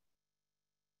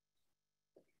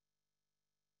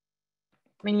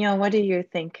 Mignon, what do you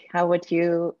think? How would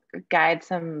you guide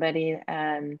somebody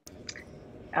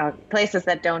places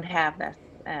that don't have this?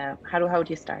 How would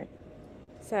you start?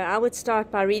 So I would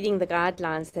start by reading the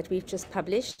guidelines that we've just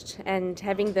published and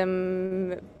having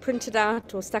them printed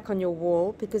out or stuck on your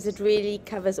wall, because it really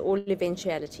covers all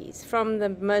eventualities, from the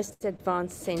most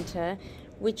advanced center,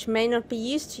 which may not be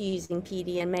used to using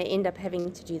PD and may end up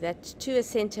having to do that, to a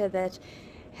center that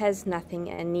has nothing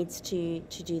and needs to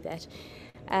do that.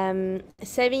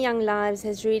 Saving Young Lives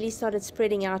has really started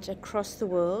spreading out across the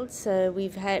world. So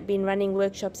we've been running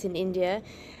workshops in India.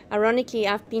 Ironically,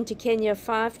 I've been to Kenya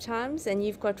 5 times, and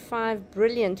you've got 5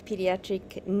 brilliant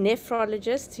pediatric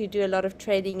nephrologists who do a lot of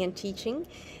training and teaching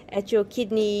at your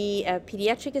Kidney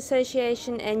Pediatric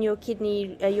Association and your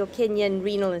Kenyan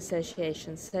Renal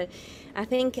Association. So I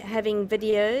think having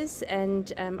videos,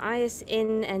 and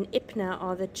ISN and IPNA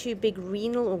are the 2 big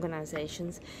renal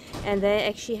organizations, and they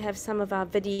actually have some of our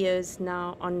videos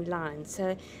now online.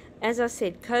 So as I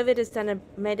said, COVID has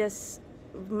made us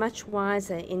much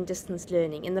wiser in distance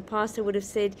learning. In the past, I would have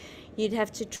said you'd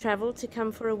have to travel to come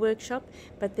for a workshop,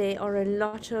 but there are a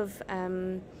lot of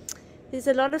there's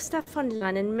a lot of stuff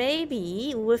online, and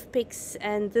maybe WFPICCS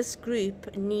and this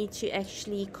group need to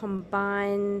actually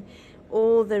combine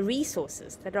all the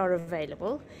resources that are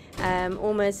available,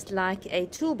 almost like a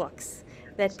toolbox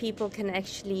that people can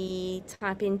actually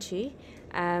type into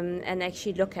and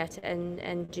actually look at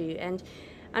and do. And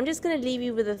I'm just going to leave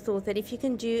you with a thought that if you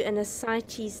can do an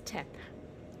ascites tap,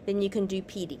 then you can do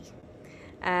PD.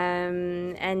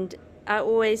 And I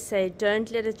always say,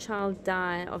 don't let a child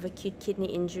die of acute kidney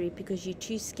injury because you're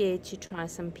too scared to try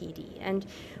some PD. And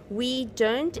we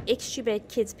don't extubate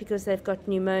kids because they've got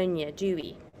pneumonia, do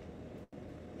we?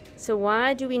 So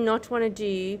why do we not want to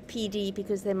do PD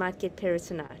because they might get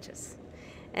peritonitis?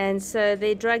 And so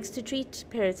there are drugs to treat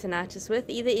peritonitis with,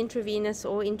 either intravenous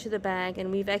or into the bag,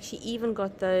 and we've actually even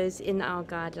got those in our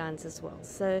guidelines as well.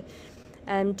 So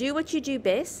do what you do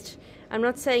best. I'm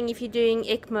not saying if you're doing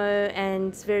ECMO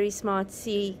and very smart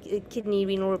kidney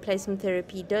renal replacement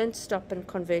therapy, don't stop and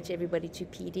convert everybody to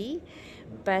PD.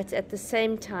 But at the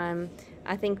same time,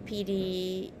 I think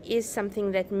PD is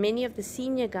something that many of the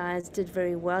senior guys did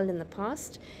very well in the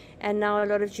past, and now a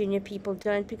lot of junior people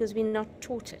don't because we're not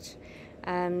taught it.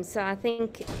 So I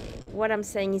think what I'm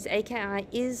saying is AKI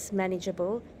is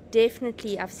manageable.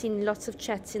 Definitely, I've seen lots of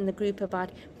chats in the group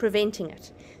about preventing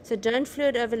it. So don't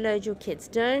fluid overload your kids.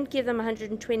 Don't give them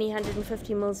 120,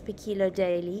 150 mils per kilo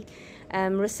daily.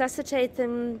 Resuscitate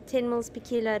them 10 mils per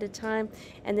kilo at a time.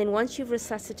 And then once you've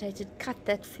resuscitated, cut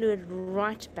that fluid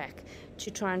right back to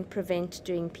try and prevent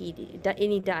doing PD,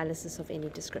 any dialysis of any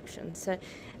description. So,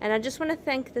 and I just want to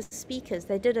thank the speakers.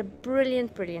 They did a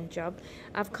brilliant, brilliant job.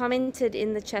 I've commented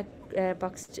in the chat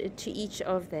box to each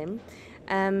of them.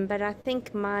 But I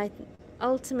think my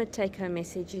ultimate take-home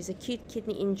message is acute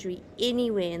kidney injury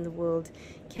anywhere in the world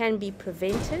can be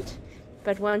prevented,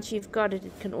 but once you've got it,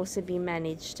 it can also be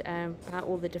managed by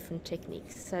all the different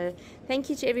techniques. So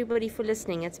thank you to everybody for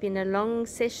listening. It's been a long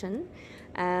session,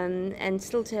 and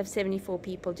still to have 74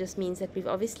 people just means that we've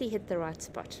obviously hit the right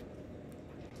spot.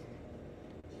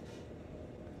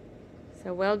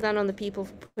 So well done on the people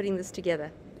for putting this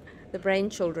together, the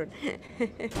brain children.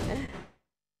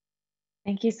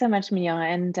 Thank you so much,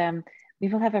 Mignon. And we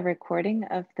will have a recording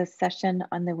of the session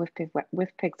on the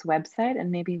WFPICCS website, and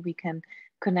maybe we can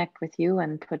connect with you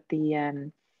and put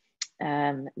the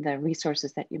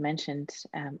resources that you mentioned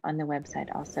on the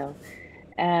website also.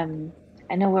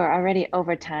 I know we're already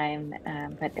over time,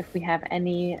 but if we have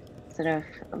any sort of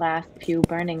last few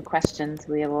burning questions,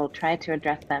 we will try to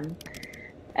address them.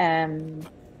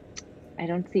 I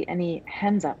don't see any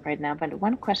hands up right now, but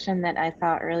one question that I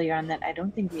saw earlier on that I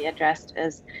don't think we addressed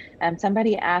is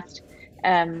somebody asked,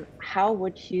 how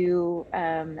would you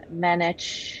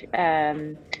manage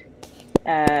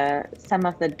some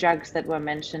of the drugs that were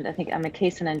mentioned, I think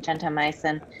amikacin and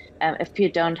gentamicin, if you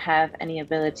don't have any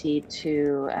ability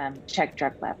to check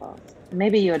drug levels.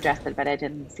 Maybe you addressed it, but I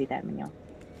didn't see that, Mignon.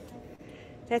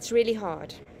 That's really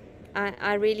hard.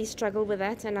 I really struggle with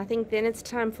that, and I think then it's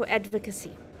time for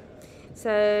advocacy.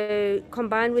 So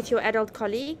combine with your adult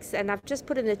colleagues, and I've just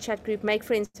put in the chat group, make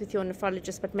friends with your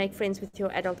nephrologist, but make friends with your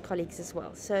adult colleagues as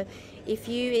well. So if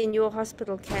you in your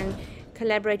hospital can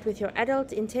collaborate with your adult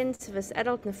intensivists,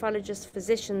 adult nephrologists,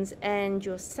 physicians, and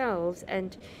yourselves,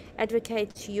 and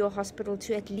advocate to your hospital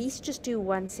to at least just do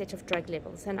one set of drug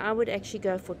levels. And I would actually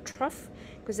go for trough,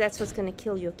 because that's what's going to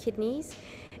kill your kidneys.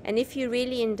 And if you're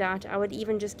really in doubt, I would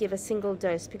even just give a single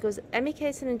dose, because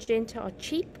amikacin and genta are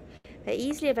cheap, they're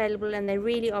easily available, and they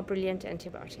really are brilliant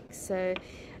antibiotics. So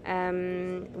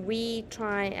we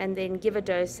try and then give a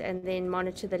dose and then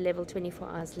monitor the level 24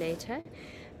 hours later.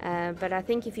 But I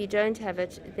think if you don't have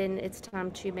it, then it's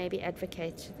time to maybe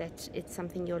advocate that it's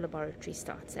something your laboratory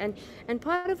starts. And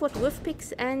part of what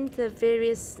WFPICCS and the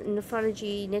various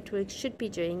nephrology networks should be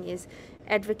doing is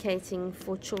advocating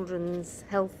for children's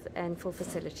health and for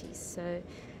facilities. So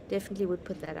definitely would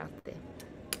put that out there.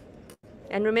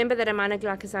 And remember that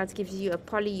aminoglycosides gives you a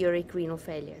polyuric renal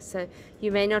failure. So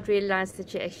you may not realize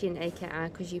that you're actually in AKI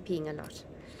because you're peeing a lot.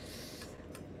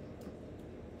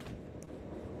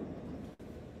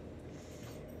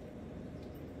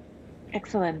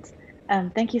 Excellent.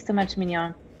 Thank you so much,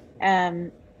 Mignon.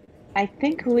 I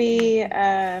think we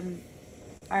are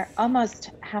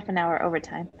almost half an hour over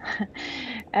time.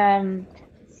 So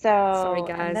sorry,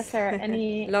 guys. Unless there are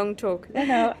any long talk.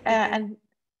 No, and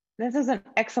this is an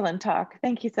excellent talk.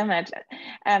 Thank you so much.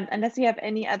 Unless you have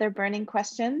any other burning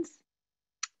questions.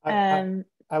 I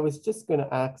was just going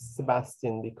to ask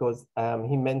Sebastian, because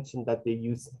he mentioned that they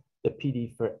use the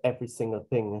PD for every single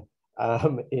thing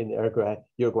in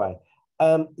Uruguay.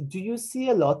 Do you see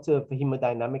a lot of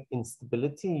hemodynamic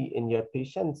instability in your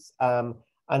patients?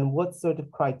 And what sort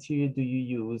of criteria do you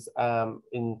use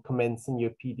in commencing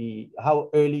your PD? How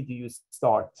early do you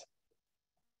start?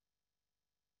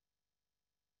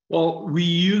 Well,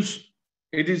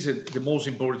 it is the most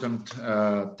important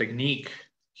technique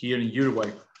here in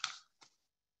Uruguay.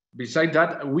 Besides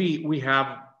that, we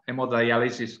have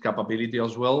hemodialysis capability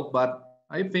as well, but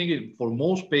I think for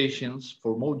most patients,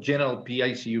 for most general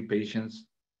PICU patients,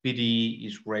 PD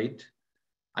is great.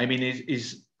 I mean,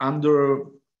 it's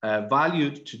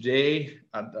undervalued today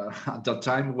at the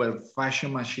time where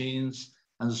fashion machines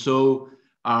and so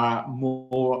are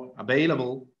more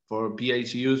available for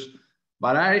PICUs.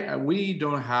 But we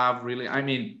don't have really, I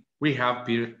mean, we have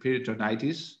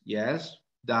peritonitis, yes,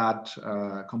 that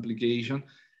complication,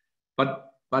 but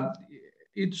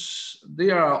they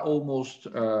are almost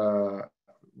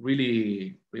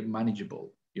really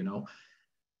manageable, you know.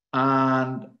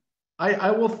 And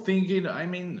I was thinking, I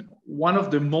mean, one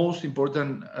of the most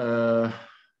important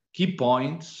key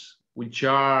points, which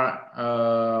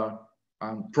are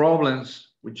problems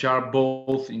which are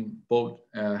both in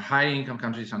high-income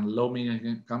countries and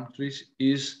low-income countries,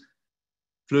 is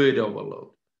fluid overload.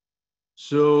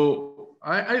 So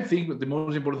I think the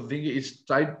most important thing is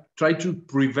try to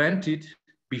prevent it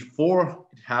before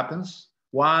it happens.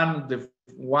 Once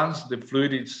the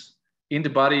fluid is in the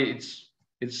body,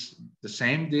 it's the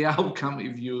same, the outcome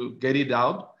if you get it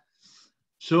out.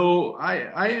 So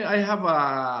I have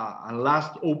a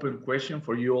last open question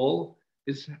for you all.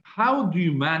 Is how do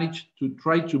you manage to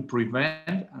try to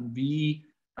prevent and be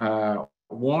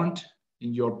warned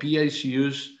in your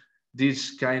PICUs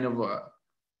this kind of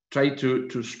try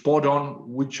to spot on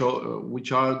which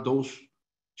are those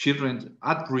children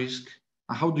at risk,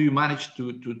 and how do you manage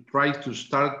to try to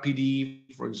start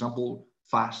PD, for example,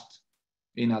 fast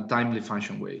in a timely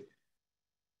fashion way?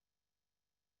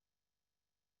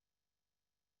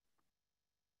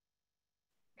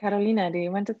 Carolina, do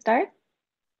you want to start?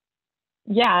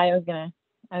 Yeah, I was gonna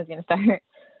start.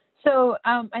 So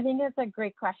I think that's a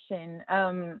great question.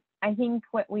 I think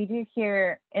what we do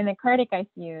here in the cardiac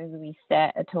ICU is we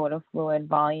set a total fluid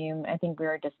volume. I think we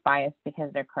were just biased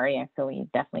because they're cardiac, so we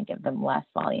definitely give them less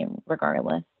volume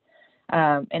regardless.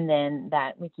 And then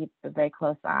that we keep a very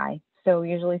close eye. So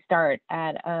we usually start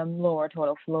at lower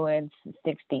total fluids,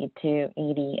 60 to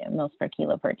 80 mils per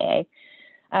kilo per day.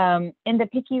 In the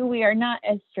PICU, we are not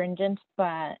as stringent,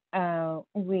 but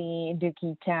we do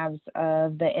keep tabs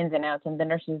of the ins and outs, and the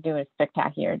nurses do a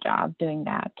spectacular job doing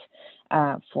that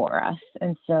for us.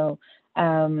 And so,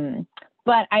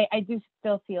 but I do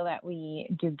still feel that we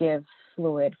do give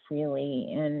fluid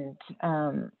freely, and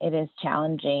it is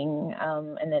challenging,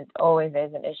 and it always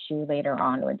is an issue later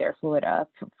on with their fluid up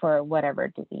for whatever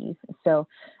disease. So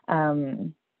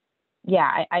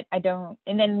yeah, I don't.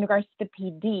 And then in regards to the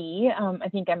PD, I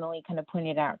think Emily kind of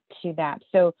pointed out to that.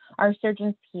 So our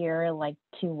surgeons here like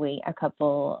to wait a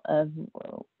couple of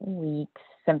weeks,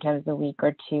 sometimes a week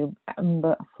or two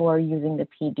before using the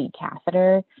PD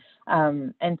catheter.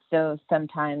 And so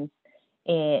sometimes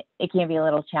it can be a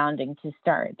little challenging to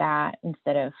start that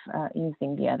instead of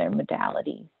using the other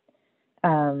modalities.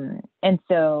 And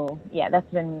so, yeah,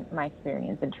 that's been my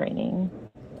experience in training.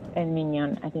 And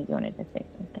Mignon, I think you wanted to say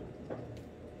something.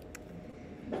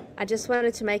 I just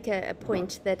wanted to make a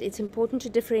point that it's important to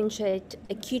differentiate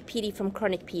acute PD from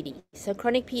chronic PD. So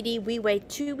chronic PD, we wait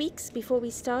 2 weeks before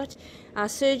we start. Our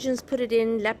surgeons put it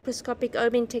in laparoscopic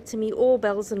omentectomy, all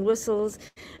bells and whistles,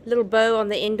 little bow on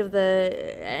the end of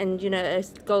and a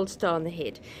gold star on the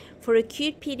head. For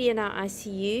acute PD in our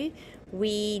ICU,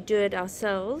 we do it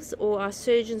ourselves or our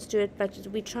surgeons do it, but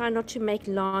we try not to make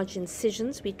large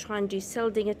incisions. We try and do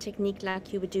Seldinger technique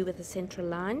like you would do with a central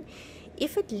line.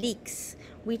 If it leaks,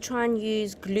 we try and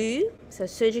use glue, so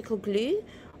surgical glue,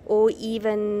 or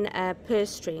even purse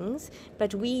strings,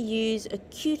 but we use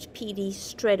acute PD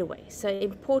straight away. So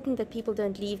important that people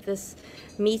don't leave this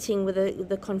meeting with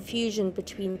the confusion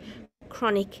between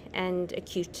chronic and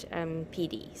acute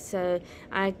PD. So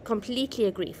I completely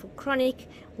agree. For chronic,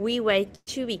 we wait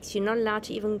 2 weeks. You're not allowed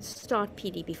to even start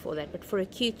PD before that, but for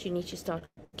acute, you need to start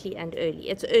quickly and early.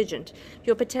 It's urgent.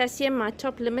 Your potassium, my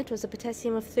top limit was a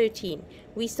potassium of 13.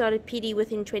 We started PD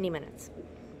within 20 minutes.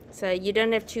 So you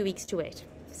don't have 2 weeks to wait.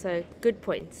 So good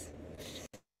points.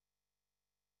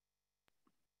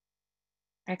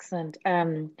 Excellent.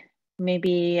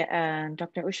 Maybe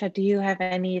Dr. Usha, do you have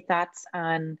any thoughts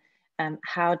on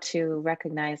how to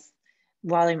recognize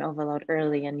volume overload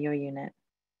early in your unit?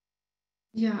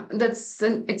 Yeah, that's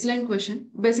an excellent question.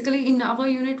 Basically, in our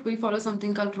unit, we follow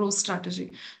something called ROSE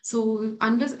strategy. So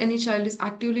unless any child is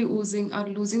actively oozing or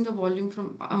losing the volume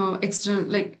from external,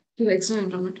 like to the external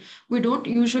environment, we don't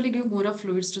usually give more of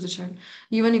fluids to the child,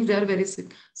 even if they are very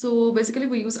sick. So basically,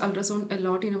 we use ultrasound a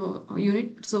lot in our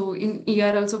unit. So in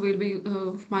ER also, we'll be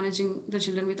managing the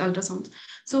children with ultrasounds.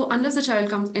 So unless the child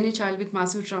comes, any child with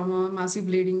massive trauma, massive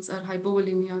bleedings or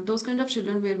hypovolemia, those kind of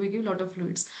children where we give a lot of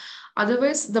fluids.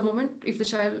 Otherwise, the moment if the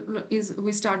child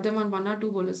we start them on 1 or 2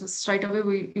 boluses, straight away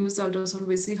we use the ultrasound,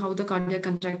 we see how the cardiac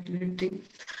contractility,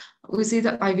 we see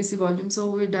the IVC volume, so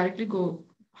we directly go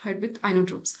ahead with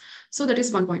inotropes. So that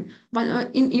is one point.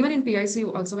 But even in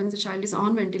PICU also, when the child is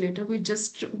on ventilator, we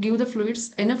just give the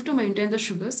fluids enough to maintain the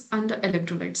sugars and the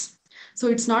electrolytes. So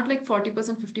it's not like 40%,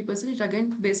 50%, it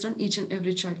again based on each and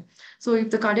every child. So if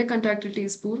the cardiac contractility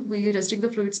is poor, we restrict the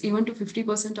fluids even to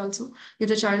 50% also. If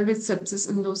the child with sepsis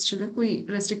in those children, we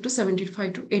restrict to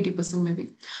 75 to 80%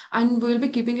 maybe. And we'll be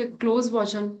keeping a close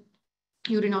watch on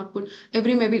urine output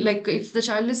every maybe like if the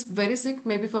child is very sick,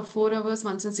 maybe for 4 hours,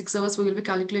 once in 6 hours, we will be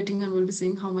calculating and we'll be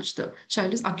seeing how much the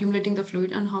child is accumulating the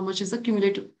fluid and how much is the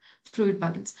cumulative fluid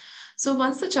balance. So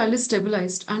once the child is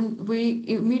stabilized and we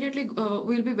immediately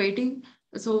we'll be waiting.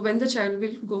 So when the child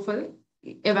will go for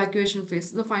evacuation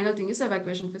phase, the final thing is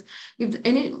evacuation phase.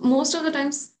 Most of the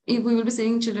times we will be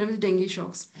seeing children with dengue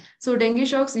shocks. So dengue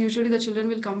shocks, usually the children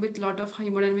will come with a lot of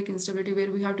hemodynamic instability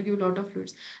where we have to give a lot of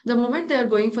fluids. The moment they are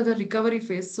going for the recovery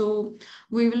phase, so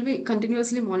we will be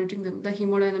continuously monitoring them, the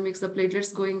hemodynamics, the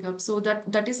platelets going up. So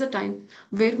that is the time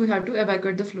where we have to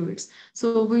evacuate the fluids.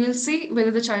 So we will see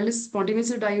whether the child is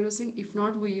spontaneously diurosing. If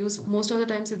not, we use most of the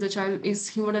times if the child is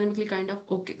hemodynamically kind of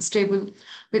okay, stable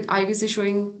with IVC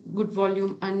showing good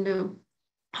volume and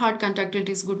heart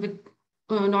contractility is good with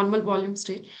normal volume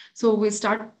state. So we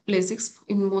start Lasix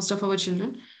in most of our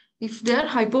children. If they are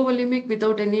hypovolemic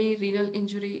without any renal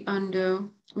injury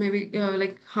and maybe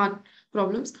like heart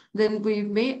problems, then we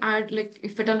may add, like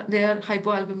if they are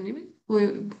hypoalbuminemic,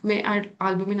 we may add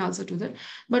albumin also to that.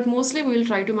 But mostly we will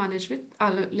try to manage with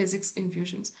Lasix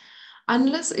infusions.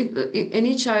 Unless if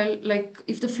any child, like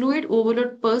if the fluid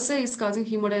overload per se is causing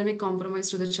hemodynamic compromise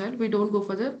to the child, we don't go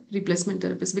for the replacement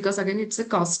therapist because again, it's a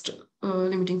cost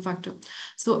limiting factor.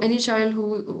 So any child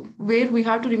where we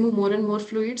have to remove more and more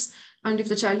fluids, and if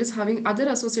the child is having other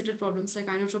associated problems like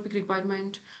inotropic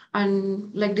requirement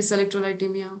and like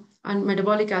dyselectrolytemia and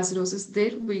metabolic acidosis,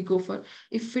 there we go for.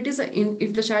 If it is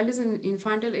if the child is in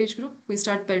infantile age group, we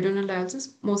start peritoneal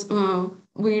dialysis.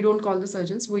 We don't call the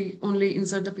surgeons, we only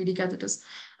insert the PD catheters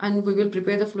and we will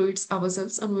prepare the fluids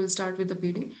ourselves and we'll start with the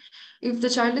PD. If the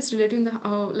child is relating the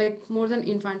like more than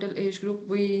infantile age group,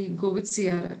 we go with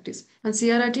CRRTs. And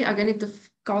CRRT, again, if the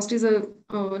cost is a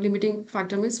limiting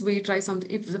factor, means we try something.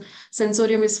 If the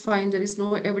sensorium is fine, there is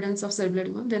no evidence of cerebral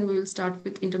edema, then we will start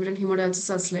with intermittent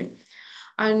hemodialysis as slide.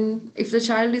 And if the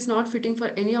child is not fitting for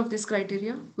any of these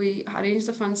criteria, we arrange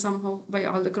the funds somehow by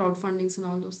all the crowdfundings and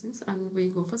all those things, and we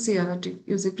go for CRRT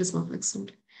using Prismaflex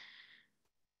only.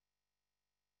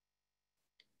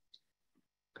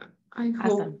 I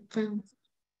Awesome. hope.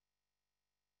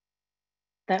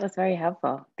 That was very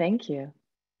helpful. Thank you.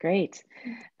 Great.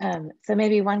 So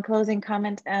maybe one closing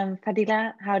comment,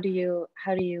 Fadila, how do you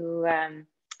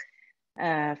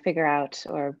figure out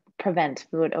or prevent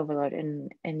fluid overload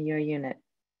in your unit?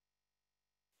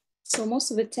 So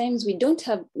most of the times we don't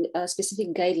have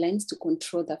specific guidelines to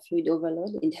control the fluid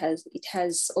overload. It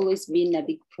has always been a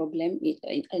big problem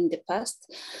in the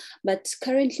past, but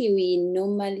currently we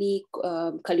normally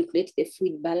calculate the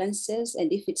fluid balances,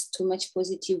 and if it's too much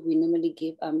positive, we normally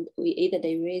give we either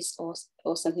diurese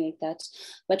or something like that.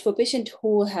 But for patients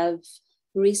who have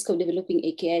risk of developing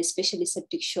AKI, especially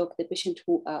septic shock, the patient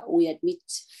who we admit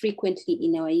frequently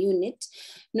in our unit,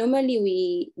 normally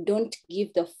we don't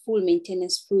give the full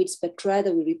maintenance fluids, but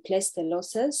rather we replace the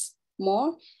losses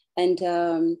more and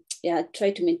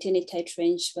try to maintain a tight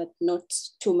range, but not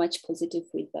too much positive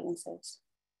fluid balances.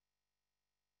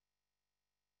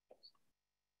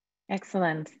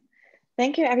 Excellent.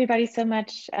 Thank you everybody so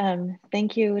much.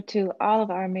 Thank you to all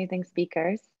of our amazing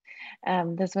speakers.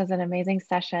 This was an amazing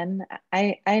session.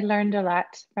 I learned a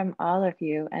lot from all of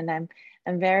you, and I'm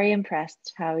very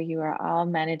impressed how you are all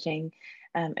managing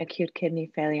acute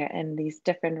kidney failure in these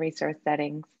different resource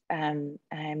settings.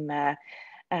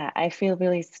 I feel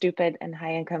really stupid in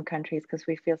high income countries because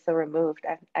we feel so removed.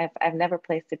 I've never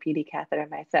placed a PD catheter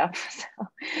myself, so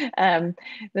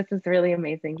this is really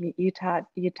amazing. You taught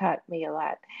me a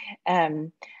lot.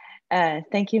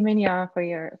 Thank you, Mignon, for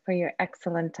your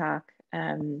excellent talk.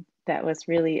 That was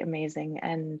really amazing,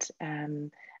 and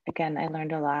again, I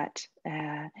learned a lot.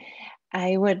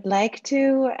 I would like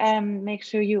to make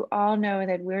sure you all know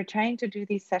that we're trying to do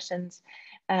these sessions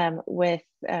with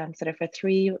sort of a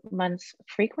 3 month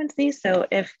frequency. So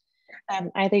if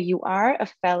either you are a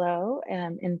fellow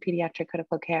in pediatric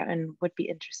critical care and would be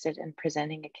interested in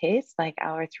presenting a case like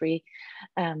our 3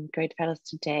 great fellows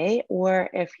today, or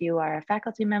if you are a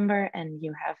faculty member and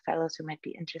you have fellows who might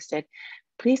be interested,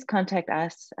 please contact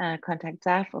us, contact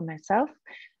Zaf or myself.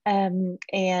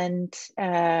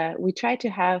 We try to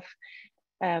have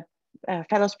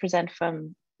fellows present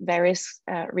from various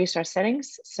resource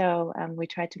settings. So we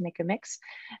try to make a mix.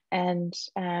 And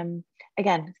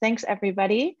again, thanks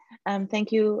everybody.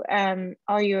 Thank you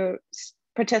all your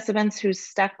participants who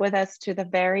stuck with us to the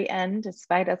very end,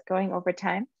 despite us going over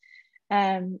time.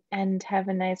 And have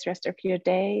a nice rest of your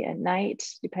day and night,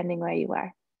 depending where you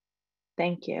are.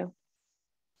 Thank you.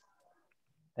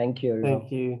 Thank you, everyone.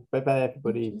 Thank you. Bye-bye,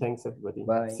 everybody. Thanks, everybody.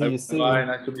 Bye. See you soon. Bye.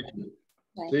 Nice to meet you.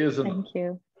 Bye. See you soon. Thank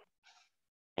you.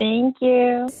 Thank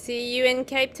you. See you in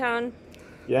Cape Town.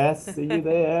 Yes, see you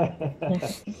there.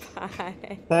 Bye.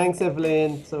 Thanks,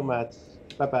 Evelyn, so much.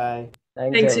 Bye-bye.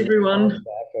 Thanks, everyone.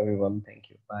 Everyone. Thank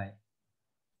you. Bye.